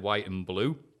the red, white, and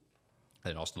blue.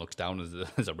 And then Austin looks down and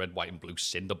there's a red, white, and blue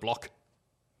cinder block.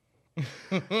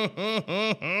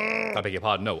 I beg your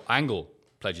pardon. No, Angle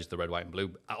pledges the red, white, and blue.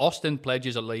 Austin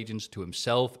pledges allegiance to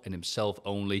himself and himself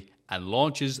only and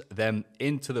launches them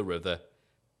into the river.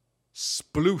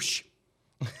 Sploosh.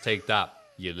 Take that,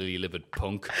 you lily-livered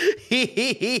punk.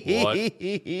 What?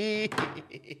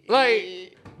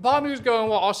 Like, part of me was going,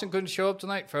 what, Austin couldn't show up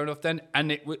tonight? Fair enough then.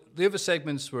 And the other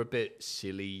segments were a bit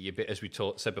silly, a bit, as we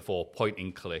said before, point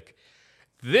and click.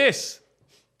 This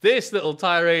little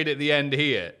tirade at the end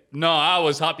here, no, I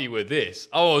was happy with this.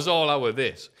 I was all out with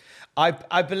this.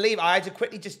 I believe I had to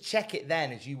quickly just check it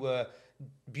then as you were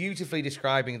beautifully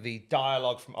describing the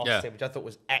dialogue from Austin, which I thought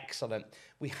was excellent.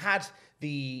 We had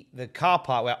the car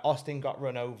part where Austin got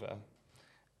run over,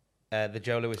 the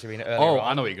Joe Louis Arena earlier on.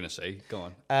 I know what you're going to say. Go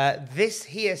on. This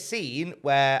here scene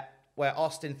where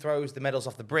Austin throws the medals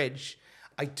off the bridge,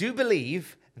 I do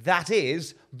believe that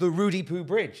is the Rudy Poo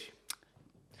Bridge,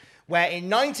 where in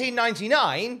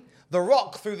 1999, The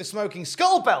Rock threw the Smoking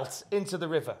Skull belt into the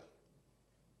river.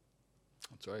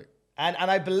 That's right. And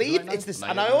I believe it's this,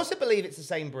 and I also believe it's the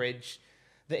same bridge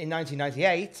that in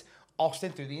 1998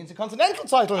 Austin threw the Intercontinental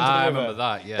title into the river. I remember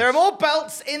that. Yes. There are more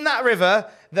belts in that river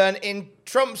than in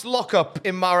Trump's lockup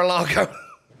in Mar-a-Lago.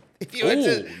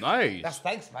 Nice.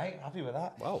 Thanks, mate. Happy with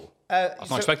that. Wow. I was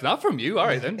not expecting that from you. All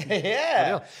right then.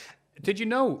 Yeah. Did you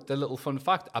know the little fun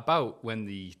fact about when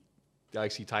the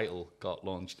IC title got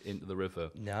launched into the river?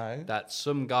 No. That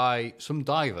some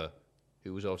diver,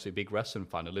 who was obviously a big wrestling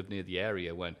fan who lived near the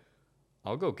area, went,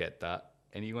 I'll go get that.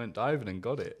 And he went diving and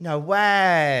got it. No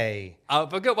way. I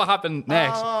forget what happened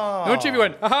next. Oh. No, Jimmy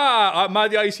went, aha, am I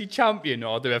the IC champion?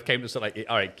 Or WF came to say, like,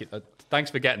 all right, thanks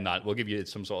for getting that. We'll give you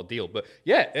some sort of deal. But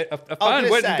yeah, a fan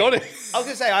went and got it. I was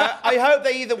going to say, I hope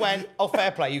they either went, oh,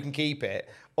 fair play, you can keep it.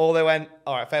 Or they went,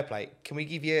 all right, fair play, can we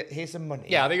give you, here's some money.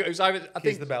 Yeah, I think it was either,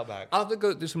 Here's the belt back. I'll have to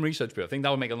go do some research, but I think that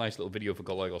would make a nice little video for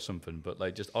Golog or something. But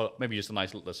like maybe just a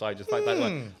nice little aside. Just like that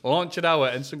one. Launch it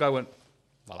out, and some guy went,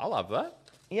 well, I'll have that.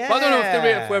 Yeah. But I don't know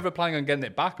if we're ever planning on getting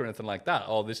it back or anything like that,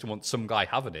 or they just want some guy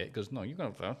having it, because no, you're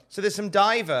going to have that. So there's some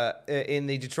diver in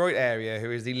the Detroit area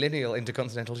who is the lineal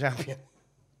Intercontinental Champion.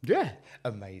 Yeah.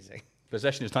 Amazing.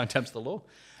 Possession is 9 times the law.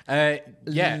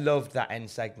 Yeah. Loved that end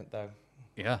segment, though.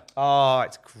 Yeah. Oh,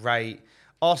 it's great.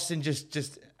 Austin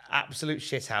just absolute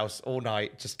shithouse all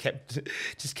night. Just kept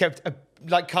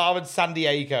like Carmen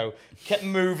Sandiego, kept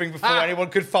moving before anyone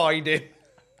could find him.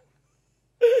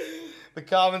 The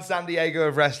Carmen Sandiego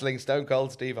of wrestling, Stone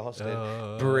Cold Steve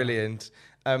Austin. Brilliant.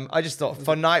 I just thought,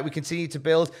 fun night. We continue to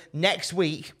build. Next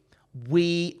week,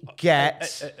 we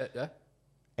get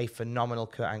a phenomenal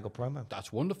Kurt Angle promo.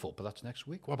 That's wonderful, but that's next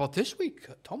week. What about this week,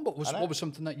 Tom? What was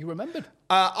something that you remembered?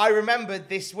 I remembered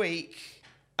this week.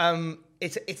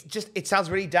 It sounds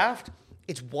really daft.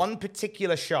 It's one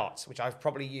particular shot, which I've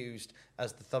probably used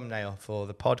as the thumbnail for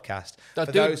the podcast.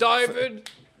 That dude diving.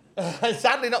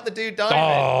 Sadly, not the dude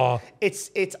diving.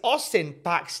 It's Austin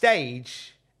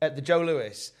backstage at the Joe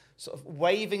Louis, sort of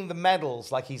waving the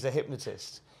medals like he's a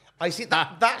hypnotist. I see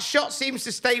that shot seems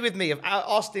to stay with me of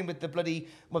Austin with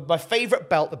with my favorite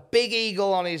belt, the big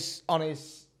eagle on his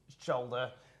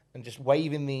shoulder, and just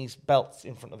waving these belts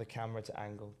in front of the camera to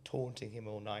Angle, taunting him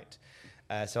all night.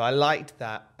 So I liked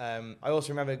that. I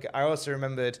also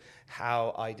remembered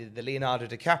how I did the Leonardo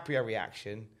DiCaprio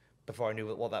reaction before I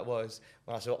knew what that was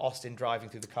when I saw Austin driving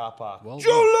through the car park. Well, Joe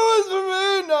Louis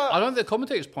Arena! I don't think the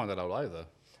commentators pointed that out either.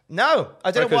 No,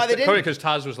 I don't know why they didn't. Probably because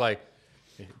Taz was like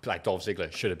Dolph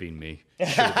Ziggler, should have been me. Should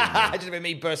have been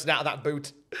me bursting out of that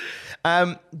boot.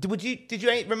 Did you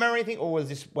remember anything, or was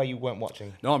this where you weren't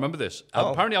watching? No, I remember this.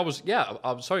 Apparently,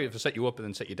 I'm sorry if I set you up and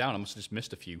then set you down. I must have just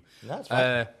missed a few. No, that's fine.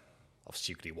 I was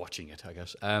secretly watching it, I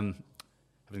guess.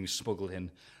 Everything smuggled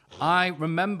in. I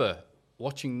remember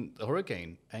watching the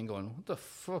Hurricane and going, "What the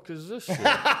fuck is this?"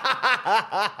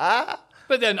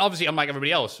 But then, obviously, I'm like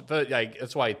everybody else. But like,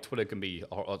 that's why Twitter can be,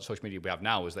 or social media we have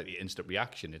now, is like the instant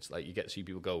reaction. It's like you get to see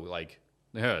people go like,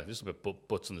 "Yeah, this is a bit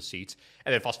butts on the seats,"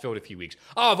 and then fast forward a few weeks.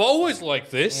 Oh, I've always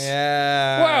liked this.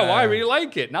 Yeah. Wow, I really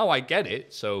like it. Now I get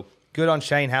it. So good on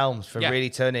Shane Helms for really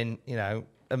turning,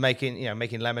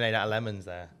 making lemonade out of lemons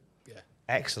there. Yeah.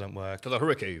 Excellent work. For the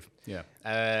Hurricane. Yeah.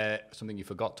 Something you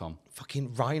forgot, Tom.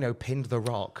 Fucking Rhino pinned The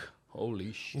Rock.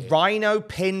 Holy shit. Rhino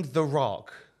pinned The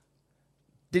Rock.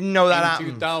 Didn't know that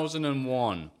happened.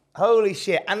 2001. Holy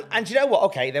shit. And you know what?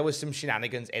 Okay, there was some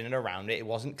shenanigans in and around it. It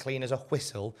wasn't clean as a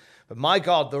whistle. But my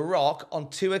God, The Rock, on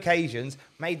 2 occasions,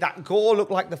 made that gore look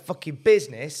like the fucking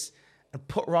business and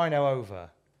put Rhino over.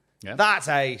 Yeah. That's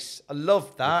ace. I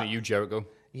love that. Looking at you, Jericho.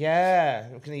 Yeah.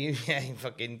 Looking at you, you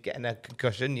fucking getting a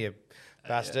concussion, you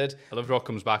bastard. I love Rock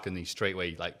comes back and he's straight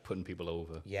away like putting people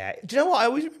over. Yeah. Do you know what I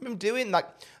always remember him doing? Like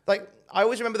I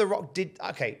always remember The Rock did.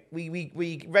 Okay, we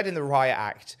read in the Riot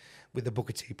Act with the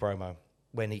Booker T promo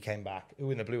when he came back. Who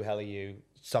in the blue hell are you,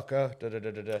 sucker? Da, da, da,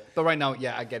 da, da. But right now,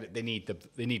 yeah, I get it. They need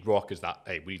Rock as that.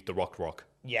 Hey, we need the Rock.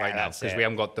 Yeah, right now that's because it. we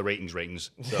haven't got the ratings.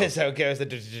 So, so it goes the.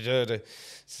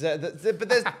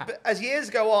 But as years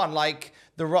go on, like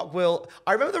The Rock will.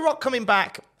 I remember The Rock coming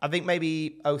back. I think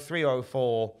maybe 03 or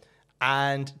 04.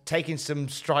 And taking some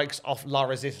strikes off La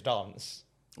Resistance.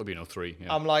 It'll be 03,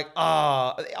 yeah. I'm like,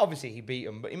 obviously he beat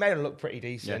him, but he made him look pretty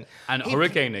decent. Yeah. And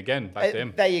Hurricane again, back to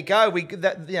him. There you go.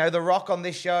 The Rock on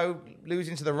this show,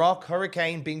 losing to The Rock,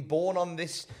 Hurricane being born on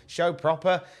this show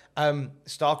proper.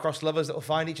 Star-crossed lovers that will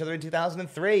find each other in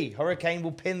 2003. Hurricane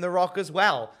will pin The Rock as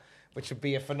well, which would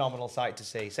be a phenomenal sight to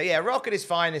see. So yeah, Rock at his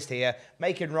finest here,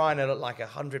 making Rhino look like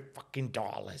 $100 fucking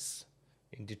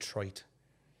in Detroit.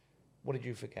 What did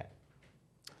you forget?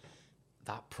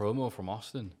 That promo from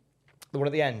Austin. The one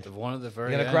at the end. The one at the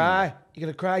very end. You're going to cry? You're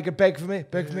going to cry? You can beg for me?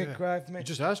 Beg for me? Cry for me? You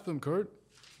just ask them, Kurt.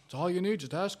 It's all you need.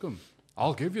 Just ask them.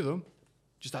 I'll give you them.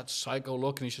 Just that psycho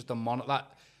look, and he's just a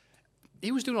that.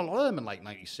 He was doing a lot of them in like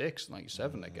 96,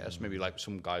 97, I guess. Maybe like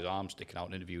some guy's arm sticking out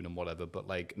and interviewing him, whatever. But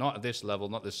like not at this level,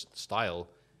 not this style.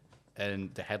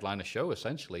 And the headline a show,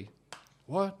 essentially.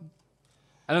 What?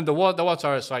 And then the words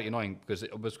are slightly annoying because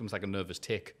it becomes like a nervous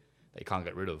tick that you can't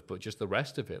get rid of. But just the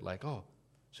rest of it, like, oh,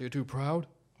 so you're too proud?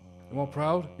 You want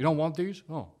proud? You don't want these?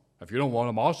 Oh, if you don't want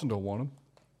them, Austin don't want them.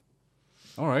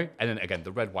 All right. And then again,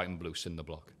 the red, white, and blue cinder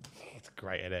block. It's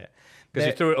great, isn't it? Because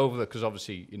he threw it over because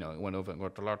obviously, it went over and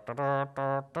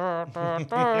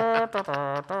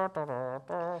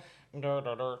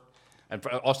and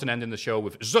for Austin ending the show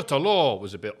with Zutta Law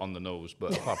was a bit on the nose,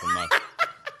 but apart from that.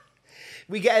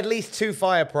 We get at least 2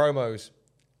 fire promos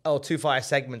or 2 fire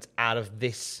segments out of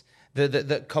this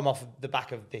that come off the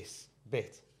back of this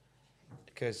bit.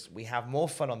 Because we have more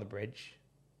fun on the bridge.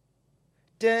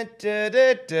 Who are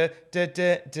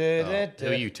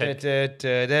you, Ted? Well,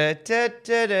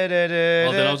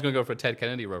 then I was going to go for a Ted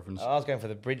Kennedy reference. I was going for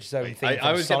the bridge zone thing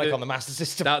from Sonic on the Master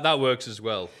System. That works as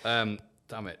well. Damn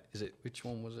it. Which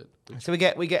one was it? So we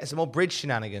get some more bridge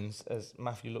shenanigans as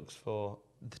Matthew looks for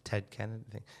the Ted Kennedy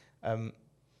thing.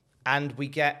 And we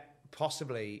get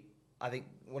possibly, I think,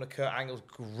 one of Kurt Angle's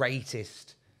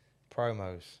greatest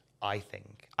promos, I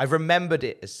think. I've remembered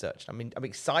it as such. I mean, I'm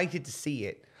excited to see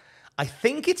it. I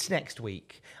think it's next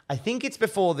week. I think it's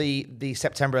before the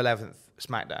September 11th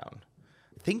SmackDown.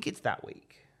 I think it's that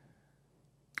week.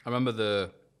 I remember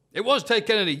it was Ted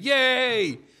Kennedy.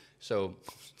 Yay! So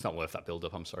it's not worth that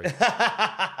build-up. I'm sorry.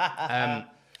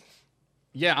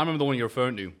 Yeah, I remember the one you're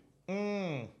referring to.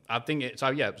 I think it's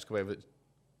let's go over it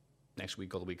next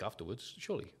week or the week afterwards.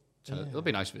 Surely, it'll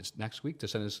be nice if it's next week to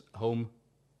send us home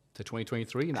to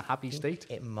 2023 in a happy state.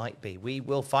 It might be. We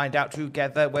will find out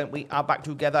together when we are back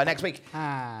together next week.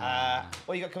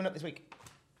 What you got coming up this week?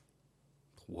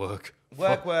 Work.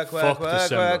 Work.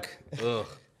 December. Ugh.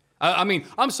 I mean,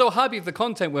 I'm so happy with the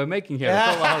content we're making here.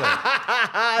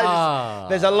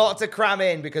 There's a lot to cram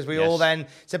in because we all then...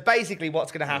 So basically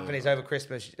what's going to happen is over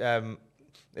Christmas, there's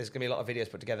going to be a lot of videos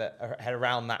put together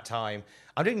around that time.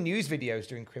 I'm doing news videos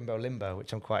during Crimbo Limbo,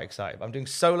 which I'm quite excited about. I'm doing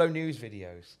solo news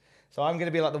videos. So I'm going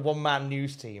to be like the one-man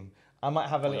news team. I might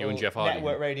have a little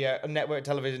network radio, network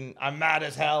television, I'm mad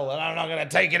as hell and I'm not going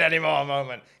to take it anymore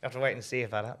moment. You have to wait and see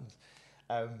if that happens.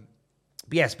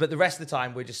 But the rest of the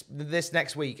time, we're just,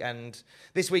 this week and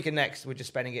next, we're just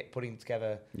spending it putting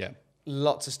together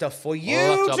lots of stuff for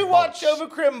you to watch over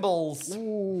Crimbles.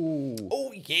 Ooh.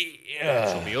 Oh, yeah.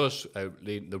 That'll be us,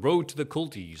 the road to the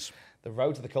culties. The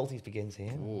road to the culties begins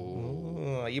here.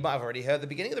 Ooh. You might have already heard the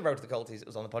beginning of the road to the culties. It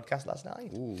was on the podcast last night.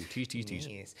 Ooh, tease.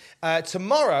 Yes.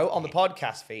 Tomorrow on the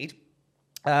podcast feed,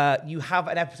 you have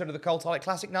an episode of the Cultaholic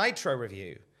Classic Nitro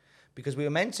review. Because we were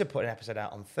meant to put an episode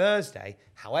out on Thursday.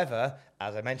 However,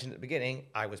 as I mentioned at the beginning,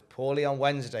 I was poorly on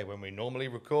Wednesday when we normally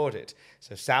record it.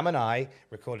 So Sam and I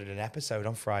recorded an episode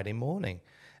on Friday morning.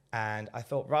 And I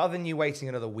thought, rather than you waiting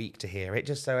another week to hear it,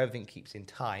 just so everything keeps in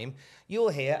time, you'll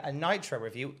hear a Nitro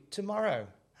review tomorrow.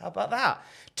 How about that?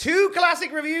 2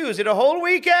 classic reviews in a whole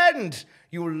weekend.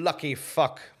 You lucky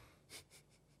fuck.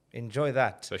 Enjoy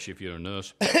that. Especially if you're a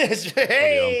nurse.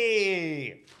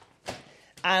 Hey!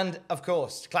 And, of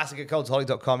course,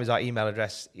 classic@cultaholic.com is our email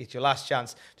address. It's your last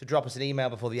chance to drop us an email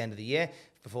before the end of the year,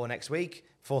 before next week,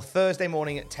 for Thursday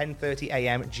morning at 10:30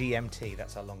 a.m. GMT.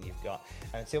 That's how long you've got.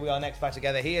 And until we are next back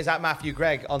together, he is at Matthew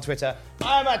Gregg on Twitter.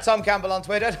 I'm at Tom Campbell on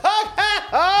Twitter.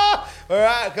 We're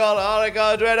at Cultaholic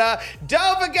on Twitter.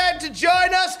 Don't forget to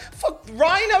join us for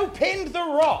Rhino Pinned the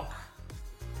Rock.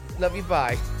 Love you,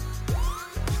 bye.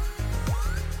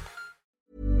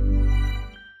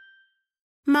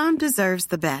 Mom deserves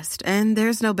the best, and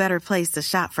there's no better place to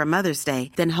shop for Mother's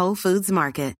Day than Whole Foods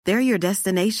Market. They're your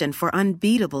destination for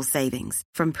unbeatable savings,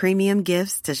 from premium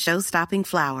gifts to show-stopping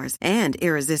flowers and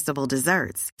irresistible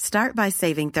desserts. Start by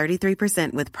saving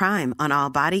 33% with Prime on all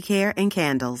body care and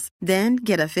candles. Then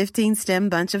get a 15-stem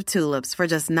bunch of tulips for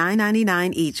just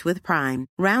 $9.99 each with Prime.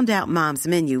 Round out Mom's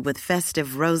menu with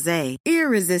festive rosé,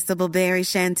 irresistible berry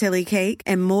chantilly cake,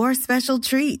 and more special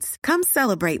treats. Come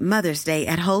celebrate Mother's Day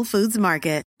at Whole Foods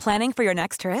Market. Planning for your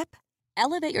next trip?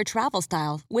 Elevate your travel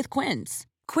style with Quince.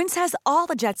 Quince has all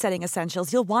the jet-setting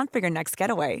essentials you'll want for your next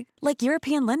getaway, like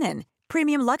European linen,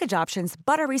 premium luggage options,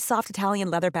 buttery soft Italian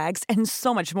leather bags, and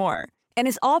so much more. And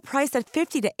is all priced at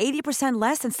 50 to 80%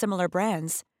 less than similar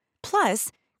brands. Plus,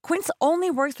 Quince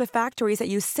only works with factories that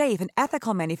use safe and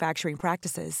ethical manufacturing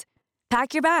practices.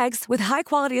 Pack your bags with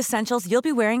high-quality essentials you'll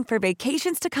be wearing for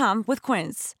vacations to come with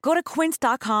Quince. Go to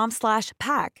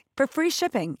quince.com/pack for free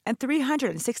shipping and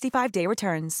 365-day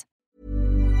returns.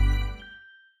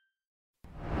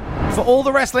 For all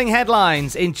the wrestling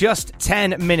headlines in just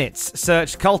 10 minutes,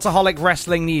 search Cultaholic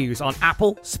Wrestling News on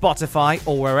Apple, Spotify,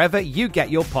 or wherever you get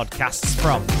your podcasts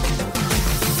from.